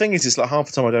 the thing is, it's like half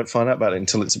the time I don't find out about it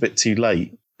until it's a bit too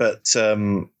late. But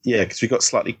because we got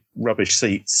slightly rubbish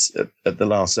seats at the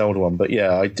last Zelda one. But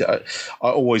yeah, I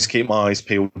always keep my eyes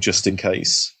peeled just in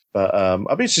case. But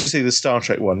I'd be interested to see the Star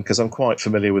Trek one, because I'm quite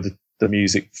familiar with the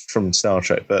music from Star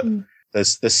Trek. But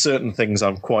there's certain things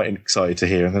I'm quite excited to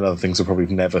hear, and then other things I've probably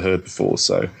never heard before.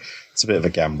 So it's a bit of a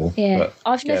gamble. Yeah, but,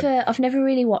 I've never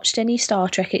really watched any Star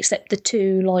Trek except the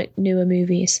 2 like newer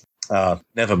movies.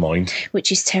 Never mind.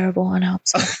 Which is terrible, I know.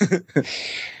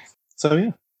 So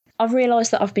yeah. I've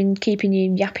realised that I've been keeping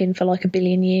you yapping for like a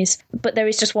billion years, but there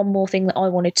is just one more thing that I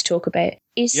wanted to talk about.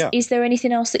 Is there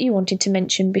anything else that you wanted to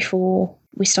mention before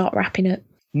we start wrapping up?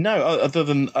 No, other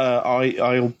than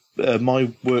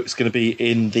my work's going to be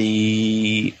in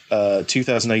the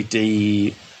 2000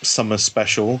 AD summer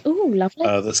special. Ooh, lovely.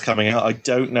 That's coming out. I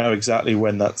don't know exactly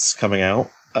when that's coming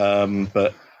out,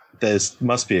 but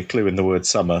must be a clue in the word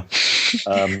summer.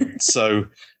 So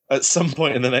at some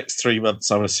point in the next 3 months,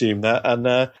 I would assume that. And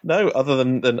no, other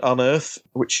than Unearth,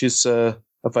 which is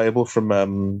available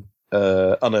from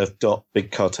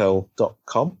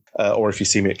unearth.bigcartel.com, or if you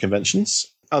see me at conventions.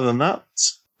 Other than that,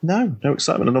 no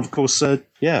excitement. And of course, have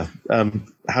a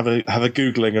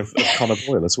Googling of Connor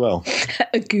Boyle as well.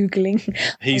 A Googling.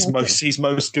 He's most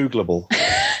Googleable.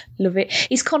 Love it.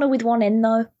 He's Connor with one N,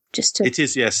 though. Just to it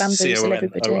is, yes, bamboozle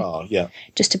everybody. yeah.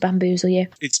 Just to bamboozle you.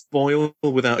 It's Boyle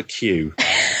without a Q.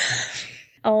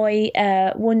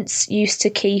 I once used to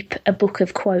keep a book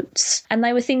of quotes, and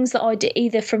they were things that I did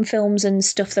either from films and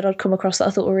stuff that I'd come across that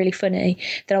I thought were really funny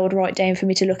that I would write down for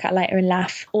me to look at later and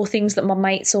laugh, or things that my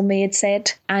mates or me had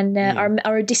said. And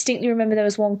I distinctly remember there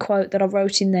was one quote that I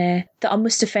wrote in there that I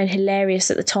must have found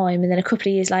hilarious at the time, and then a couple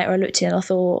of years later I looked at it and I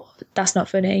thought, that's not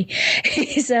funny.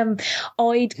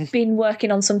 I'd been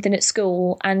working on something at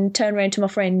school and turned around to my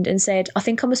friend and said, I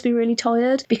think I must be really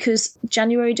tired because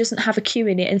January doesn't have a Q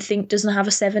in it and Think doesn't have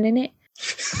a 7 in it.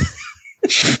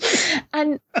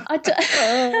 And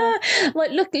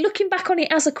looking back on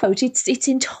it as a quote, it's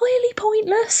entirely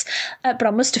pointless, but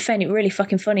I must have found it really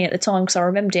fucking funny at the time because I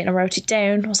remembered it and I wrote it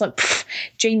down. I was like,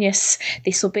 genius,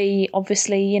 this will be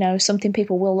obviously something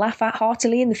people will laugh at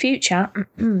heartily in the future.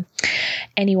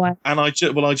 Anyway, and I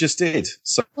just did,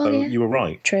 so you were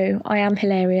right. True, I am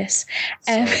hilarious.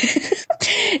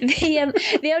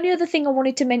 The only other thing I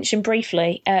wanted to mention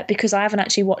briefly, because I haven't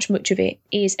actually watched much of it,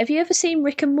 is, have you ever seen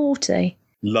Rick and Morty?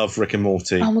 Love Rick and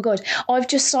Morty. Oh my God. I've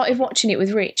just started watching it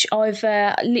with Rich. I've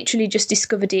literally just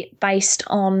discovered it based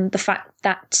on the fact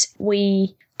that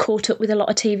we caught up with a lot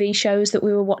of TV shows that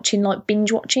we were watching, like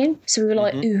binge watching. So we were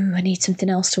like, ooh, I need something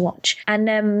else to watch.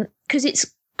 And because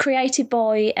it's created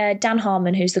by Dan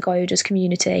Harmon, who's the guy who does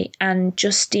Community, and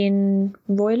Justin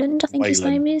Roiland, I think his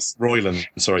name is. Roiland,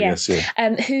 sorry, yes,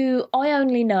 yeah. Who I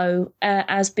only know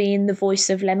as being the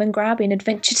voice of Lemon Grab in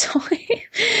Adventure Time.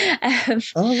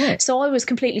 Right. So I was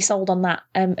completely sold on that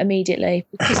immediately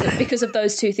because of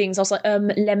those two things. I was like,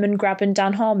 Lemon Grab and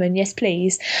Dan Harmon, yes,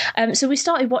 please. So we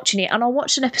started watching it, and I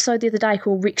watched an episode the other day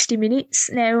called 60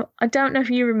 Minutes. Now, I don't know if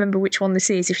you remember which one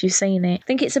this is, if you've seen it. I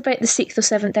think it's about the 6th or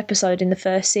 7th episode in the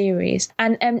first series,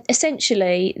 and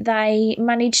essentially they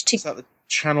managed to. Is that the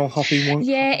channel hopping one?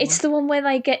 Yeah, it's the one where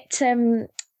they get a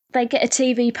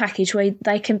TV package where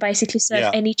they can basically surf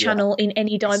any channel in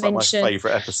any dimension. It's like my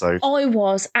favourite episode. I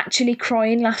was actually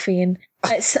crying laughing.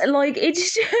 It's like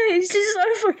it's just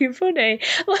so fucking funny.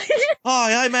 Like,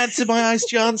 hi, I'm Answer My Eyes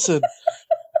Johnson.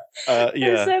 Yeah.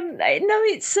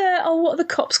 It's what are the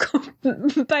cops called?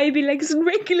 Baby legs and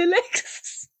regular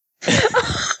legs.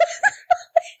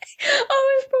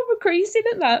 I was proper creasing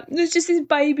at that. There's just this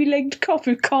baby-legged cop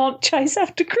who can't chase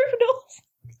after criminals.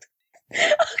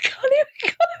 I can't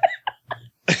even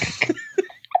go.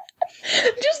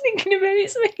 Just thinking about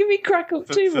it's making me crack up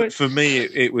too much. For me,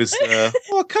 it was, I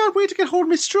can't wait to get hold of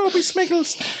my strawberry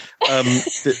smiggles.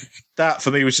 That for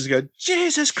me was just going,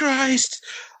 Jesus Christ,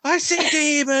 I see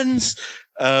demons.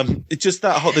 It's just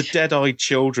the dead-eyed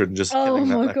children just killing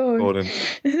that record.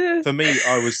 And for me,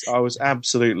 I was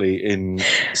absolutely in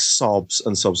sobs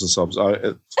and sobs and sobs.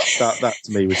 That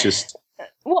to me was just.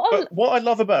 What I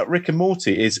love about Rick and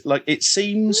Morty is like it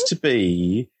seems to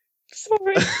be.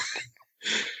 Sorry.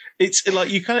 It's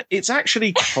like it's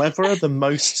actually cleverer than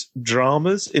most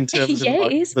dramas in terms of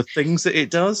the things that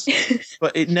it does,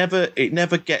 but it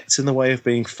never gets in the way of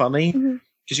being funny. Mm-hmm.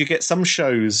 Because you get some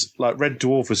shows like Red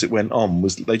Dwarf as it went on,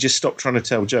 they just stopped trying to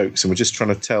tell jokes and were just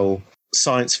trying to tell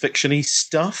science fiction-y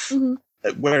stuff.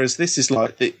 Mm-hmm. Whereas this is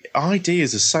like the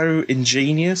ideas are so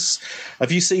ingenious.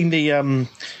 Have you seen the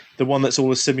one that's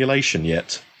all a simulation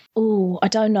yet? Oh, I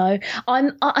don't know.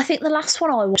 I think the last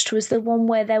one I watched was the one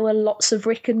where there were lots of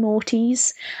Rick and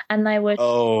Mortys, and they were.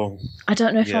 Oh, I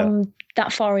don't know if I'm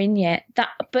that far in yet. That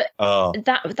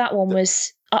one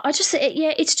was. I just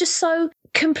it's just so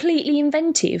completely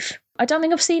inventive. I don't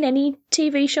think I've seen any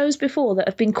TV shows before that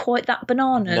have been quite that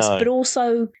bananas, but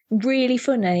also really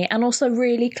funny and also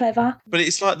really clever. But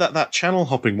it's like that channel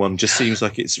hopping one just seems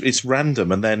like it's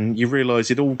random, and then you realise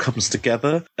it all comes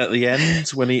together at the end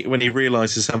when he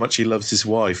realises how much he loves his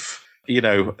wife.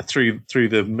 Through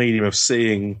the medium of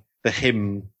seeing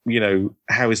him,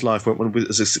 how his life went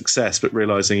as a success, but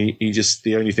realising he just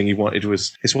the only thing he wanted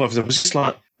was his wife. I was just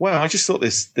like, wow, I just thought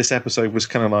this episode was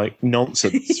kind of like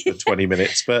nonsense for 20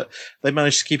 minutes, but they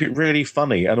managed to keep it really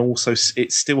funny, and also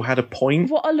it still had a point.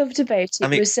 What I loved about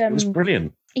it was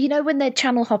brilliant. When they're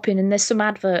channel hopping and there's some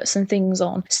adverts and things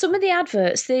on, some of the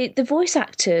adverts, the voice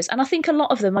actors, and I think a lot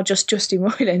of them are just Justin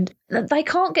Roiland, they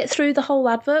can't get through the whole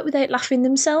advert without laughing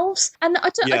themselves. And I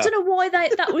don't know why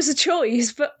that was a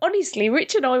choice, but honestly,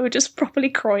 Rich and I were just properly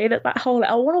crying at that whole.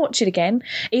 I want to watch it again,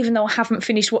 even though I haven't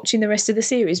finished watching the rest of the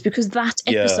series, because that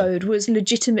episode was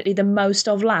legitimately the most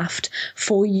I've laughed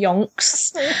for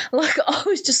yonks. Like, I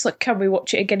was just like, can we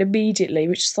watch it again immediately?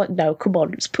 Which is like, no, come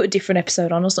on, let's put a different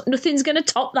episode on. I was like, nothing's going to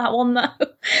top that one though.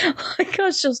 Like,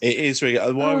 it is really.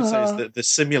 What I would say is that the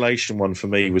simulation one for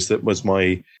me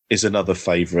is another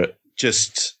favourite.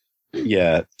 Just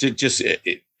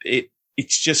it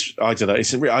it's just, I don't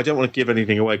know. I don't want to give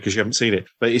anything away because you haven't seen it,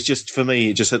 but it's just, for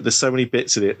me, there's so many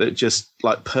bits in it that just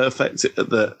like perfect it.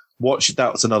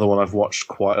 That's another one I've watched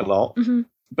quite a lot. Mm-hmm.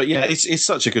 But yeah, it's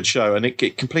such a good show, and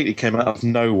it completely came out of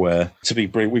nowhere. To be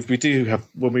brief, we do have,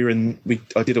 when we were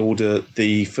I did order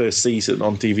the first season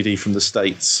on DVD from the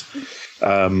States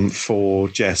for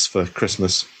Jess for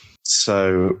Christmas.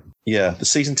 So yeah, the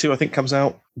season 2 I think comes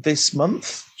out this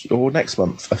month or next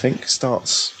month. I think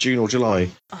starts June or July.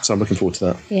 So I'm looking forward to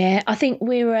that. Yeah, I think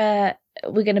we're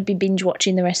going to be binge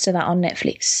watching the rest of that on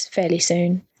Netflix fairly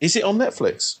soon. Is it on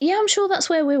Netflix? Yeah, I'm sure that's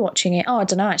where we're watching it. Oh, I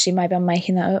don't know, actually. Maybe I'm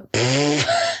making that up.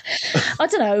 I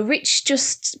don't know. Rich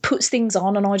just puts things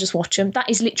on and I just watch them. That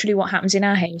is literally what happens in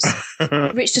our house.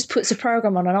 Rich just puts a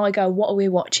program on and I go, what are we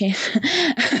watching?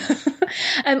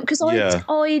 Because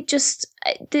I just...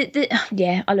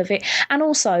 I love it. And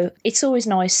also, it's always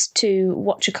nice to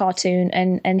watch a cartoon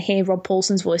and hear Rob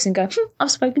Paulson's voice and go, I've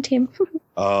spoken to him.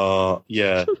 Oh,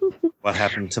 yeah. What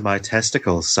happened to my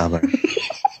testicles, Summer?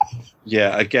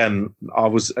 Yeah, again, I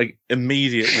was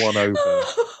immediate won over.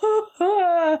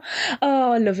 Oh,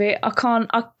 I love it.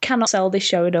 I cannot sell this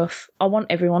show enough. I want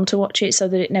everyone to watch it so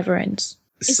that it never ends.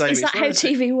 Is that how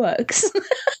TV works?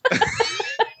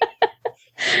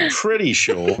 Pretty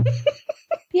sure.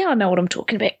 Yeah, I know what I'm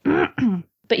talking about.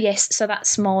 But yes, so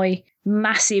that's my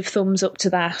massive thumbs up to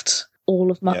that.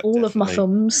 All of my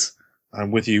thumbs.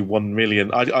 I'm with you 1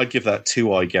 million. I'd give that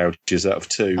 2 eye gouges out of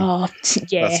 2. Oh,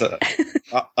 yeah. That's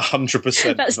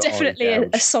 100%. That's definitely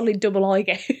a solid double eye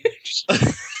gouge.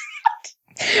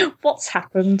 What's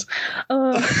happened?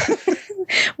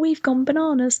 We've gone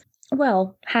bananas.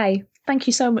 Well, hey, thank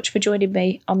you so much for joining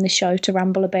me on this show to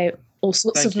ramble about all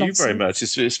sorts of nonsense. Thank you very much.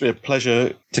 It's been a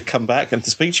pleasure to come back and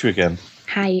to speak to you again.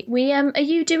 Hey, are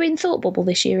you doing Thought Bubble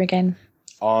this year again?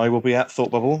 I will be at Thought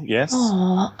Bubble, yes.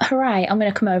 Oh, hooray. I'm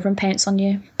going to come over and pounce on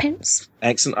you. Pounce.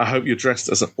 Excellent. I hope you're dressed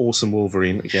as an awesome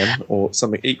Wolverine again, or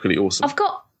something equally awesome. I've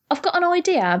got an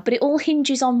idea, but it all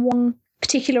hinges on one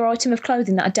particular item of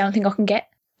clothing that I don't think I can get.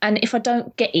 And if I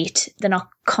don't get it, then I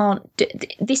can't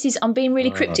I'm being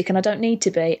really cryptic and I don't need to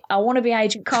be. I want to be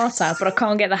Agent Carter, but I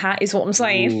can't get the hat, is what I'm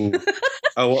saying.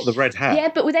 Oh, what, the red hat? Yeah,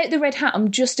 but without the red hat, I'm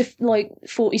just a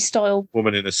 40s style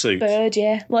woman in a suit. Bird,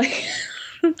 yeah. Like...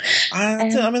 I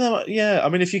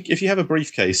mean, if you have a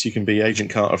briefcase, you can be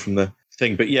Agent Carter from the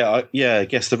thing. But I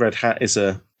guess the red hat is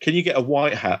a. Can you get a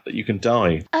white hat that you can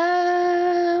dye?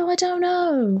 I don't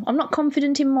know. I'm not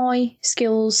confident in my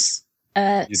skills.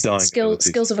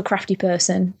 Skills of a crafty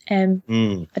person. I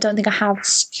don't think I have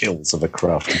skills of a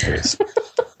crafty person.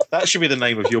 That should be the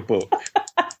name of your book.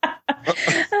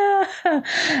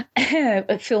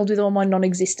 Filled with all my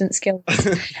non-existent skills.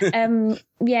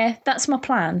 Yeah, that's my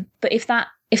plan. But if that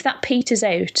peters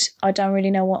out, I don't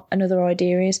really know what another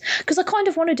idea is. Because I kind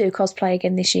of want to do cosplay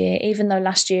again this year, even though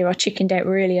last year I chickened out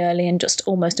really early and just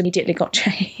almost immediately got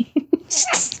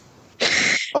changed.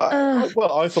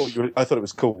 Well, I thought it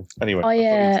was cool. Anyway,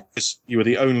 you were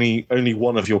the only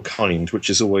one of your kind, which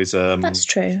is always that's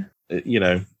true.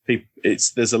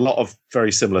 There's a lot of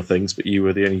very similar things, but you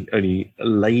were the only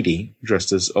lady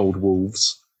dressed as old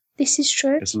wolves. This is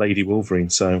true. It's Lady Wolverine,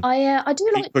 so I do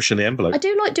keep like pushing the envelope. I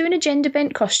do like doing a gender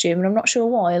bent costume, and I'm not sure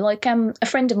why. Like a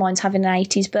friend of mine's having an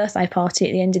 80s birthday party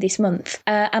at the end of this month,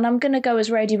 and I'm going to go as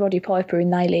Rowdy Roddy Piper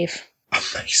in They Live.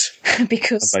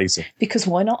 Amazing. because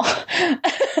why not?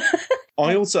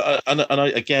 I also I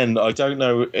don't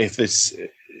know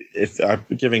if I'm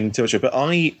giving too much, but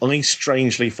I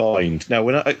strangely find now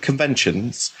when at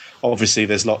conventions, obviously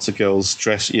there's lots of girls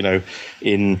dressed,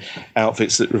 in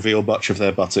outfits that reveal much of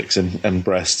their buttocks and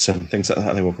breasts and things like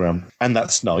that. They walk around, and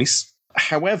that's nice.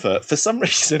 However, for some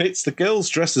reason, it's the girls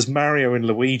dressed as Mario and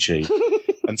Luigi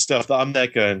and stuff that I'm there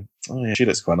going, oh yeah, she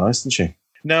looks quite nice, doesn't she?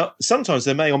 Now, sometimes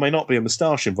there may or may not be a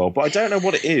moustache involved, but I don't know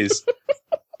what it is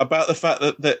about the fact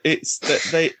that it's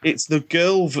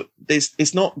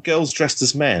not girls dressed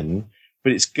as men,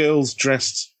 but it's girls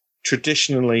dressed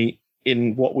traditionally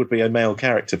in what would be a male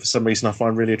character. For some reason, I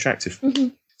find really attractive. Mm-hmm.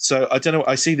 So I don't know.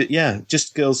 I see that,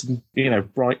 just girls in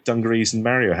bright dungarees and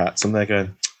Mario hats, and they're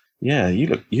going, yeah, you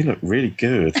look really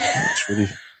good.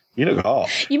 You look hot.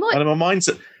 You might. And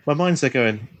my mind's there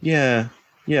going, yeah.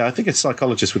 Yeah, I think a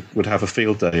psychologist would have a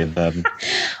field day in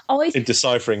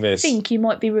deciphering this. I think you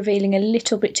might be revealing a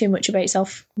little bit too much about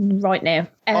yourself right now.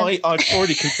 I've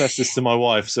already confessed this to my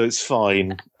wife, so it's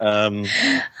fine.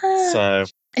 So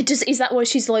is that why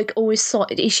she's like always?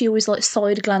 Is she always like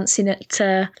side glancing at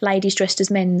ladies dressed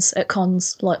as men's at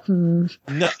cons? Like,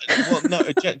 No.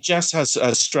 Jess has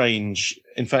a strange.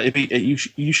 In fact,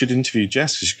 you should interview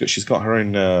Jess because she's got her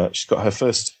own. She's got her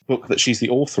first book that she's the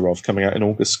author of coming out in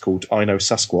August called I Know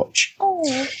Sasquatch.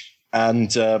 Oh.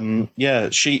 And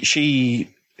she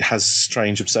has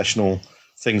strange obsessional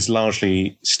things,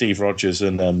 largely Steve Rogers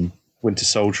and Winter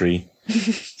Soldier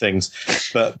things.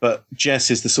 But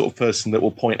Jess is the sort of person that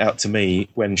will point out to me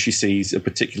when she sees a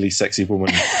particularly sexy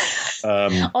woman.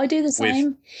 I do the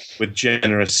same. With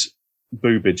generous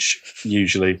boobage,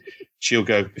 usually. She'll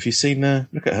go, have you seen her?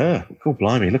 Look at her. Oh,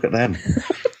 blimey, look at them.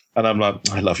 And I'm like,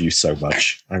 I love you so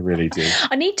much. I really do.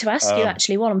 I need to ask you,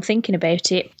 actually, while I'm thinking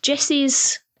about it.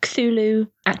 Jesse's Cthulhu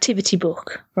activity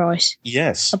book, right?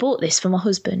 Yes. I bought this for my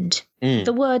husband.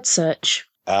 The word search.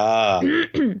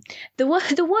 The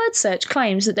word search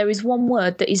claims that there is one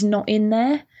word that is not in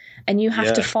there, and you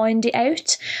have to find it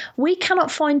out. We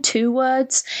cannot find 2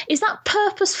 words. Is that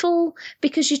purposeful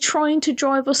because you're trying to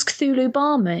drive us Cthulhu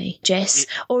balmy, Jess?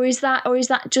 Or is that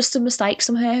just a mistake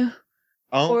somehow?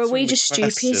 Or are we just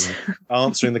stupid?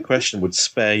 Answering the question would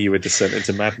spare you a descent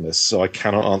into madness, so I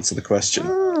cannot answer the question.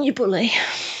 You bully.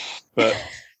 But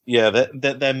yeah,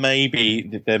 there may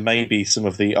be some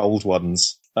of the old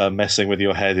ones messing with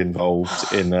your head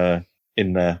involved in there.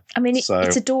 I mean, it's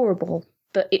adorable,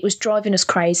 but it was driving us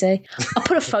crazy. I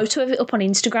put a photo of it up on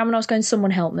Instagram, and I was going,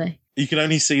 "Someone help me!" You can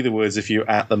only see the words if you're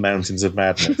at the Mountains of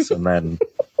Madness, and then.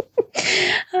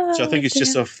 So I think it's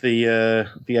just off the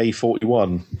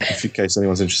A41, if in case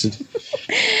anyone's interested.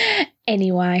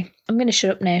 Anyway, I'm going to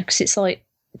shut up now because it's like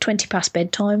 20 past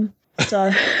bedtime.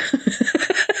 So,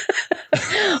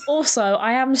 also,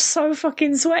 I am so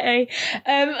fucking sweaty.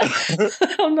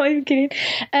 I'm not even kidding.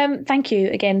 Thank you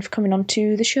again for coming on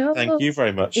to the show. Thank you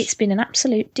very much. It's been an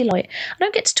absolute delight. I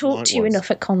don't get to talk to you enough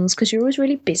at cons because you're always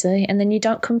really busy, and then you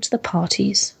don't come to the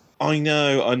parties. I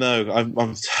know. I'm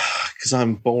because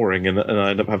I'm boring and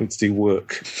I end up having to do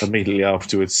work immediately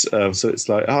afterwards. So it's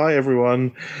like, hi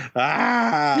everyone,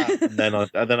 and then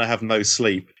I have no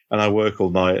sleep and I work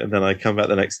all night and then I come back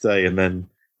the next day and then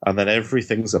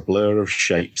everything's a blur of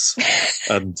shapes.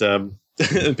 And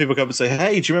people come and say,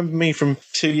 hey, do you remember me from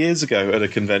 2 years ago at a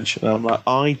convention? And I'm like,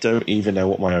 I don't even know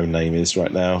what my own name is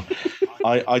right now.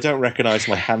 I don't recognise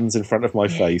my hands in front of my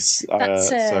face.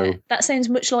 That sounds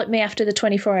much like me after the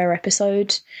 24-hour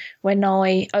episode when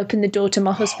I opened the door to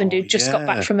my husband who just got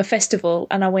back from a festival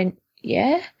and I went,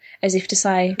 yeah, as if to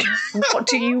say, what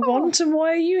do you want and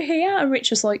why are you here? And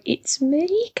Rich was like, it's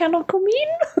me, can I come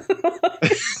in?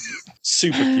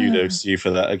 Super kudos to you for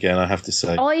that again, I have to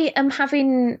say. I am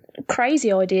having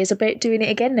crazy ideas about doing it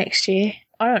again next year.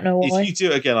 I don't know why. If you do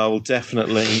it again, I will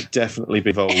definitely be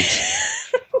involved.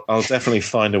 I'll definitely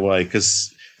find a way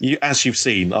because, as you've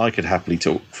seen, I could happily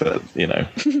talk for,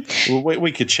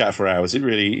 we could chat for hours. It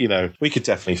really, we could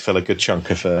definitely fill a good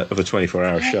chunk of a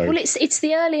 24-hour show. Well, it's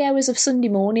the early hours of Sunday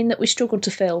morning that we struggled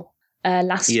to fill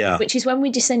last week, which is when we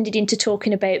descended into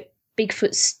talking about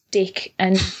Bigfoot's dick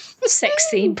and sex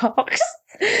theme parks.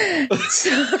 I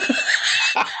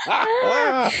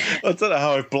don't know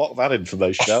how I've blocked that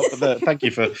information out, but thank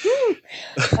you for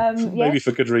maybe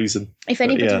for good reason. If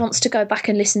anybody wants to go back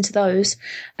and listen to those,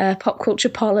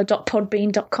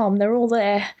 popcultureparlour.podbean.com, they're all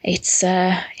there.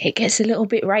 It gets a little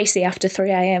bit racy after 3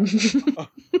 a.m. 3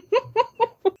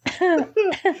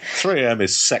 a.m.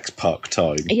 is sex park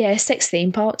time. Yeah, sex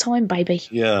theme park time, baby.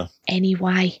 Yeah.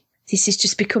 Anyway. This is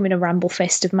just becoming a ramble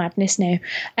fest of madness now.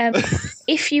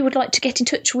 If you would like to get in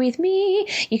touch with me,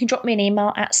 you can drop me an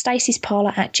email at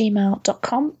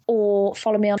stacysparlour@gmail.com or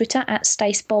follow me on Twitter at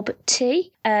stacebobt,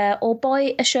 or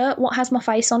buy a shirt, What Has My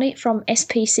Face on It, from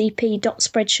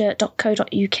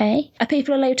spcp.spreadshirt.co.uk. Are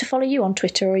people allowed to follow you on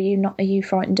Twitter, or are you not? Are you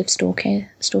frightened of stalker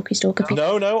people?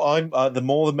 No, I'm the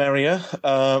more the merrier.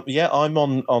 I'm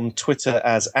on Twitter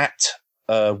as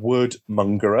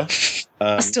 @wordmongerer.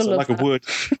 I still love that.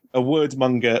 a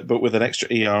wordmonger, but with an extra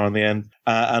ER on the end.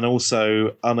 And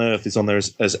also Unearth is on there as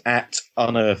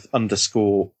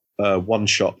 @Unearth_one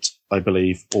shot, I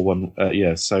believe, or one.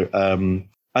 So, come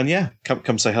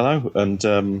say hello. And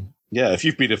if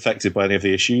you've been affected by any of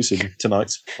the issues in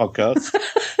tonight's podcast.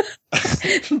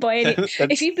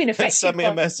 If you've been affected send me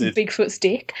a message. Bigfoot's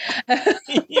dick.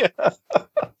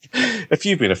 If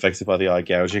you've been affected by the eye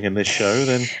gouging in this show,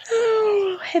 then...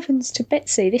 Oh, heavens to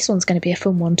Betsy. This one's going to be a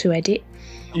fun one to edit.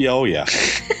 Yeah.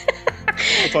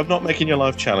 If I'm not making your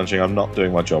life challenging, I'm not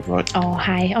doing my job right. Oh,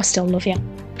 hey, I still love you.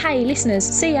 Hey, listeners,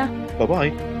 see ya.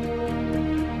 Bye-bye.